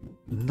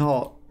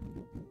not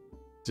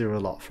do a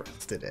lot for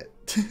us, did it?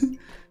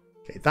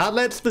 Okay, that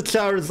lets the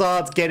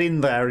Charizard get in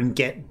there and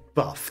get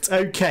buffed.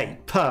 Okay,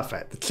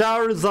 perfect. The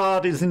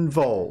Charizard is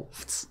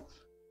involved.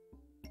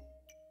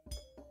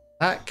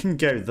 That can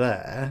go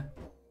there.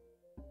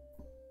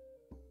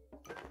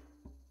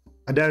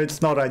 I know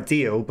it's not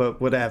ideal,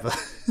 but whatever.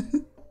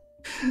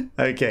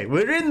 Okay,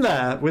 we're in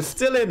there. We're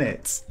still in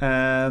it.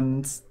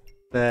 And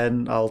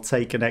then I'll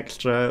take an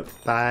extra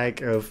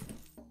bag of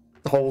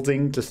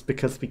holding just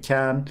because we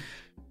can.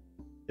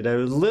 You know,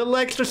 a little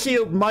extra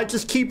shield might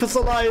just keep us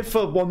alive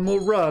for one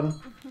more run.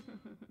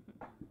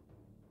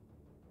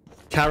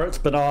 Carrots,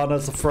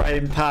 bananas, a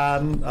frying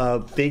pan,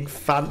 big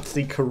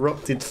fancy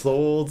corrupted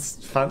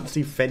swords,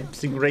 fancy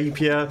fencing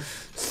rapier.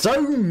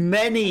 So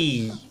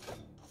many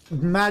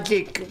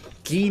magic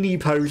genie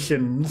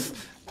potions.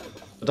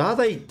 But are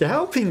they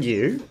helping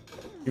you?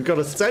 You've got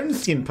a stone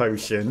skin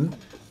potion.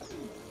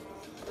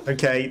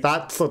 Okay,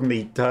 that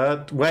suddenly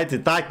hurt. Where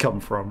did that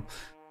come from?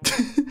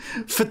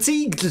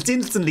 Fatigue just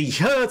instantly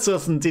hurt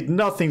us and did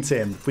nothing to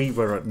him. We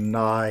were at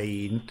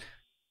 9.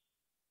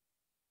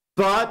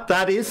 But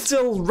that is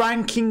still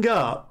ranking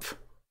up.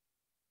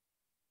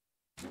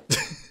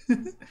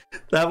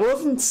 That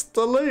wasn't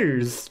a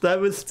lose.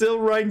 That was still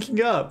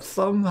ranking up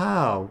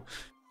somehow.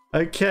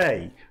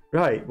 Okay,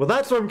 right. Well,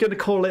 that's what I'm going to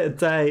call it a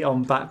day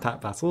on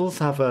Backpack Battles.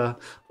 Have a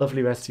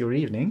lovely rest of your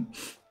evening.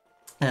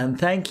 And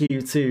thank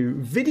you to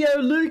Video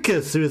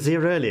Lucas, who was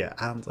here earlier.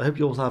 And I hope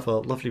you all have a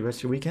lovely rest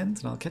of your weekend.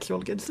 And I'll catch you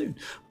all again soon.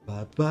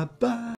 Bye, bye, bye.